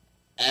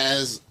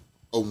 as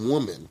a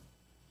woman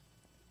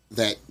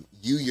that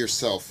you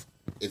yourself,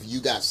 if you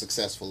got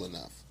successful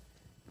enough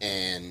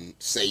and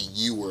say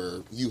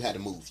you had to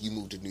move, you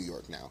moved to New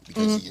York now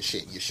because Mm-hmm. of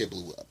your shit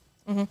blew up,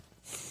 and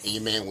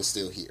your man was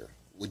still here,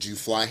 would you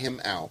fly him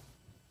out?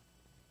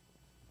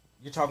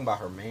 You're talking about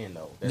her man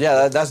though. That's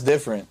Yeah, that's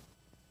different.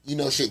 you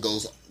know shit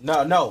goes.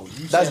 No.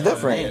 You That's said her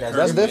different. man, That's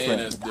Her man,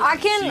 different. that's I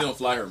can- She don't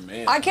fly her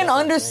man. I can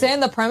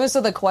understand the premise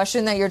of the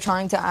question that you're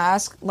trying to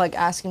ask, like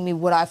asking me,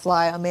 would I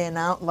fly a man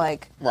out?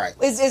 Like, Right.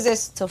 Is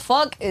this to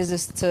fuck? Is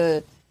this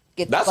to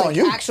get That's like on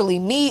you. actually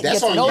meet? That's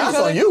get to on know you. each That's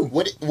other? on you.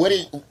 Would Would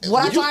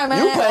I fly a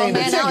man, paying the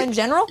out ticket. in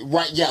general?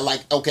 Right, yeah,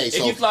 like okay,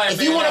 so you fly a if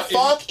man you want out, to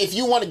fuck, if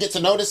you want to get to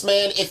know this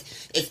man,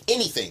 if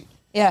anything,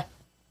 Yeah.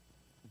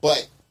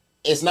 but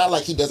it's not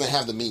like he doesn't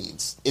have the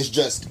means. It's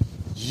just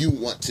you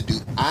want to do.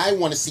 I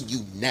want to see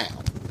you now.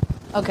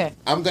 Okay.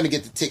 I'm gonna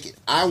get the ticket.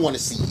 I want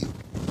to see you.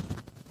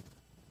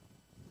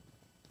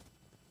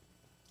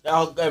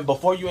 And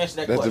before you answer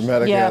that That's question,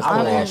 dramatic Yeah, ass I'm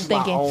gonna I'm ask you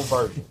thinking. my own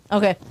version.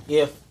 Okay.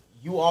 If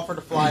you offer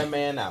to fly a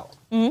man out,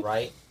 Mm-hmm.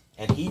 right,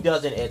 and he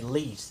doesn't at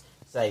least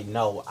say,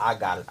 "No, I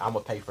got it. I'm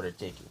gonna pay for the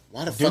ticket."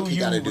 Why the fuck you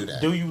gotta do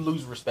that? Do you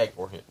lose respect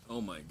for him? Oh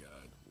my god.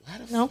 Why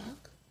the No. fuck?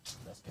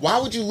 Why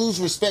would you lose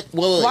respect?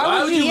 Well,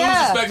 Why would you lose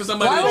yeah. respect for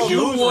somebody Why that would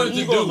you you wanted to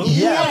lose your do? ego?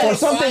 Yeah, for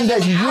something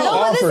that you No, but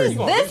offered.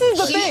 this is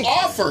the she thing.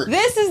 offered.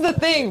 This is the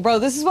thing, bro.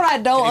 This is what I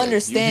don't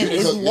understand you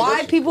is cook,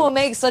 why nigga. people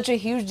make such a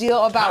huge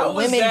deal How about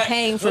was women that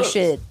paying for cooked?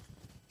 shit.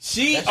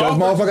 She Because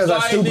offered motherfuckers to are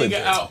fly a stupid.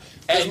 nigga out.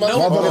 At Because no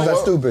Motherfuckers point. are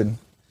stupid.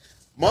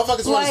 Motherfuckers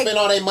want to Like- spend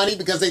all their money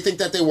because they think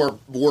that they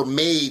were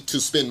made to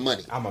spend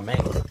money. I'm a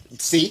man.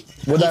 See,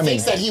 What he that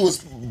thinks mean? that he was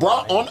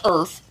brought on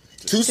Earth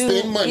to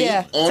spend money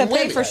yeah, on to pay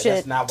women. for shit.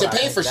 That's not To what I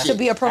pay think. for That's- shit. To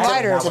be a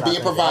provider. that's To not be what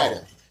a I think at provider.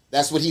 all.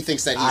 That's what he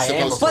thinks that I he's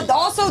am supposed a to But do.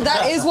 also,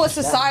 that is what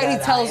That- society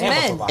that I tells am a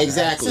men. provider.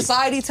 Exactly.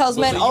 Society tells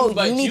men, So oh,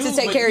 but you need to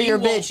take but care of your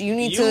won't- bitch. You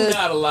need You're to.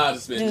 not allowed to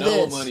spend do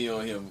no this. money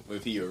on him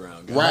if he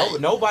around. guys. Right.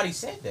 Nobody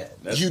said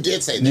that. You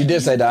did say that. You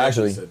did say that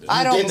actually. Said that.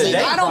 I don't did say believe.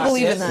 that I don't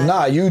believe in that.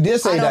 Nah, you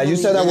did say I don't that. You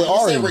said that believe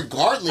with You said Ari.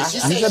 regardless. You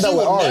I said said that he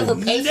with would Ari. never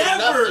pay for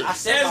Never. nothing. I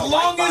said As my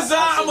long wife as buys- I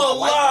I'm said my wife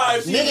alive,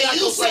 buys me she's Nigga, not you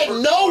gonna said work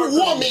no for me.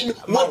 woman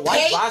My would wife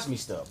pay. buys me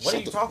stuff. What are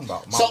you talking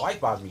about? My So- wife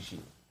buys me shit.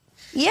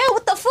 Yeah,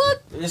 what the fuck?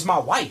 It's my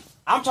wife.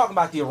 I'm talking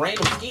about the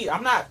random ski.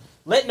 I'm not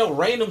letting no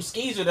random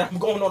skeezer that I'm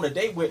going on a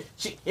date with.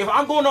 If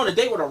I'm going on a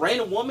date with a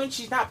random woman,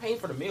 she's not paying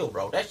for the meal,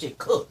 bro. That shit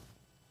cooked.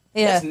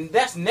 Yeah.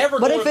 That's never.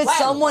 But going if it's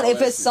platinum, someone, bro.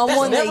 if it's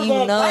someone That's that never you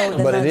going know, platinum.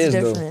 then But it that's is,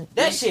 though. different.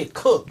 That shit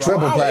cooked, bro.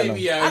 Triple I don't- platinum.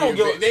 They be out I don't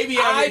here, give. they be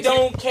out I here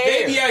don't They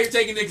care. be out here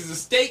taking niggas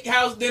to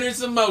steakhouse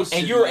dinners and more shit.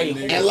 And you're a-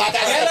 nigga. And like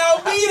I said, and I'll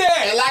be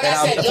that. And like And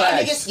I said, I'm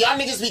facts. y'all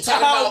niggas be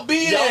talking I'll about be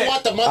y'all there.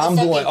 want the motherfucking. I'm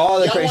doing all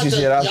the y'all crazy want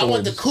shit Y'all want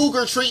afterwards. the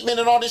cougar treatment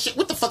and all this shit.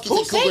 What the fuck you Who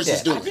think said cougars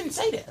is that? I doing? didn't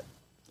say that.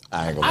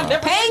 I ain't gonna I lie.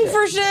 never Paying said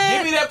for that. Give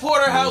shit. me that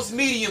porterhouse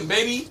medium,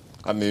 baby.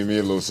 I need me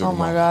a little sugar. Oh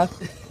my mama.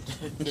 god.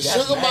 The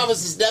sugar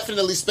mamas is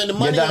definitely spending Get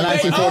money that on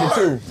you.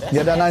 1942.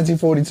 Get that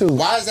 1942.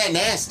 Why is that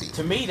nasty?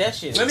 To me, that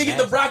shit. Let me get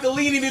the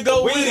broccolini to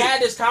go We with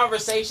had it. this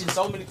conversation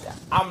so many times.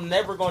 I'm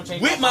never gonna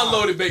change With my mind.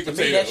 loaded baked To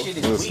me, that potato. shit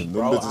is Listen, weak,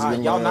 them bro. bitches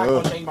been Y'all not going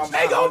gonna up. change my mind. They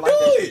I don't gonna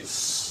do like that it.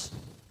 shit.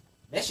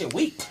 That shit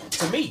weak.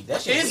 To me,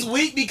 that shit It's weak.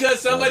 weak because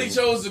somebody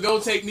chose to go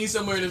take me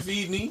somewhere to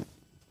feed me.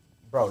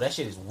 Bro, that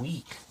shit is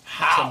weak.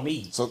 How? To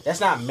me. So-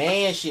 That's not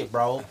man shit,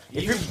 bro.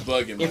 If You you're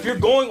bugging me. if you're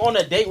going on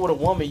a date with a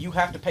woman, you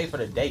have to pay for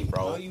the date,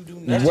 bro. No, you do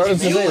That's not. Where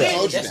just does it me. say that?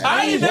 Told you That's that.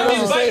 I me, didn't Where bro. does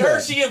it invite say her.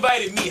 that? She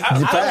invited me. I You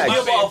don't facts.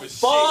 give give a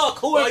fuck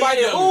who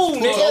invited who, Who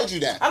nigga. told you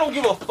that? I don't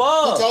give a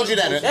fuck. Who told you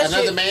that?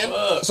 Another shit- man?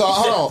 So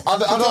hold on.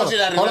 Who told you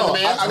that? Hold Another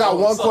on. man? I got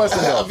one question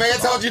A though. man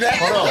told you that?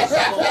 Hold on.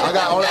 I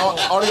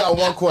got only got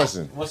one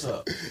question. What's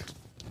up?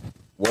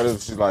 What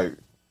if she like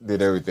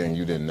did everything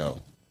you didn't know?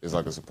 It's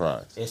like a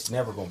surprise. It's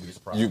never gonna be a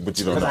surprise. But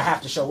you don't Because know. I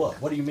have to show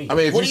up. What do you mean? I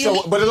mean, if What you do you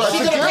show, mean? but it's already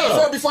She took could have paid care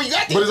for it of. before you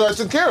got But there. it's already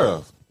took care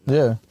of.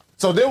 Yeah.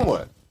 So then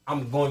what?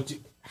 I'm going to.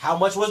 How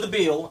much was the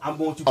bill? I'm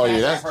going to. Oh cash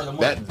yeah, out her the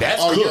money. that's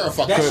Oh, good. you're a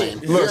fucking That man.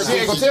 shit- You're Look, a she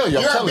ain't gonna goofy. tell you.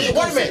 I'm You're a telling big you.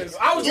 Wait a goofy. minute.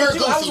 I was You're with a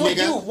you. I was goofy, with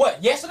nigga. you.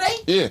 What? Yesterday?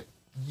 Yeah.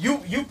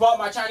 You bought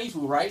my Chinese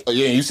food, right? Oh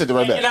yeah, you said it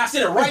right And there. I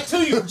sent it right to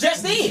you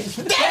just then.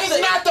 That is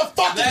not the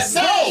fucking That's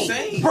same.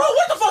 insane. Bro,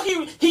 what the fuck?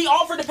 He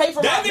offered to pay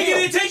for That my nigga meal.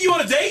 didn't take you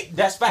on a date.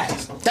 That's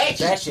facts. Thank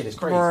you. That shit is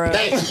crazy. Bruh.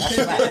 Thank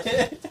you. That's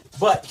facts.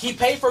 But he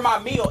paid for my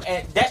meal,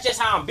 and that's just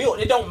how I'm built.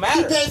 It don't He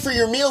matter. paid for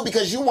your meal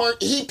because you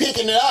weren't. He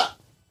picking it up.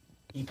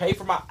 He paid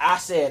for my. I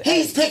said,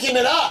 He's hey, picking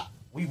it up.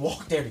 we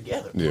walked there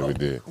together. Yeah, bro. we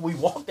did. We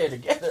walked there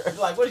together.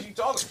 Like, what are you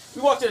talking?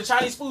 We walked to the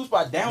Chinese food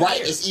spot down Right,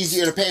 there. it's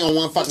easier to pay on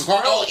one fucking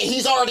card. Oh,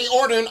 he's already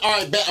ordering. All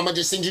right, bet I'm gonna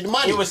just send you the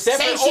money. It was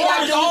separate Same shit I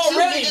orders do with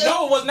you, already. nigga.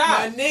 No, it was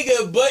My not.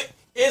 nigga, but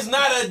it's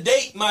not a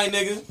date, my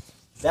nigga.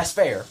 That's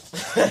fair.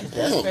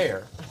 That's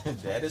fair.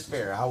 That is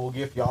fair. I will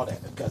give y'all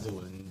that because it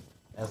was.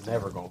 That's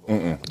never gonna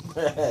go.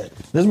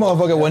 This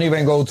motherfucker wouldn't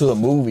even go to the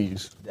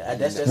movies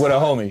That's just with a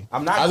homie.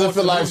 I'm not. I going just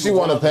feel to like the if she movie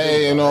want to with other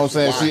pay, you people. know what I'm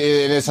saying?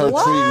 She and it's her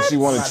What? treat, and she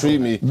want to treat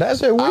me. That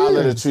shit I'll let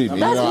her weird. treat me.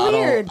 That's you know,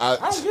 weird. I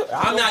don't give, I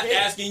I'm don't not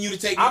care. asking you to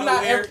take me I'm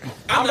not nowhere. ev-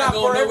 I'm I'm not not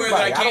going for nowhere that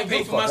I everybody. I can't don't pay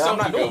give for a fuck. myself I'm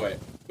to not go doing at.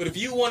 But if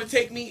you want to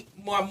take me,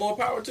 more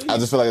power to you. I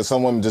just feel like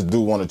some women just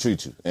do want to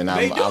treat you, and They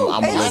I'm do.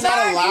 gonna You're let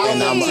not allowed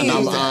and I'm to and use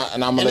I'm that.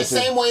 and I'm In gonna the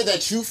let same you. way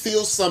that you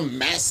feel some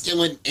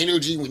masculine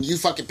energy when you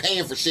fucking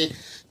paying for shit,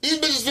 these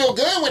bitches feel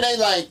good when they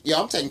like,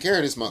 yo, I'm taking care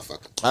of this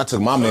motherfucker. I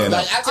took my man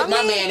Like out. I took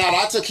my man out.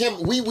 I took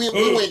him. We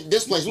went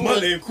this place. We My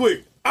went, name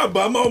quick. I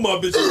buy my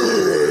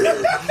bitches.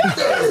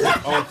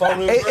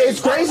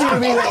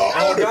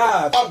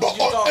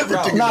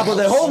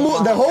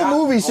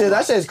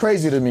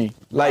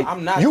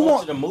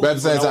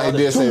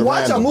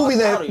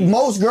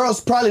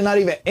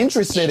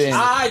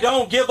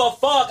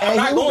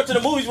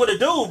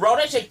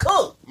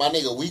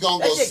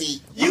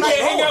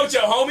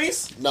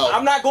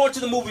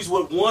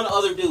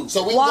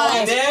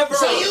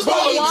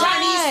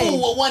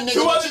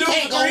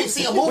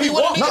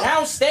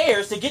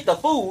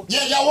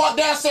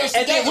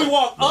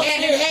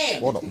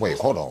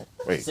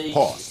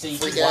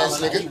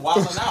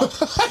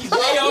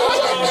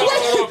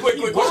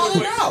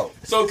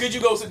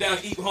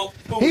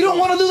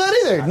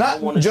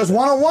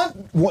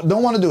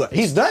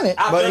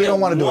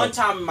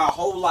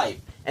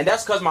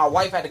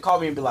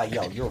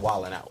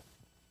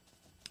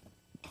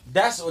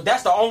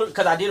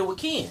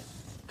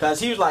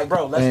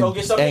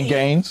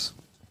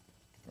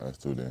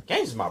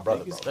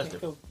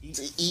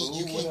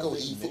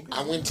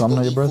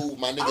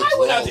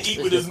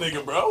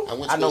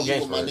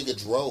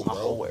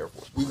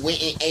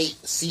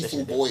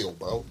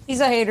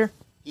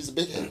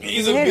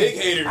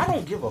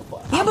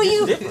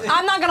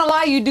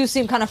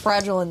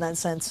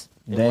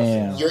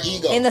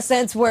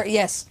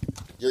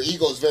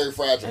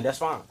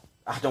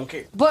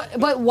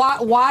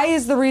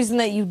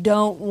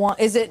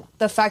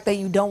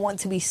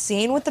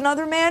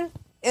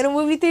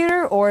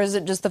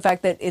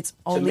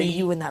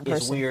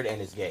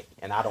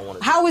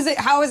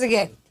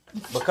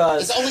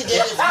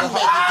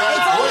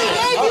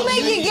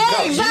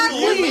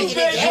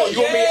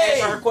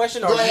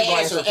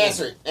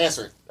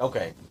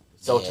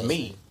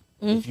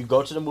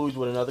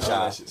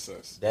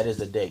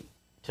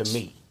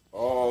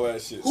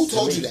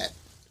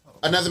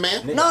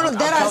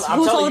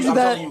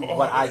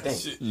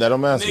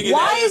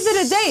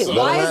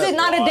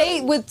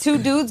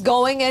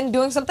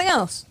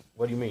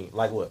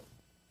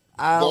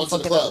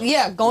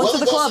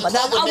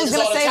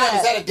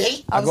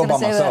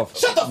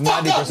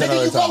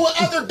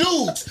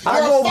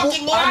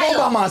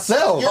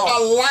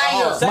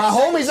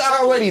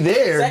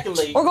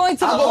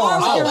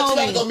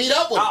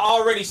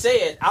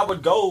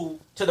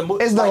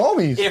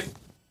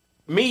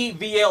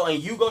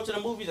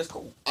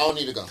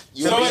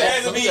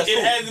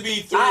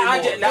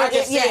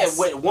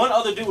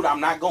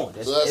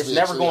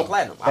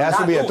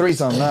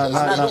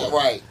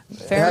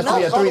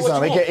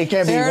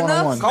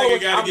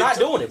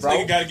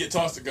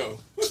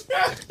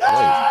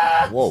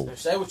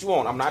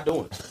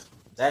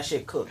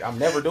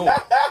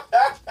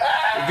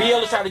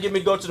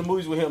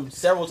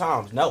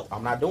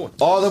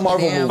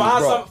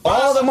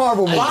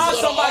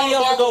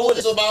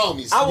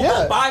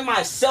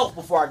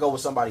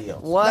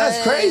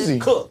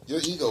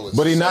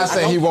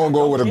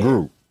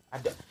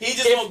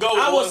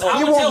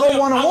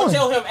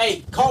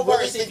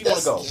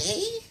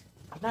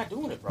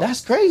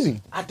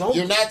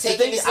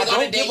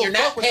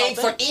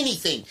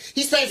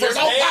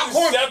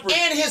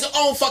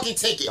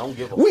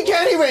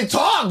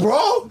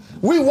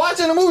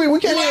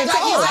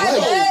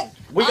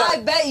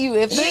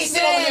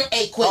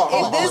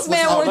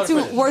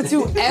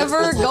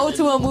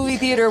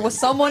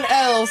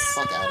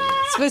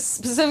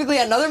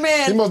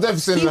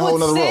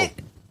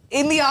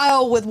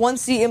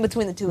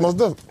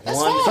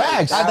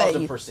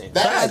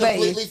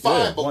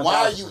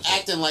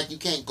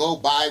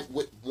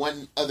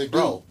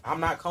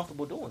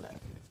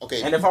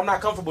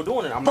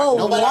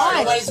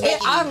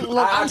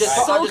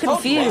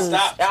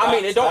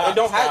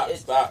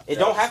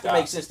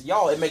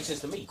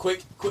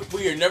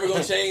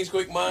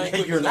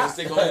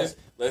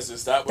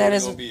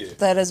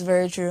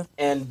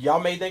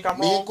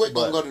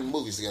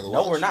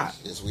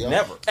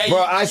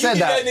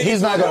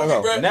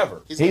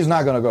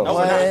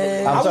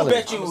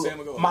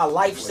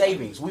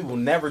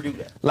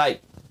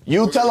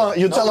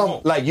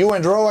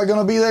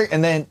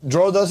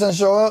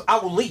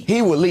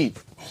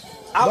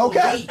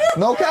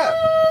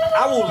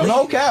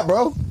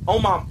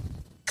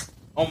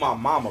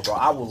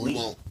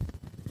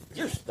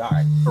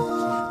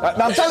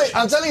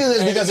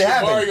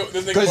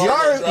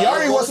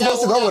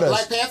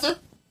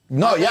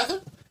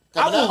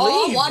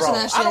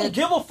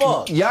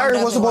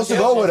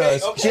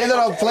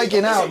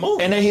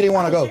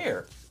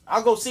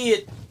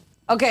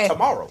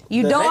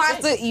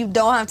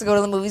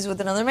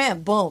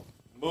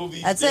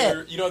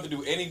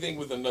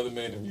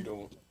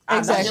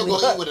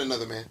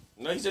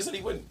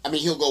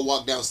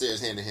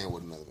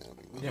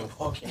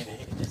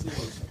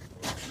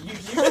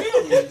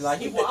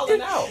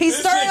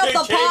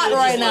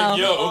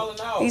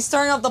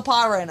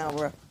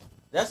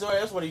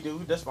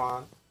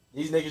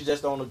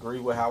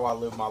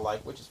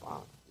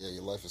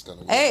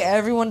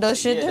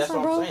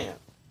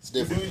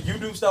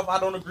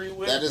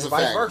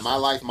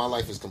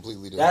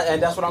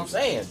 that's what I'm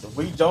saying.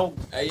 We don't.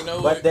 Hey, you know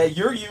But what? that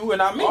you're you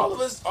and I'm me. All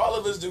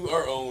of us do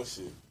our own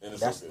shit. And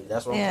it's okay.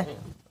 That's what Yeah. I'm saying.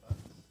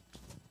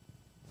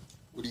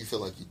 What do you feel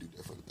like you do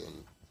different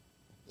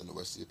than the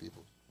rest of your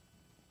people?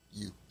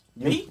 You.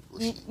 Me?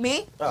 Rashid.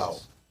 Me? Oh.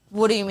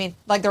 What do you mean?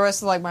 Like the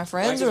rest of like my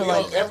friends, or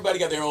like? everybody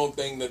got their own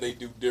thing that they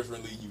do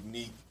differently,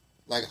 unique.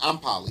 Like, I'm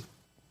poly.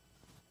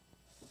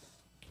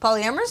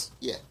 Polyamorous?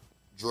 Yeah.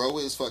 Dro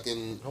is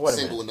fucking Wait a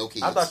single minute. with no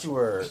kids. I thought you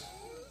were.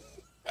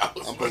 I'm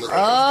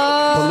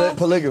polygamous.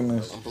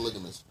 Polygamous. I'm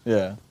polygamous.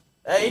 Yeah.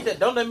 Hey,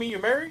 don't that mean you're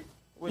married?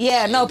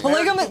 Yeah, no. You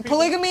married to people?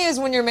 Polygamy is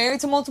when you're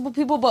married to multiple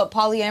people, but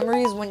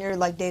polyamory is when you're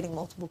like dating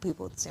multiple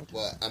people at the same time.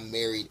 Well, I'm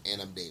married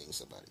and I'm dating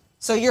somebody.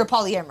 So you're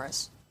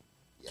polyamorous.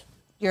 Yeah.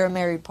 You're a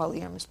married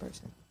polyamorous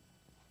person.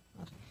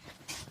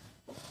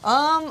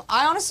 I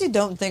honestly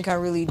don't think I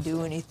really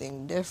do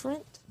anything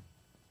different.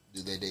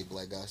 Do they date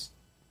black guys?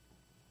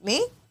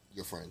 Me?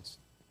 Your friends?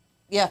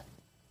 Yeah.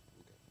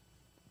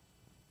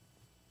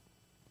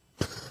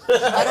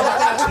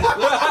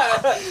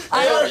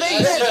 I don't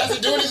think that.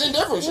 Doesn't do anything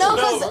different. No,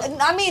 shit. because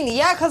I mean,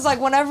 yeah, because like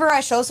whenever I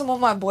show someone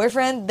my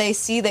boyfriend, they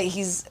see that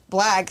he's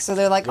black, so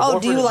they're like, Your "Oh,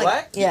 do boyfriend you is like?"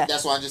 black? Yeah.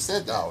 That's why I just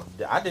said that. No,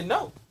 I didn't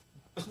know.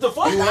 The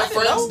fuck? You I have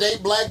didn't friends know.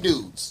 date black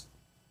dudes.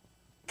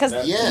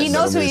 Because Yes. he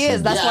knows who he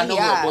is. That's yeah, why I know he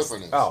who your asked.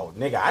 boyfriend is. Oh,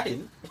 nigga, I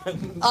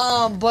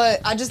didn't.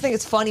 But I just think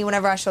it's funny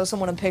whenever I show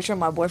someone a picture of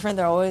my boyfriend,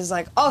 they're always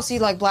like, "Oh, so you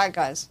like black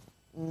guys?"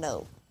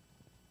 No.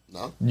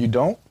 No? You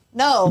don't?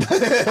 No.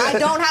 I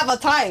don't have a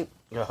type.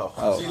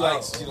 Oh. She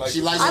likes.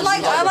 She likes I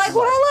like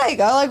what I like.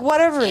 I like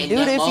whatever, And dude.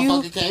 that If you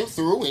motherfucker came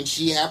through and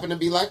she happened to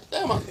be like,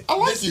 damn, I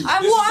like you. I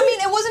mean,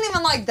 it wasn't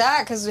even like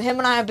that because him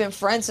and I have been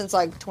friends since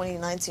like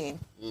 2019.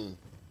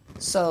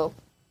 So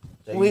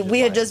we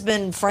had just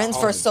been friends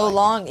for so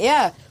long.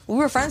 Yeah, we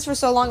were friends for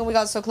so long and we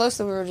got so close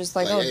that we were just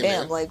like, oh hey, damn,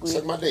 man, like we.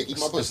 suck my dick, eat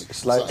my pussy.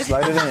 Slide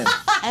it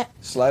in.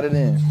 Slide it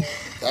in.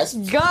 That's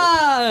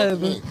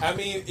God, I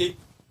mean,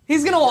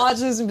 he's gonna watch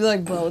this and be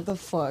like, bro, what the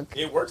fuck?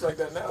 it works like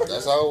that now.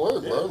 That's how it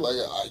works, bro. Like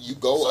you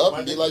go up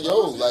and be like,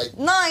 yo, like,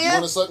 No, you yeah,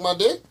 want to suck my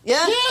dick?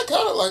 yeah. Yeah,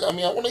 kind of like. I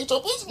mean, I want to eat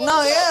your pussy.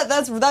 No, yeah,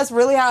 that's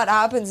really how it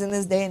happens in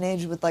this day and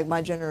age with like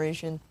my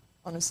generation.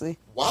 Honestly,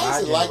 Why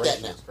is it like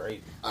that now? That's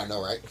crazy. I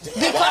know, right? because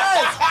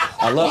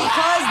I love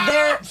it.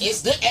 they're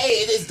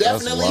It is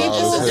definitely,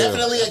 wild. it's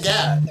definitely a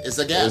gap. It's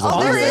a gap. It's a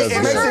there weird is- It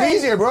ass makes game. it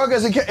easier, bro,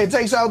 because it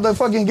takes out the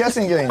fucking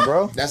guessing game,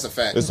 bro. That's a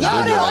fact. It's a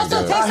no, big it like also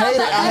that. takes out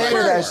the I hated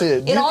effort. that shit.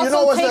 It You know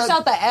also what's takes that-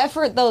 out the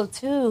effort though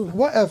too.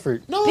 What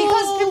effort? No,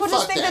 Because people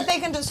just fuck think that they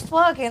can just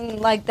fuck and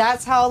like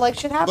that's how like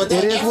shit happens. But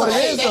that It is what it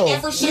effort- is, that though.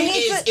 effort shit You need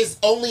is, to- is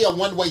only a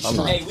one-way street.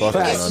 not Hey, we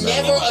fucking It's on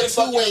never that. a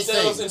two-way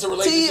thing. Into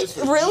relationships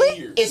for really?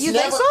 years. It's You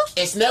never. think so?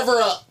 It's never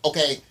a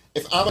okay.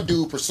 If I'm a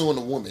dude pursuing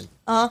a woman,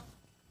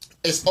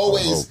 it's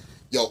always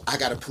yo. I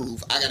gotta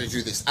prove. I gotta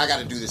do this. I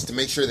gotta do this to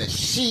make sure that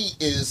she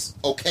is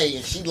okay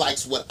and she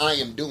likes what I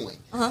am doing.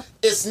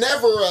 It's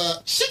never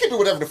she can do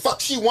whatever the fuck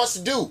she wants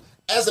to do.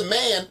 As a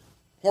man,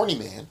 horny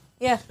man,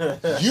 Yeah.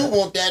 you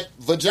want that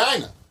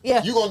vagina.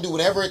 Yeah. You're gonna do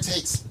whatever it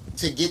takes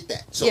to get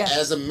that. So Yeah.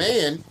 as a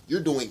man, you're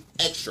doing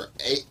extra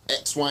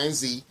X, Y, and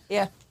Z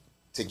Yeah.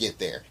 to get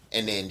there,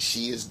 and then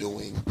she is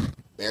doing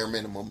bare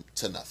minimum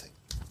to nothing.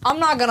 I'm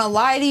not gonna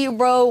lie to you,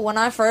 bro. When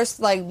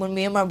when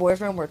me and my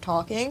boyfriend were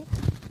talking,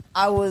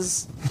 I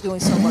was doing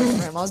so much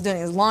for him. I was doing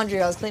his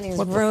laundry, I was cleaning his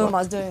room, I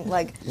was doing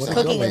like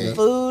cooking your him maid?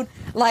 food.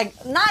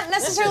 Like not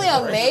necessarily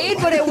a maid,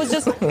 but it was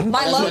just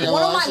my love. what your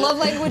One of mom my love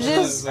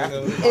languages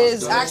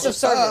is acts of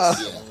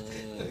service. Yeah.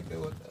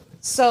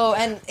 So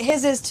and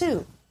his is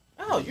too.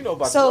 Oh, you know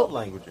about So- the love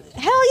languages.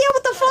 Hell yeah!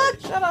 What the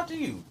fuck? Shout out to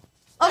you.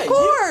 Of Hey,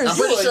 course. I'm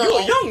pretty sure You a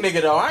all- young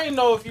nigga though. I didn't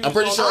know if you. I'm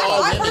pretty was sure on-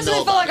 all I women personally know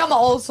feel about like it. I'm an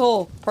old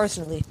soul,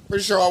 personally.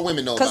 Pretty sure all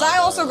women know. Because about I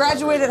also that.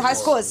 graduated high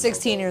school at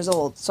 16 years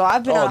old. So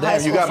I've been Oh, out of high damn,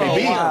 school you got for me a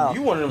beat. while.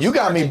 You one of them. You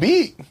got me smart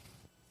beat.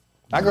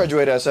 I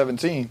graduated at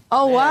 17.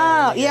 Oh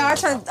wow! Yeah,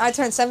 Yeah, I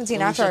turned 17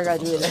 after I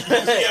graduated.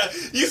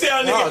 You see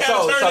how niggas. nigga Oh, had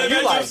so to turn you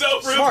that like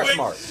himself real smart, quick?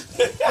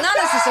 smart. Not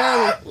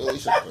necessarily. Well, you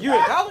should- You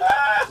in college?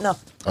 No.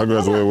 I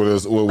graduated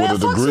with a Man, fuck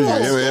degree school.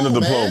 and a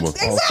Man. diploma.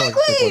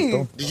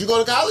 Exactly. Did you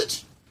go to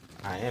college?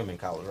 I am in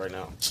college right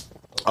now.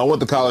 I went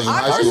to college in I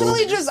high school.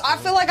 personally I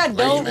feel like I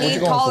don't man?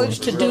 need What you college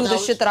going to for? do the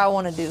College? shit that I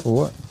want to do. For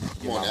what?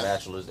 Come My on now.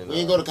 bachelor's in. We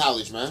didn't go to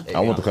college, man. I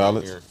went to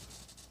college.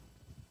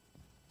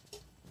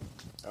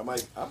 I'm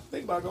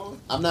thinking about going.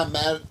 I'm not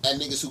mad at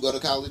niggas who go to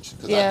college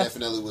because Yeah. I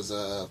definitely was.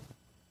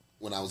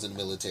 When I was in the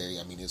military,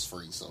 I mean it's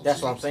free. So That's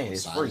shit, what I'm saying.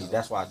 It's sign free. up.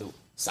 That's why I do it.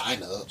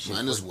 Sign up. Shit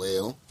Mine as free.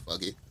 well.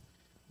 Fuck it.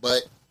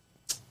 But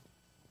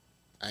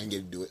I didn't get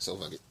to do it, so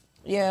fuck it.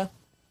 Yeah.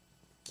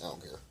 I don't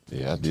care.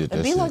 Yeah, I did that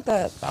It'd be shit. like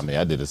that. I mean,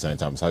 I did the same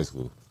time as high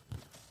school.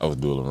 I was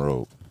dual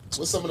enrolled.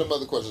 What's some of them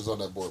other questions on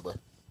that board, bro?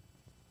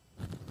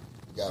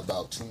 We got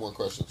about 2 more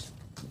questions.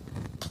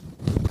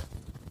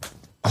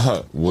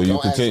 Well, you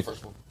Don't can ask the take,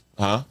 first one.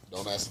 huh?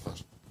 Don't ask the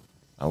first one.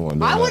 I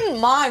wouldn't. I wouldn't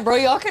mind, bro.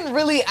 Y'all can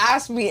really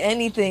ask me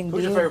anything,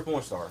 Who's your dude. favorite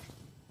porn star?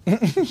 Do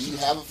you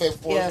have a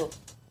favorite porn Yeah. star?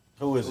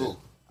 Who is it? Ooh.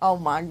 Oh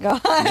my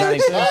god. Johnny All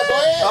right, Sins? go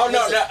ahead. Oh, no,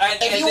 Listen, no,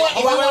 if you want, if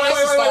you want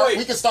us to start,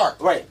 we can start.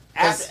 Right.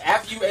 Yes.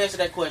 After you answer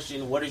that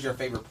question, what is your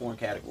favorite porn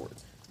category?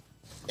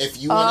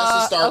 If you want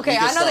us to start, Okay, we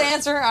can I know start. the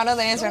answer. I know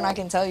the answer, and I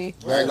can tell you.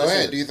 All right, go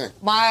ahead. Do you think?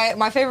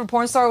 My favorite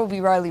porn star would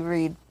be Riley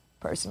Reid,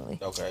 personally.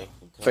 Okay.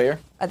 Fair.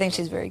 I think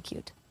she's very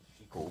cute.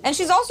 She cool. And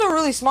she's also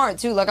really smart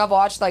too. Like I've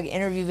watched like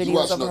interview You videos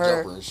watch of No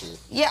her. Jumper and shit.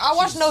 Yeah, I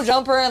watched No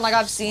Jumper and like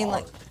I've seen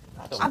like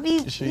I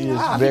be She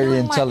I is be very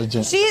doing my-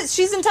 intelligent.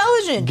 She's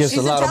intelligent. Gets she's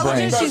a lot of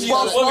intelligent. brains. She's a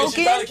well woman.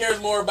 She probably spoken.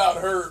 cares more about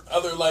her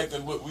other life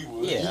than what we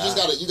would. Yeah.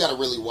 You gotta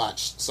really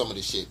watch some of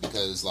the shit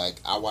because like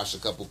I watched a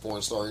couple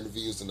porn star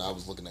interviews and I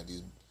was looking at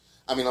these.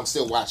 I mean, I'm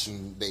still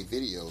watching their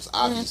videos,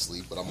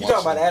 obviously, but I'm You watching.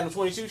 talking about Adam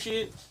 22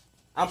 shit?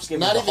 I'm skipping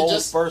Not the even whole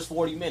just- first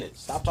 40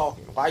 minutes. Stop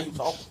talking. Why are you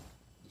talking?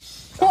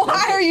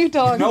 Why are you You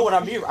talking? know what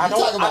I'm here. I He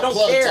talking don't. about I don't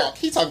plug care. talk.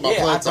 He talking about Yeah,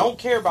 I plug talk. don't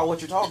care about what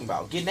you're talking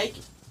about. Get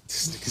naked.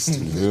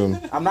 Yeah.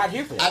 I'm not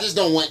here for that. I just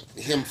don't want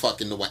him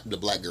fucking the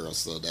black girls.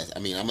 So that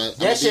I'm gonna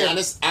Yeah, be shit.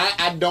 honest.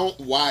 I don't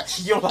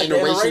watch You don't like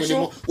interracial interracial?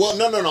 anymore. Well,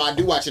 no. I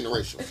do watch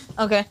interracial.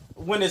 Okay.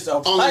 When it's a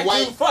Only black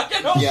white- dude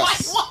fucking a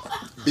Yes. white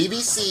woman.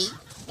 BBC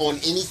on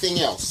anything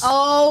else.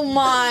 Oh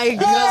my At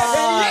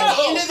god.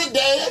 the end of the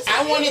day,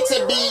 I want it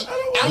to be.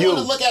 I You. want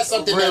to look at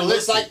something that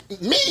looks like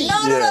me. No,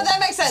 Yeah. that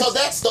makes sense. So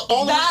that's the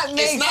only. That it's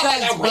makes not like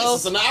sense, I'm bro.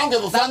 racist, and I don't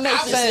give a That fuck. makes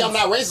Obviously, sense. I'm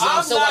not racist. I'm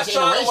I'm still not watching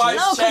trying to interracial. watch-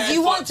 No, because you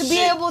Chad, want fuck to be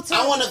shit. able to.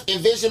 I want to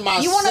envision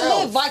myself. You want to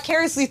live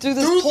vicariously through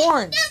this Through-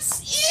 porn.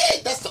 That's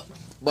it. That's the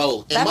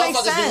bro. And That makes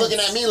motherfuckers be sense. looking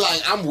at me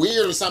like I'm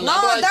weird or something. No,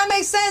 I'm like, that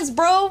makes sense,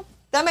 bro.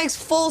 That makes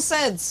full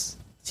sense.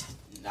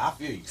 Nah, I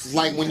feel you.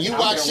 like when you I'm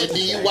watch there shit, with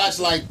do you, you man. watch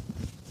like?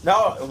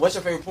 No, what's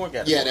your favorite porn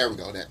category? Yeah, there we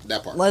go.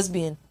 That part.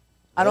 Lesbian.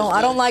 I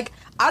don't like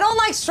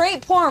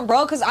straight porn,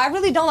 bro, because I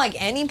really don't like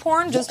any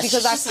porn just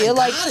because I She's feel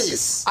like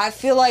Goddess.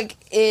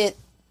 it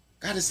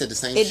Goddess said the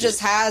same. it shit. just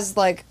has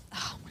like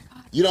oh my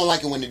god. You don't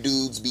like it when the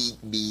dudes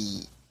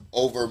be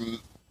over.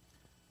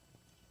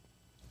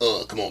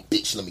 Come on,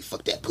 bitch. Let me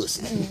fuck that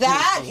pussy.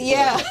 That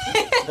yeah.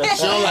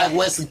 She don't like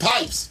Wesley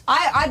Pipes.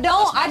 I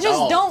just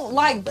dog. don't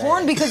like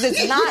porn because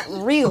it's not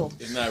real.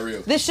 It's not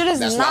real. This shit is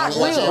That's why I not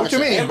only watch real. amateur. What you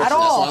mean? Amateur. At That's why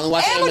I all. only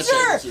watch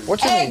Amateur.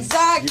 What you mean?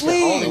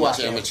 Exactly. Only watch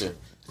amateur.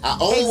 I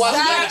only watch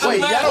Exactly.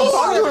 Wait, amateur. y'all don't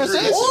talk to her,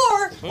 sis?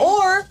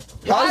 Or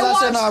How is that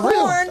shit not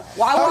real?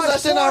 Why How is watch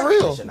that shit not porn?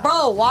 real?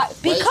 Bro, why?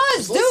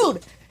 Because, listen.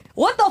 dude,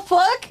 what the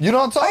fuck? You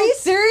don't talk? Are you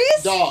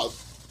serious? Dog.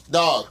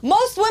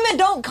 Most women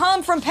don't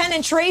come from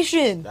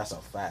penetration. That's a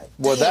fact.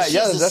 Well, Damn, that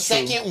yeah, she's the that's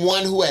true. second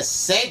one who has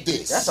said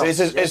this. That's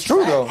a- It's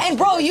true though. And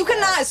bro, you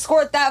cannot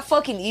squirt that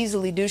fucking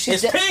easily, dude.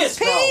 She's It's piss,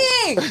 bro.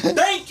 peeing.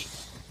 Thank you.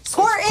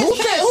 Squirt is Who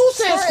piss.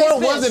 said is squirt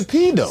piss. wasn't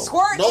pee though?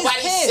 Squirt Nobody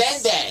is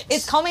piss. said that.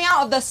 It's coming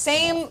out of the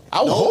same.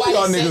 I would hope Nobody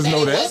y'all said niggas that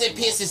know it that. wasn't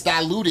piss. It's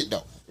diluted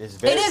though. It's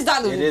It is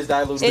diluted. It is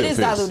diluted. It is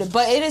piss. diluted,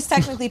 but it is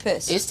technically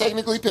piss. It's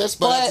technically piss,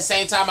 but at But- the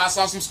same time, I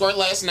saw some squirt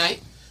last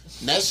night.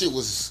 And that shit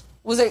was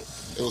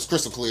it was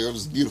crystal clear. It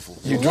was beautiful.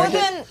 You well drink it?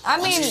 then? I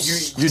mean,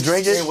 You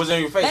drink It it? was in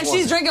your face. then wasn't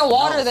she's it? drinking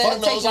water. No, Then fuck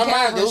it's no, taking it was on care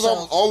mine. of It was on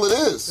herself. all it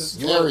is.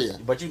 You Area.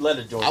 But you let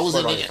it joint I was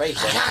squirt in on there. your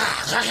face.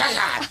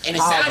 though. And it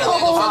sounded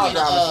like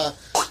a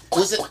fucking,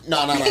 was it?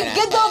 No.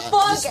 Get the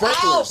fuck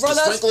sprinklers. out, bro. The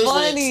That's sprinklers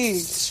went-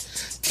 funny.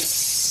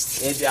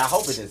 I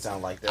hope it didn't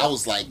sound like that. I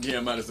was like, Yeah,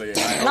 I'm about to say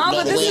Nah, no,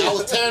 but the this way is- I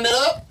was tearing it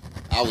up,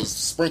 I was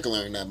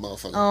sprinkling that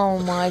motherfucker. Oh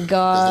my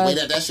 'Cause the way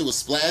god. that shit was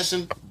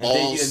splashing, and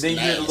then balls, you hear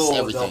the ass, little the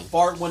everything.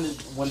 fart when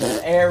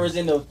the air is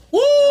in the.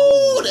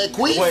 Woo, that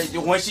queef.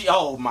 When she,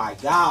 oh my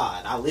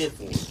god, I live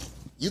for it.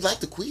 You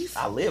like the queef?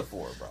 I live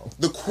for it, bro.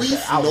 The queef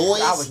I was noise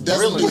doesn't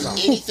drilling do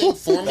something. anything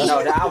for me. No,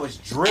 I was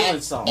drilling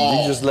At something.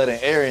 all. You just letting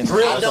air in.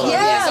 Drill I don't know.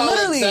 Yeah, That's all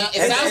literally. It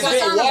And sounds it's like a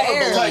sound of water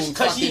air. balloon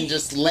Cause fucking she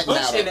just letting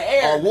push out in the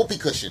air. or a whoopee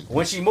cushion.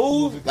 When she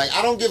moved, Like,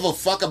 I don't give a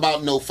fuck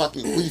about no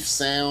fucking queef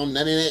sound,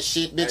 none of that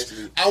shit, bitch.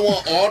 Actually- I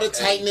want all the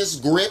tightness,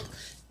 grip,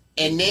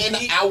 and then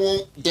I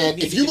want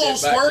that. If you gonna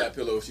squirt,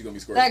 pillow, if she gonna be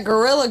squirting. That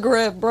gorilla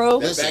grip,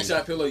 bro. That Listen. back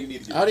shot pillow, you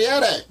need to get. I already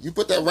have that. You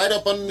put that right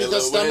up that underneath your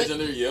little wedge stomach.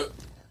 under. Yep.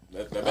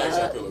 That back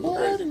shot pillow I go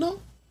already crazy. know.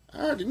 I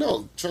already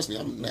know. Trust me,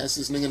 I'm the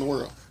nastiest nigga in the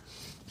world.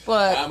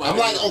 But I'm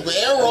like Uncle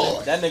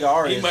Elroy. that nigga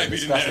already He is might a be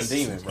the disgusting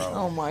nastiest. demon, bro.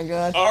 oh my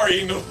god.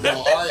 Ari, no.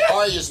 No,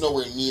 Ari is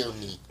nowhere near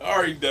me.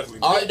 Ari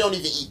definitely. Ari don't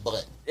even eat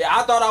butt. Yeah,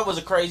 I thought I was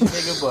a crazy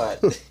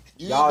nigga, but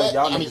You Y'all- eat butt?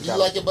 y'all I mean, niggas do you gotta-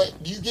 like it,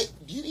 but do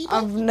you eat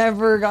butt? I've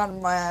never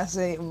gotten my ass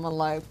ate in my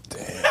life.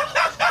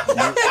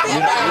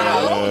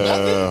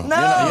 Yeah.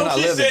 No. You're not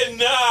She living. said,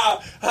 "Nah,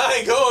 I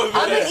ain't going for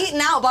I've been that."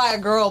 eaten out by a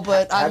girl,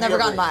 but I've have never you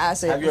gotten ever- my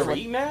ass ate. Have you ever before.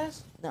 eaten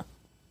ass?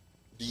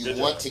 Do you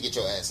want to get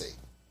your ass ate?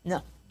 No.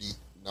 Do you,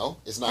 no,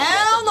 it's not.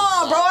 Hell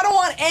no, bro. I don't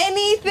want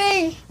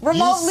anything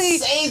remotely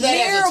say that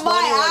as a near my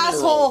 21-year-old.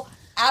 asshole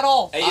at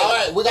all. Hey, All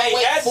right, we gotta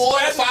wait 4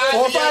 to 5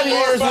 4 or 5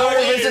 years, we'll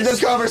revisit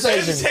this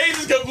conversation. This taste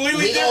is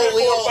completely We different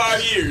gonna- 4 or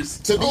 5 years.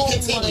 to be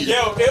continued.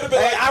 Yo, it'll be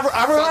Hey, like,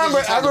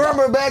 I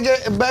remember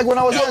back when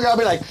I was younger, I'd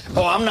be like,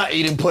 oh, I'm not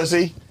eating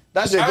pussy.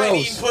 That shit I ain't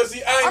eating gross.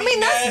 pussy. I mean,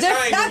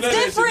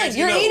 that's different.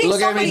 You're eating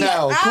Look at me somebody's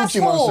now, coochie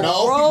asshole, monster.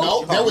 No, bro.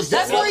 no, that was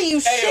That's different. where you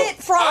Hey, yo,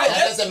 shit from.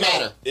 That doesn't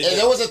matter.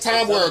 There was a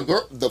time where a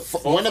girl,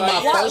 one of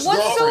my What- first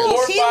what's so girlfriends. 4 or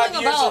 5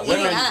 appealing years about of eating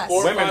women. ass? 4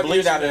 or 5 Women bleed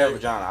years out of their of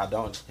vagina. I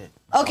don't.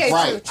 Okay,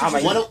 Right. true.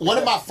 One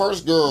of my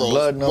first girls,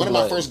 Blood, no one of my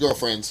blood. first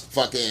girlfriends,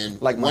 fucking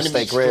Like my wanted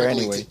me steak rare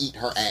strictly anyway. to eat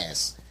her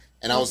ass,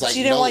 and I was like,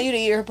 She didn't no. want you to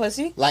eat her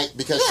pussy? Like,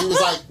 because she was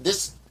like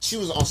this. She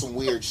was on some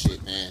weird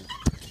shit, man.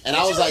 And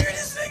I was like,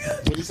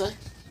 what did you say?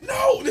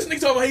 No, this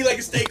nigga talking about he like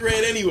a steak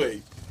red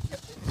anyway.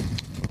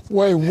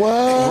 Wait,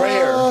 what?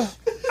 Rare.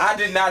 I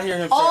did not hear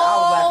him say.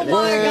 Oh I was laughing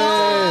my at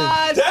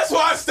god. That's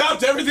why I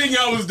stopped everything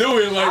y'all was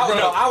doing. Like,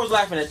 bro. I was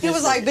laughing at this. He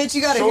was like, bitch,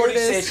 you gotta Shorty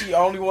hear this. said she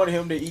only wanted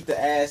him to eat the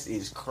ass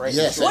is crazy.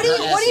 Yes. What do you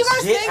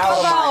guys Get think out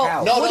of my about?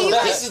 house. No, what do no,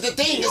 you this is the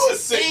thing. You This a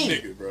is the sick thing.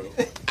 nigga, bro.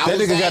 I That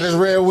was nigga got like- his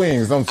red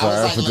wings. I'm I sorry,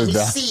 I was put like, let me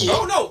this down. see it.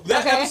 Oh no,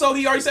 that Okay. episode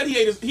he already said he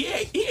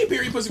ate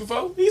period pussy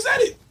before. He said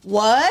it.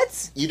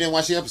 What? You didn't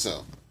watch the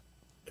episode.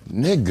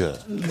 Nigga.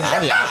 I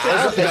didn't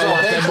watch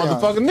that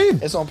motherfucker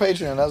neither. It's on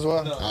Patreon. That's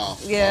why. Oh,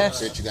 Yeah. Oh,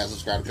 shit, you guys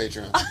subscribe to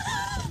Patreon.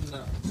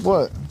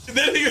 What?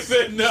 That nigga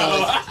said no.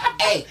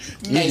 Hey,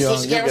 young,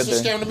 switch the you camera, get switch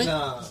the there.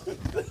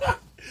 camera to me.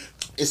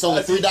 It's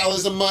only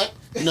 $3 a month.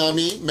 You know what I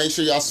mean? Make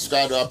sure y'all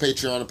subscribe to our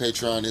Patreon. The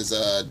Patreon is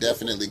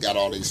definitely got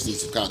all the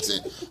exclusive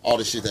content, all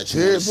the shit that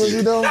you Here, want to see.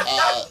 pussy though.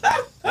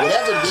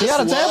 Whatever this She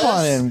got a was,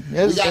 tampon in. we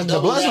It's, got the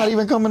double blood's that. not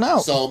even coming out.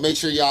 So make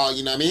sure y'all,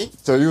 you know what I mean?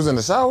 So you was in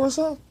the shower or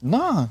something?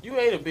 Nah. You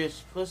ate a bitch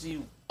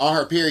pussy. On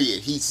her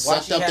period, he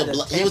sucked she up had the the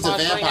blood. He was a tampon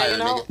string vampire,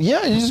 hanging out? nigga.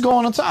 Yeah, you just go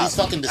on the top. He's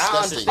fucking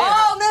disgusting. understand.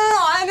 Oh no!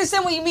 I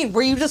understand what you mean.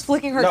 Were you just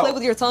flicking her No. clit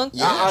with your tongue?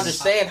 Yes. I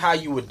understand how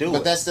you would do But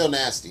it. that's still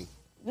nasty.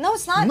 No,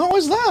 it's not. No,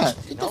 it's not.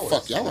 What the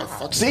fuck? Y'all are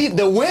fucking. See,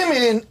 the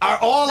women are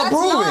all That's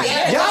approving. not-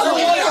 Yeah, Y'all the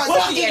they're ones that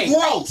fucking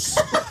gross.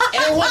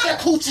 And they want their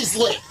coochies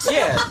licked.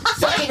 Yeah.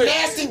 Fucking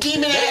nasty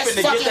demon ass finna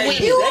get fucking that-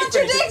 women. You They want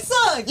your finna dick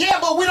sucked? Yeah,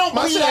 but we don't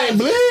My believe shit ain't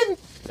that. bleeding.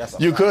 That's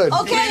a You fact. could.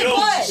 Okay,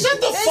 but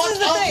Shut the this fuck is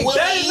the up, thing. Willie.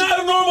 That is not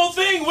a normal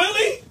thing,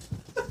 Willie.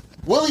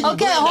 Willie be Okay,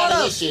 bleeding hold out of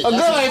up. this shit. A girl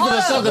That's- ain't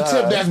finna suck a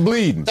tip that's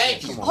bleeding.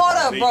 Thank you. Hold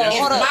up, bro. If If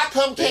Hold my up.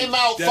 cum came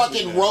out Definitely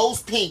fucking not.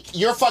 rose pink,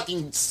 you're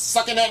fucking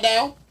sucking that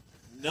down?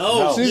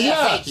 No, She's Yeah,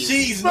 not. thank you.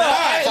 she's Nah,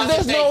 not.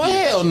 there's no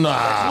hell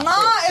nah. Nah,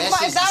 That if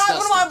shit's that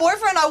happened to my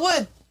boyfriend, I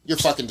would. You're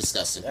fucking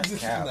disgusting. That's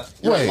cap.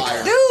 You're Wait. a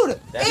liar. Dude,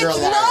 You're a it's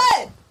liar.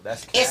 not.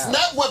 That's cap. It's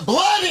nut with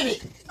blood in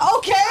it.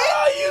 Okay.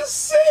 Are you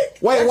sick?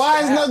 Wait,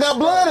 why is nut got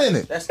blood in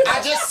it? That's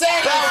I just said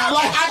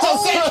I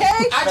just said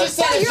Okay. I just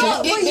said But if you're, your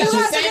but dick you does the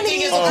guys are same gonna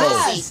thing eat as a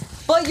pussy. ass.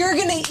 But you're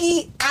gonna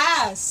eat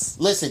ass.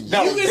 Listen,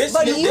 No, you this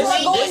but you nigga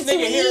are going this nigga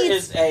to here eat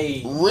is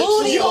a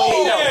booty ritual.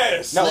 hole.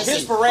 Yes. no. Listen,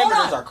 His Hold parameters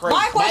on. are crazy.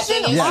 My question,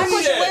 thing is- my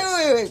question,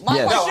 Yes. wait. My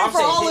Yes. question No, I'm for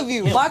saying all he- of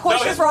you. he- My No,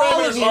 question his for all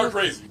parameters of are you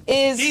crazy.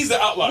 is: He's the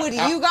outlier. would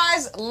you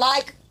guys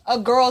like a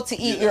girl to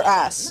eat your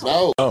ass?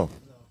 No, Oh.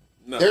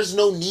 No. there's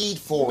no need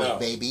for No. it,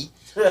 baby.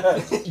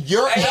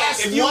 Your Hey,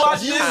 ass if you want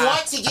watch you this,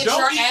 want to get Don't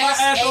your eat my ass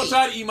ass. Don't ate.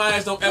 try to eat my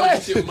ass. Don't ever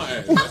do shit with my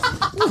ass.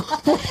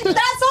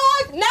 That's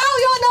all. Now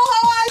y'all know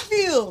how I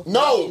feel.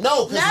 No,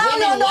 because Now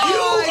women y'all know want how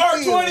You I are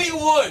feel.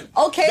 21.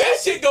 Okay. That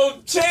shit gonna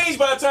change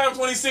by the time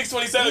 26,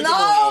 27 come No,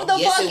 around. the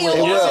Yes, it fucking will. It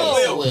will.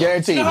 Yes, it will.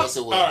 Guaranteed. Yes,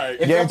 it will. All right.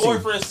 If Guaranteed. your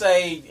boyfriend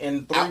say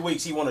in 3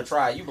 weeks he want to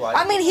try, you be like,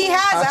 I mean, he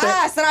has I think-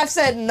 ass, and I've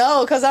said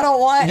no because I don't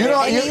want. You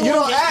don't. You anyone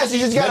don't get- ask. You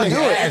just gotta That do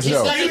nigga it. ass, He's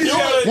though. gonna do You it. just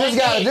gotta One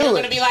day do You're it.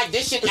 gonna be like,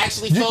 this shit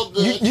actually felt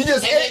good. You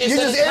just and then you it's just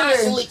gonna in there.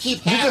 constantly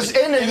keep You just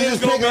happening. in there. And You it's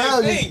just gonna pick be it a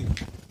out. thing.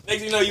 Next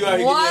thing you know, you out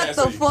here What getting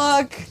the your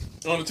ass ate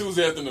fuck? on a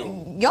Tuesday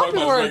afternoon. Y'all Talking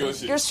people about are. regular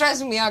shit. You're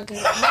stressing me out. 'Cause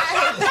I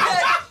hate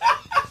that.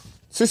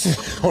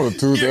 On a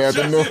Tuesday You're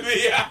afternoon.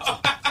 stressing me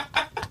out.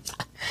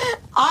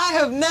 I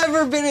have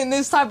never been in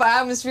this type of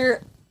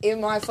atmosphere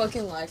in my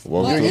fucking life.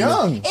 Well, But You're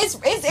young. It's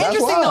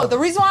interesting why. though. The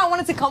reason why I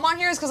wanted to come on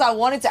here is because I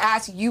wanted to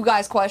ask you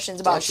guys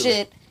questions about Talk to me.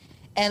 shit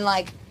and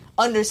like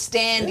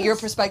understand your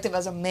perspective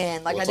as a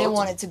man. Like Well, I didn't talk to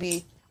want me. it to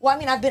be. Well, I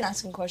mean, I've been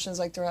asking questions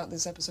like throughout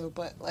this episode,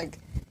 but like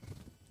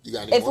You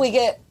got any if more? we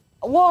get.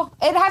 Well,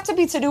 it'd have to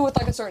be to do with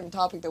like a certain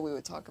topic that we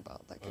would talk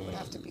about. Like it would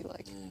have to be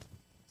like,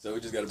 So we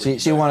just gotta bring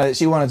She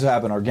wanted to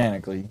happen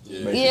organically.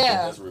 basically.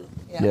 Yeah. That's real.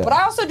 yeah. Yeah. But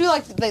I also do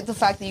like the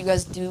fact that you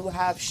guys do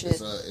have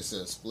shit. It's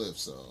a spliff,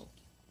 so.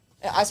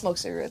 I smoke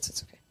cigarettes.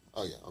 It's okay.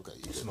 Oh yeah, okay.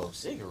 You good. smoke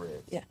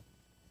cigarettes.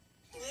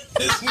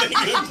 This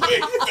nigga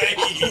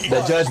quick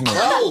The judgment.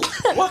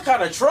 Bro, What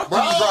kind of truck do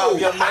you Bro. drive,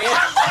 young man?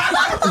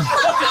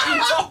 What are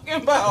you talking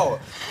about?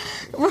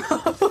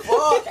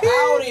 Fuck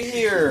out of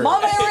here.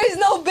 Mama ain't raised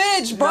no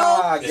bitch, bro.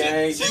 Nah,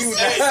 gang. She You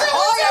said-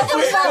 Oh yeah,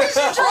 for fucking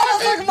shit.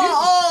 Talking about,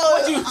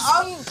 oh, you-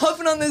 I'm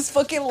puffing on this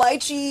fucking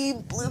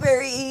lychee,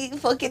 blueberry,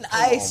 fucking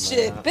ice on,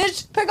 shit. man.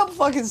 Bitch, pick up a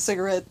fucking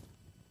cigarette.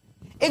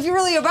 If you're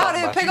really about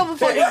it, pick up a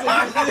fucking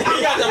cigarette.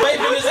 He got the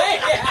vape in his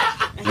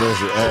hand.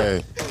 Listen,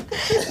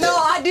 hey, No,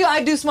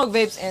 I do smoke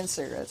vapes and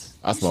cigarettes.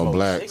 I smoke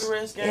blacks.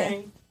 Cigarettes,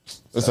 gang.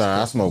 It's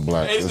alright, I smoke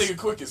blacks. Hey, this It's- nigga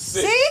quick is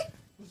sick. See?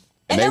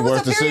 And they there was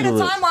worse a than period of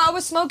cigarettes. time where I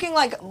was smoking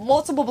like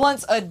multiple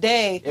blunts a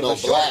day. If No a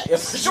short, black.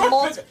 if a short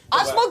Mul- picture-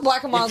 I smoked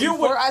black and mild you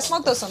before. would- I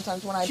smoked those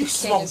sometimes when I You became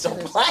smoked the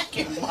cigarettes. black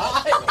and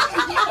mild.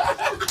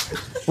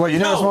 What, you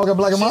never No. smoke a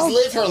black and she's mild?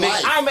 lived her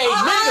life. I'm a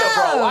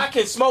nigga, bro. I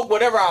can smoke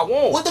whatever I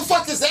want. What the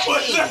fuck does that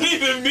What does that mean?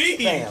 even mean?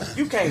 Damn,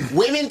 you can't.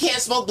 Women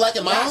can't smoke black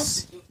and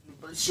miles?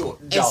 Sure.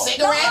 And dog.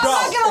 cigarettes? I'm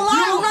not gonna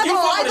lie. I'm not You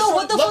gonna lie fucking though.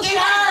 What the Look fuck?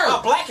 at her!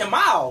 A black and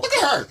mild. Look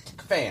at her.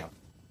 Fam.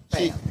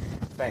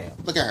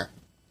 Look at her.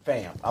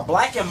 Fam. A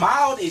black and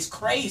mild is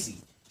crazy.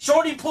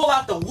 Shorty pull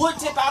out the wood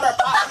tip out her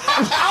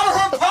pocket. Out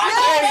of her pocket,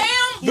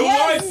 fam. The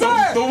Yes, wine,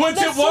 sir. the wood The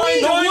tip wine,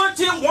 sweet- The joint? wood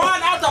tip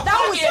wine out the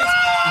That was-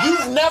 pocket.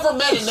 You've never never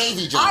met a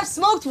Navy joint. I've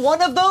smoked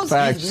one of those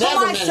Facts. for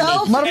Never met a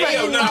myself. Navy. Matter of Hey,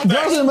 yo, fact, nah,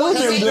 girls in the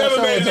military You do that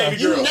never met a sometimes.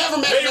 Navy You girl. never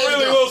met They a Navy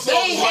really girl. will smoke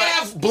They black.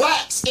 have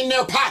blacks in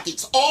their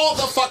pockets all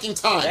the fucking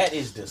time. That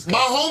is disgusting. My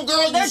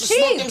homegirl They're used to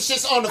smoke cheap. them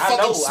shits on the I fucking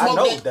know, smoke. I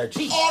know, that- they're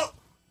cheap. all-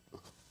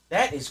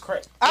 That is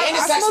crazy. And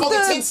it's like smoked smoking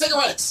the- 10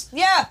 cigarettes.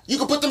 Yeah. You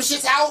can put them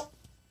shits out.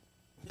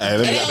 Hey, let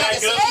And me, then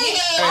like,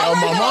 Hey, on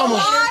my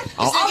mama.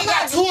 This nigga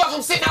got 2 of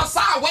them sitting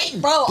outside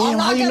waiting. Bro, Damn, I'm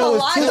how not you gonna know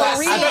it's lie. two? The I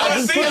reason,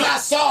 never seen when it. I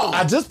saw him.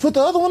 I just put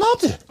the other one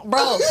out there. bro,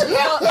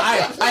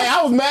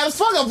 I was mad as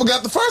fuck. I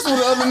forgot the first one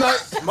the other night.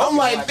 I'm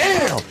like,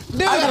 damn.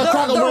 dude, I gotta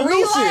crack the on my new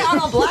relight shit.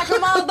 on a black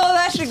amount though,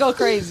 that should go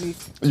crazy.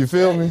 You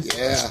feel me?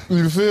 Yeah.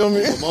 You feel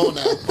me? Come on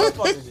now. What the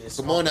fuck is this?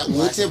 Come on now.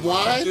 Wood tip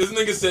wine? This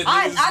nigga said.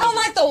 I niggas don't smoking-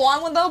 like the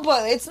wine one though,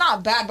 but it's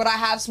not bad. But I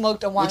have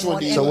smoked a wine Which one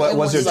one. do you- in- So what- in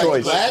what's your one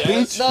choice? Black?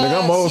 Peach? The-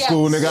 Nigga, I'm old yeah.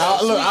 school, nigga.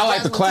 I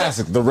like the Jasmine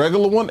classic, the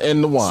regular one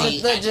and the wine.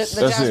 See, The That's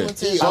jasmine it.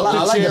 too. I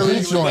like the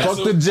peach joint.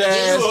 Fuck the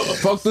jazz,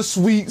 fuck the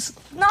sweets.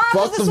 Nah, Fuck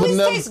but the the sweets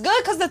vanilla. taste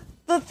good because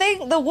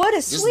the wood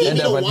is Just sweet. give me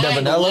the And the wine. The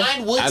vanilla?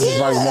 wine would I just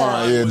like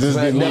wine. Yeah, just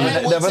get The,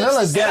 me. the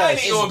vanilla's It's And I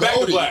gas. ain't going back to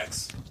goated.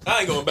 blacks. I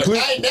ain't going back.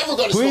 Please- I ain't never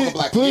gonna smoke a Please,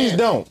 black please again.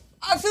 don't.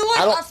 I feel like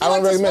I don't to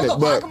smoke recommend a it,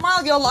 black but-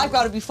 mile, your life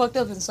got to be fucked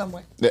up in some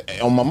way.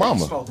 On my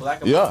mama. Smoke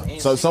black and Yeah. white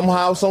and So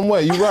somehow, some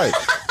way, you right.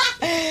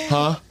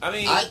 Huh? I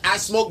mean, I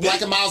smoked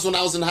Black and Miles when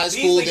I was in high These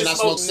school, niggas then I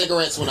smoke- smoked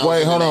cigarettes when I was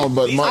Wait, in hold the on, Navy.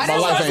 but I my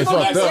didn't life start ain't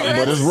smoking fucked up, but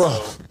it's cigarettes.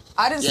 rough.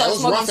 I didn't Yeah, it start was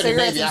smoking rough in the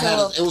cigarettes Navy.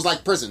 until. It was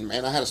like prison,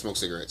 man. I had to smoke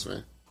cigarettes,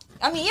 man.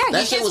 I mean, yeah, That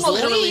you shit can was smoke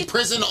literally weed.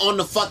 prison on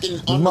the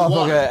fucking on the Motherfucker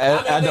water.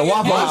 at the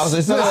Waffle House.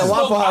 Instead of the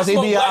Waffle House, he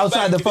be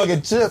outside the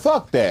fucking chip.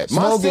 Fuck that.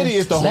 My Smoking. city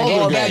is the Smoking. hunger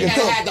Going back game. and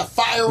And I had the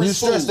fire You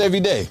stressed food. every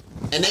day.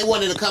 And they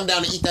wanted to come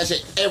down and eat that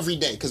shit every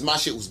day because my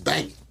shit was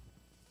banging.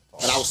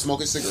 And I was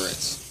smoking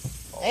cigarettes.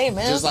 Hey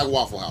man, Just like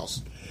Waffle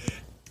House.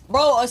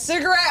 bro, a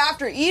cigarette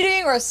after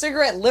eating or a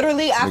cigarette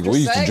literally after Nigga, we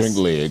used sex. to drink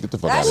lead. Get the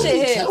fuck That out of shit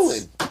here. hits.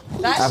 Chilling.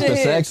 That After shit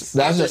sex, hits.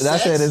 that After shit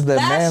sex? is the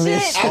That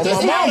manliest. shit- After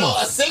my mama.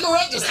 a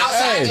cigarette just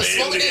outside, Hey. just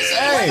smoking this shit.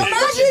 Hey. Like,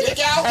 put your dick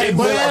out. Hey,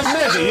 butt ass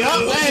nigga.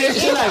 Yup. Hey,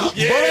 she like, butt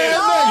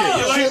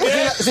ass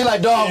nigga. She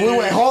like, dog, we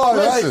went hard,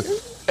 right? Listen.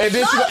 And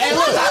then she go, hey,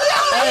 look.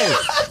 Hey.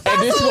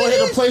 And then she gonna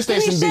hit a We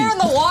PlayStation sharing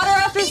beat. the water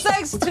after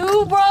sex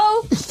too,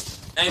 bro.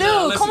 Hey, Dude,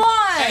 nah, listen. come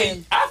on.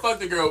 Hey, I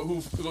fucked a girl who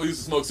used to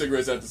smoke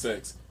cigarettes after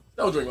sex.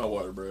 Don't drink my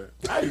water, bro.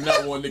 I do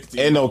not want nicotine.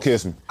 And no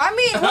kiss me. I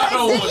mean, I don't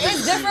well, want it's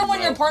this different shit,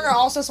 when your bro. partner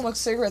also smokes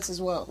cigarettes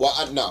as well. Well,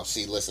 no,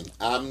 see, listen,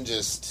 I'm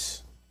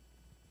just.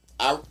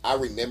 I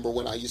remember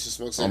when I used to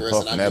smoke I'm cigarettes.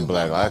 puffing and I that knew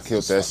black. my I mouth killed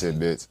was that fucking-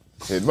 shit, bitch.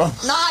 Shit, bro.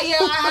 Nah, yeah,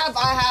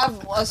 I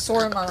have a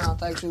sore in my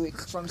mouth actually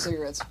from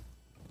cigarettes.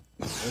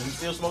 And you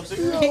still smoke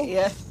cigarettes?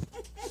 Yeah,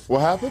 What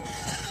happened?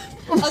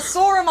 a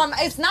sore in my mouth.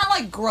 It's not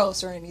like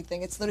gross or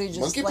anything. It's literally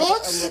just like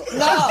Monkeypox? a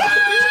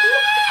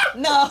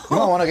little. No. You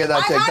don't want to get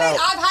that checked out.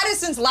 I've had it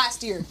since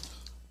last year.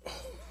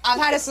 I've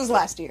had it since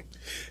last year.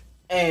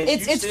 And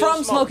It's you it's still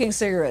from smoke. smoking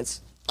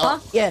cigarettes. Huh?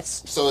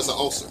 Yes. So it's an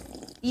ulcer.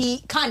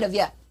 Kind of,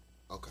 yeah.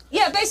 Okay.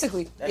 Yeah,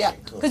 basically. That Yeah.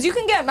 shit cool. Because you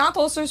can get mouth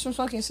ulcers from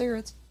smoking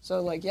cigarettes.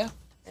 So, like, yeah.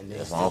 And then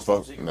That's still why I'm smoke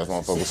fuck. cigarettes. That's why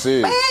I'm fucking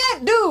serious.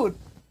 Man, dude.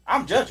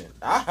 I'm judging.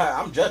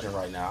 I'm judging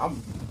right now.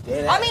 I'm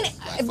dead. I ass.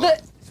 mean,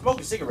 but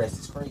smoking cigarettes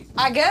is crazy.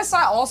 I guess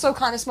I also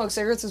kind of smoke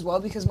cigarettes as well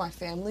because my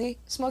family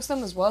smokes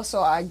them as well.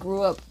 So I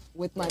grew up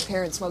with my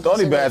parents smoking The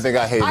only cigarettes. bad thing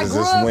I hate I is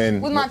grew just up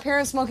when, with my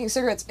parents smoking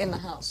cigarettes in the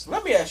house.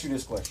 Let me ask you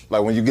this question.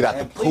 like when you get out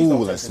the And please don't pool take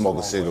and this smoke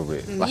a the wrong way.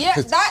 cigarette. Like,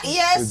 Yeah, that,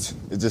 yes.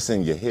 It's just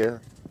in your hair.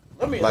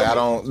 Let me. Like let I me-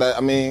 don't. That,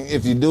 I mean,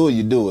 if you do it,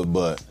 you do it.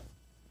 But How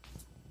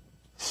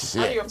do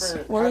shit. your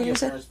parents, What how were do you your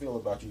saying? parents feel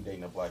about you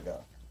dating a black guy?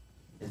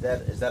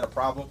 Is that a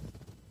problem?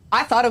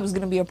 I thought it was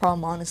going to be a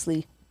problem,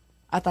 honestly.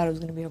 I thought it was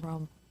going to be a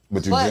problem.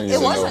 But you But it genuinely You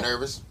know. wasn't.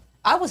 nervous?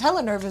 I was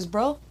hella nervous,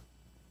 bro.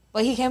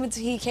 But he came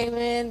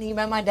in, he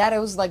met my dad. It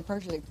was like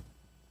perfect.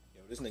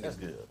 This nigga's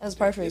good. It was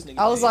perfect.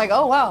 I was like,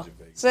 oh, wow.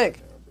 Sick.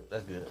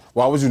 That's good.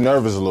 Why was you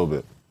nervous a little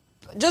bit?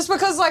 Just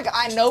because, like,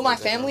 I know my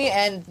family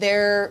and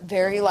they're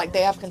very, like,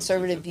 they have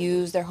conservative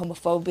views. They're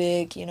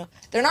homophobic, you know.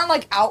 They're not,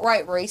 like,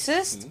 outright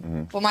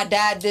racist. But my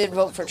dad did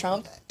vote for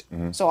Trump.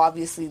 So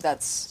obviously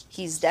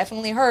he's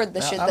definitely heard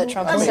the shit that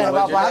Trump has said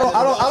about black people.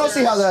 I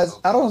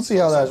don't see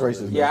how that's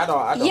racist. Yeah,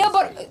 I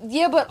don't.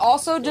 Yeah, but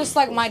also just,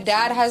 like, my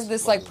dad has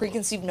this, like,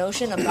 preconceived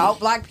notion about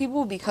black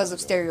people because of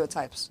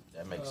stereotypes.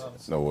 That makes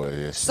sense. No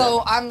way. Yeah,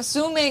 So I'm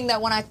assuming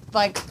that when I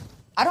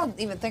don't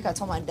even think I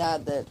told my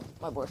dad that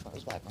my boyfriend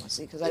was black,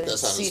 honestly, because I didn't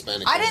That's how see.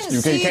 Hispanic I is. didn't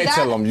You see can't that.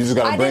 tell him. You just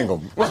gotta I bring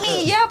didn't- him. I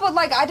mean, yeah, but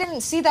like I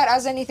didn't see that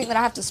as anything that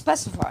I have to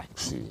specify.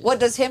 What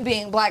does him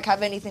being black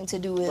have anything to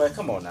do with But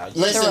come on now. the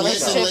Listen,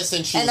 relationship?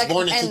 listen. She and was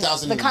born in and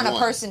 2001. the kind of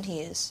person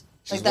he is.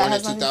 She's Like, that born in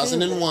has nothing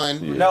to do with it.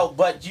 2001.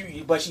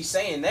 No, but she's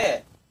saying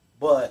that.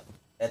 But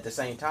at the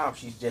same time,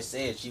 she just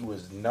said she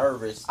was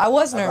nervous. I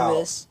was about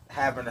nervous.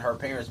 having her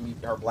parents meet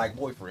her black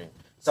boyfriend.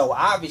 So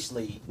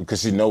obviously because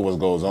she know what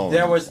goes on.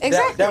 there was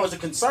Exactly. there was a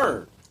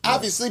concern.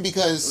 Obviously,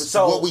 because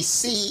So- what we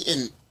see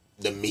in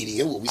the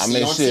media, what we I see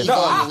mean, on shit. TV, No,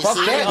 what we Fuck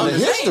see that. on The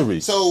the history.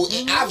 So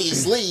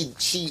obviously,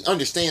 she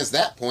understands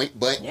that point,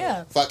 but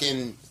Yeah.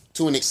 fucking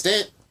to an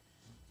extent,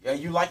 Yeah,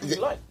 you like what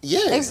you like.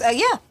 yeah.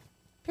 Yeah.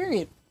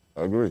 Period.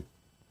 I agree.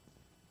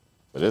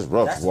 But it's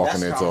rough That's walking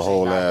the into a conversation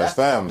whole that's ass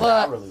the family. conversation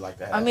I But, really like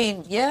to have. I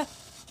mean, yeah.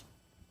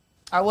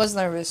 I was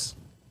nervous.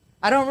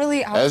 I don't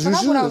really. I As you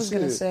forgot what I should, was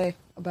gonna shit. say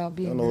about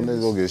being I don't know when nervous.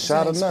 niggas gonna get I was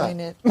shot gonna or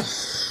not.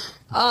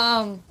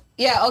 explain it.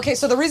 Yeah. Okay.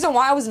 So the reason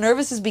why I was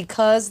nervous is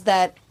because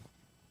that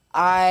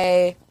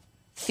I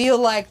feel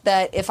like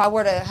that if I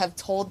were to have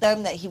told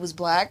them that he was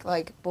black,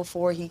 like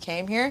before he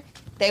came here,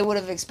 they would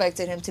have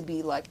expected him to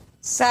be like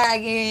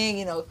sagging,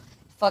 you know,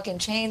 fucking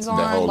chains That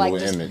on, whole like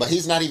little just image. But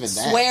he's not even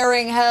that.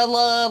 swearing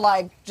hella,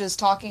 like just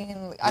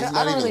talking. I He's don't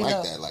not really even like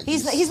know. that, like,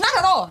 he's he's- not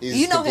at all. He's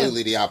You know him.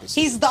 completely the opposite.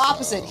 He's the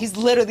opposite. So- He's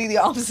literally the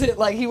opposite.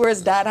 Like he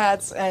wears dad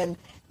hats and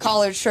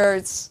collared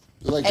shirts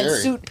He's like and Jerry.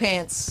 suit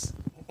pants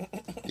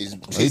He's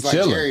He's like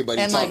chilling. Jerry, but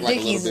he and talk like like a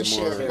Dickies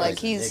little and bit more. shit. Like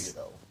he's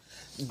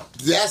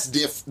That's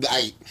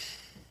different.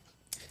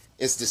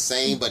 It's the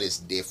same, but it's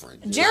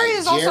different. Jerry Like,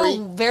 is also Jerry-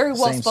 very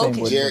well Same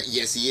spoken. with- Jerry,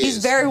 yes, he is. He's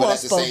very but at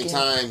the well-spoken. same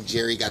time,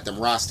 Jerry got them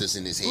rosters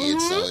in his head,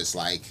 Mm-hmm. so it's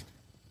like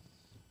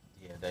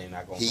Yeah, they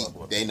not gonna fuck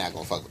with they not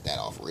gonna fuck with that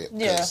off rip.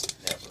 Yeah. 'Cause,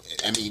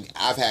 I mean,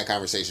 I've had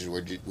conversations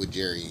with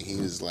Jerry, and he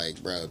was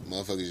like, "Bro,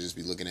 motherfuckers just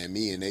be looking at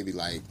me, and they be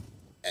like,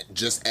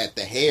 just at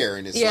the hair,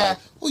 and it's Yeah. like,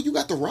 oh, you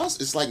got the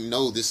roster." It's like,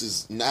 no, this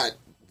is not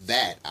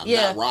that. I'm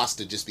Yeah. not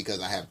rostered just because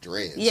I have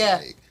dreads. Yeah,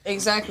 Like,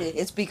 exactly.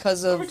 It's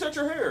because Let of me touch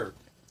your hair.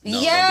 No, don't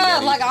do yeah.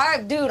 that Like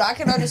either. I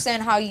can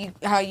understand how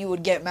you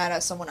would get mad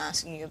at someone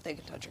asking you if they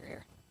can touch your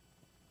hair,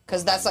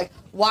 because that's like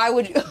why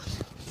would you?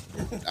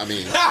 I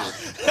mean,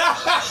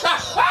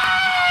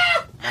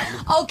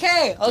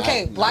 Okay,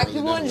 Not black really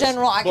people in nervous.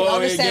 general, I can Boy,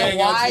 understand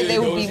gang out why here they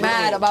would be goes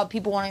mad wrong. about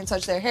people wanting to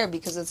touch their hair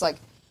because it's like,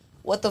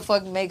 what the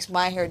fuck makes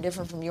my hair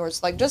different from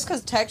yours? Like just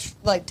because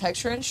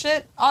texture and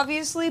shit,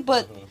 obviously,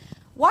 but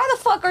why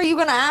the fuck are you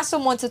gonna ask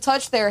someone to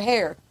touch their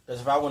hair? Because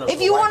if I went up If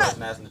to a you white wanna-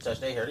 person asking to touch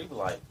their hair, they'd be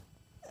like,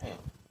 damn,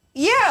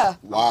 Yeah,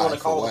 I'm why? gonna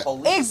For call the what?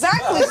 police.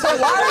 exactly. So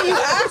why are you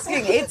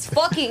asking? It's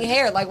fucking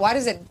hair. Like why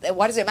does it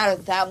matter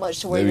that much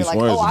to where Maybe you're like,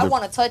 swears oh, is I different.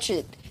 want to touch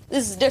it.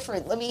 This is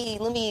different. Let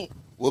me.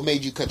 What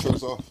made you cut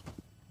yours off?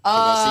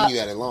 'Cause I seen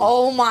you at it long.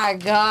 Oh my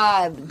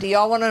god. Do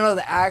y'all want to know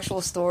the actual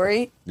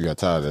story? You got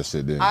tired of that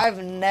shit, didn't you?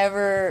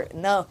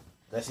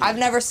 I've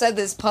never said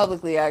this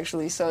publicly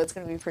actually, so it's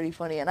gonna be pretty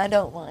funny, and I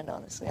don't mind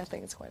honestly. I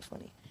think it's quite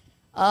funny.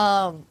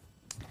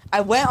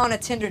 I went on a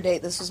Tinder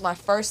date. This was my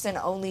first and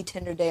only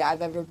Tinder date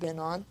I've ever been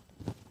on.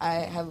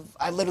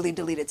 I literally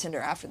deleted Tinder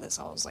after this.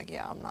 I was like,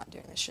 yeah, I'm not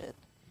doing this shit.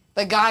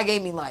 The guy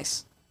gave me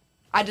lice.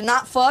 I did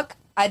not fuck.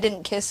 I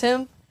didn't kiss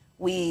him.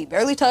 We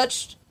barely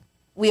touched.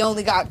 We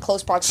only got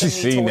close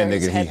proximity to seen where that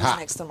his nigga, he head was hot.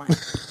 next to mine.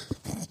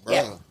 Bruh.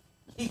 yeah.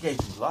 He gave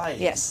you life.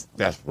 Yes.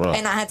 That's rough.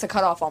 And I had to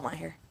cut off all my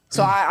hair.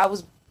 So I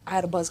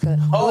had a buzz cut.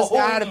 Oh,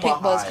 I had a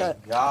pink buzz my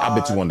cut. God. I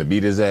bet you wanted to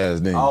beat his ass,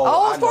 didn't you?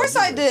 Oh, I of know course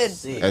you I were did.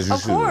 sick. As you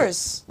Of should.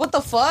 course. What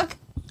the fuck?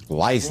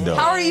 Lice, though.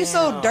 How are you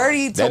so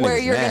dirty to That where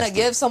nigga's you're nasty. gonna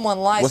give someone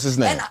lice? What's his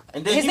name?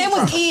 And then His he name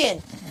was was trying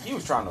Ian. He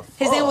was trying to fuck.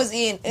 His name was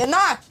Ian. And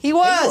nah, he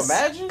was.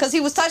 imagine? Because he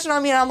was touching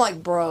on me, and I'm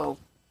like, bro,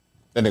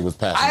 That nigga was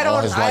passing I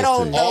all his don't lice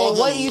to you. know All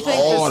what the- you think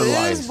all this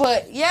the is,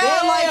 lice. but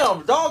yeah, like,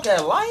 Damn, dog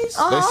had lice?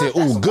 They said,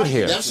 ooh, good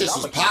hair. That shit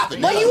was popping.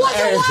 but he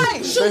wasn't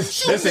white.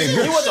 They said, He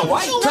good. wasn't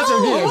white. Touch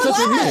him again. he Touch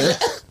him was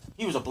again.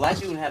 He was a black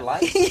dude and had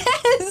lice?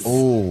 Yes.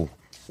 Ooh.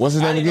 What's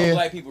his I name didn't know again?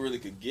 black people really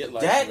could get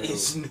like That real.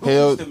 is news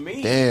Hell, to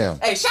me. damn.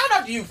 Hey, shout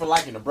out to you for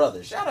liking the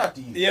brother. Shout out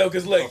to you. Yeah,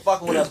 because look, For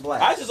fucking with us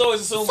black. I just always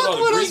assumed Fuck all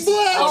the with us grease,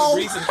 black. all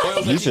the grease and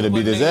oils. You that should have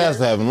people beat put his in their ass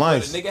for hair. having But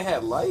lice. the nigga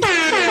had lice.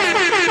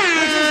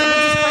 Which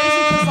is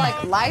crazy because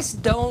like lice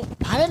don't.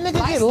 How that nigga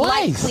Lice get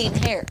like lice? clean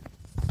hair.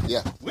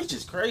 Yeah. Which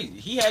is crazy.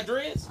 He had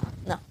dreads?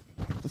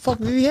 The fuck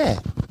did he have?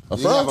 A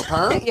Did you have a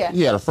fro? perm? Yeah.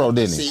 He had a fro,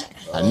 didn't he? See,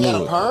 I you knew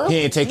got a perm? it.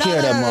 He didn't take No, care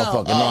of no, that no, no.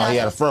 motherfucker. Oh, No, he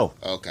had a fro.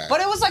 Okay.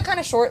 But it was like kind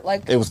of short,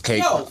 like It was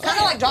cake. Yo, kind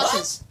of like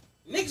Josh's.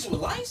 Niggas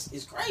with lice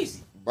is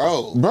crazy.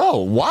 Bro. Bro,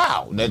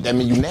 wow. That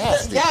mean you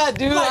nasty. Yeah,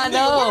 dude, Like, I nigga,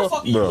 where the know.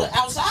 fuck you Bro. live?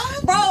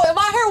 Outside? Bro, and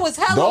my hair was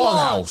hella long.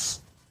 Doghouse.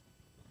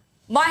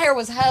 My hair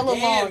was hella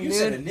Damn, long, you dude.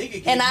 said a nigga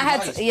gave And I you had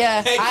lice. to,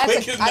 yeah, Hey, I had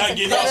Quick to, is I not had to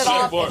getting cut that it shit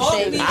off for and us.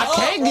 shave it. I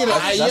can't get it.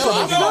 That's Yo, what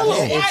I I'm feel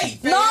saying. it.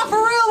 White, No, for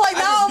real, like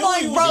now I'm knew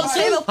like, you bro, was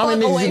stay the fuck How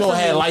many niggas away you know from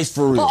had me. lice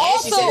for But real?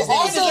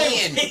 also,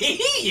 Ian.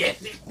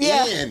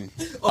 yeah, Ian.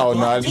 Oh,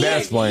 no, Ian, that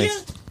explains.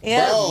 Ian?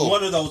 yeah. Bro.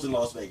 One of those in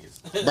Las Vegas.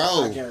 Bro.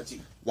 I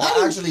guarantee.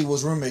 I actually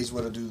was roommates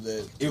with a dude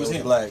that It was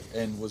him. black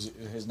and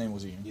his name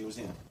was Ian. It was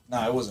him.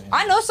 Nah, it wasn't him.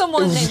 I know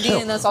someone named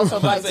Ian that's also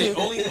I'm about black to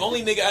say, too.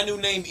 only nigga I knew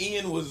named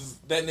Ian was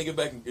that nigga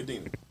back in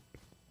Gardena.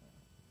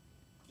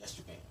 That's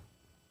Japan.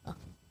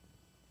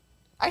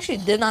 I actually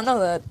did not know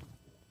that.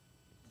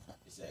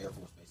 It's the Air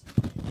Force Base.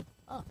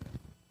 The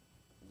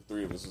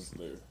three of us was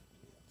there.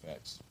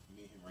 Facts.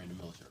 Me and him are in the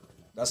military right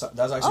now.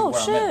 That's actually Oh, where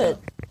I shit. met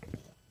them.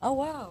 Oh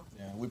wow.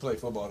 Yeah, we played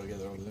football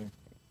together over there.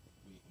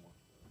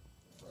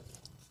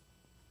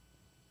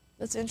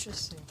 That's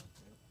interesting.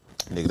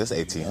 Nigga, that's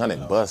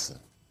 1800 busting.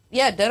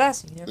 Yeah,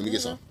 deadass. Let me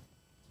get some.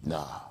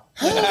 Nah.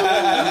 Hey,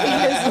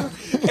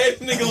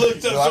 nigga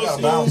looked up Yo, I so got a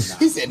smooth. bounce.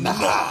 He said,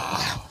 nah.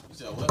 You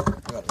said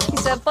what? He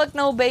said, "Fuck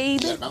no,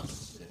 baby."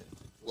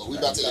 Well, we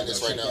about to end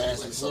this right now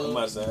anyway, I'm so.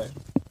 outside.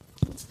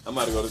 I'm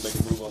about to go to make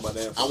a move on my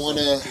damn. I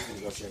wanna He's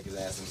gonna go shake his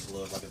ass in the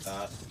glove like a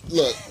thought.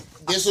 look.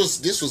 This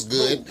was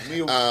good.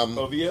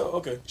 VL?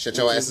 Okay. Shut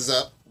your asses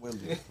up.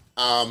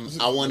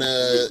 I want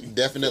to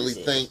definitely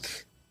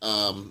thank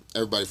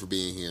everybody for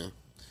being here,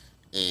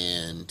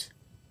 and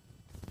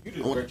You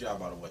did a great job,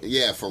 by the way.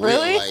 yeah, for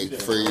Really? real, like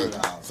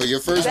for your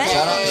first Thank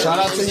time. you. Shout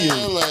out to You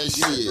know what I'm you.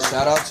 saying? Like, shit.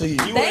 Shout out to you.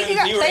 Thank you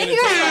guys. Thank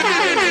you guys for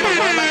having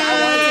me. Like,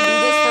 I wanted to do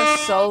this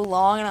for so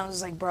long, and I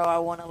was like, bro, I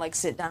want to like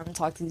sit down and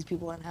talk to these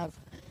people and have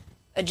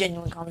a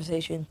genuine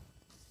conversation,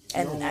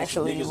 and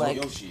actually Niggas on Or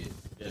your like. shit.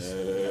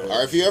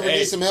 if you ever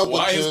need some help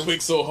why with is your,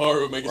 Quick so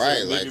hard with making right,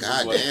 sure like niggas is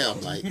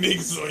goddamn, like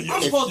niggas on your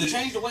I'm supposed to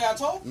change the way I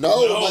talk? no,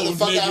 No,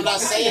 motherfucker, nigga. I'm not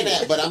saying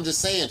that, but I'm just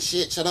saying,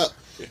 shit, shut up.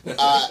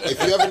 If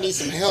you ever need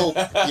some help,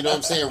 you know what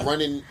I'm saying,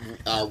 running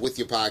with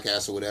your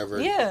podcast or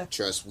whatever, Yeah.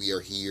 trust we are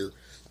here.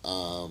 We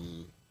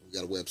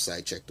got a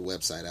website, check the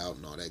website out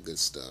and all that good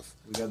stuff.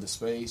 We got the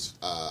space.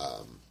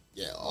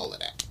 Yeah, all of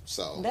that.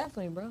 So,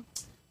 Definitely, bro.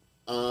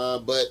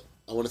 but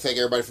I want to thank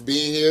everybody for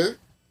being here,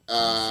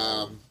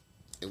 and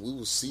we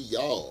will see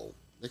y'all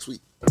next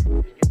week.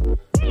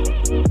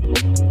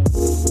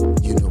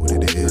 You know what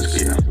it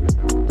is. Yeah.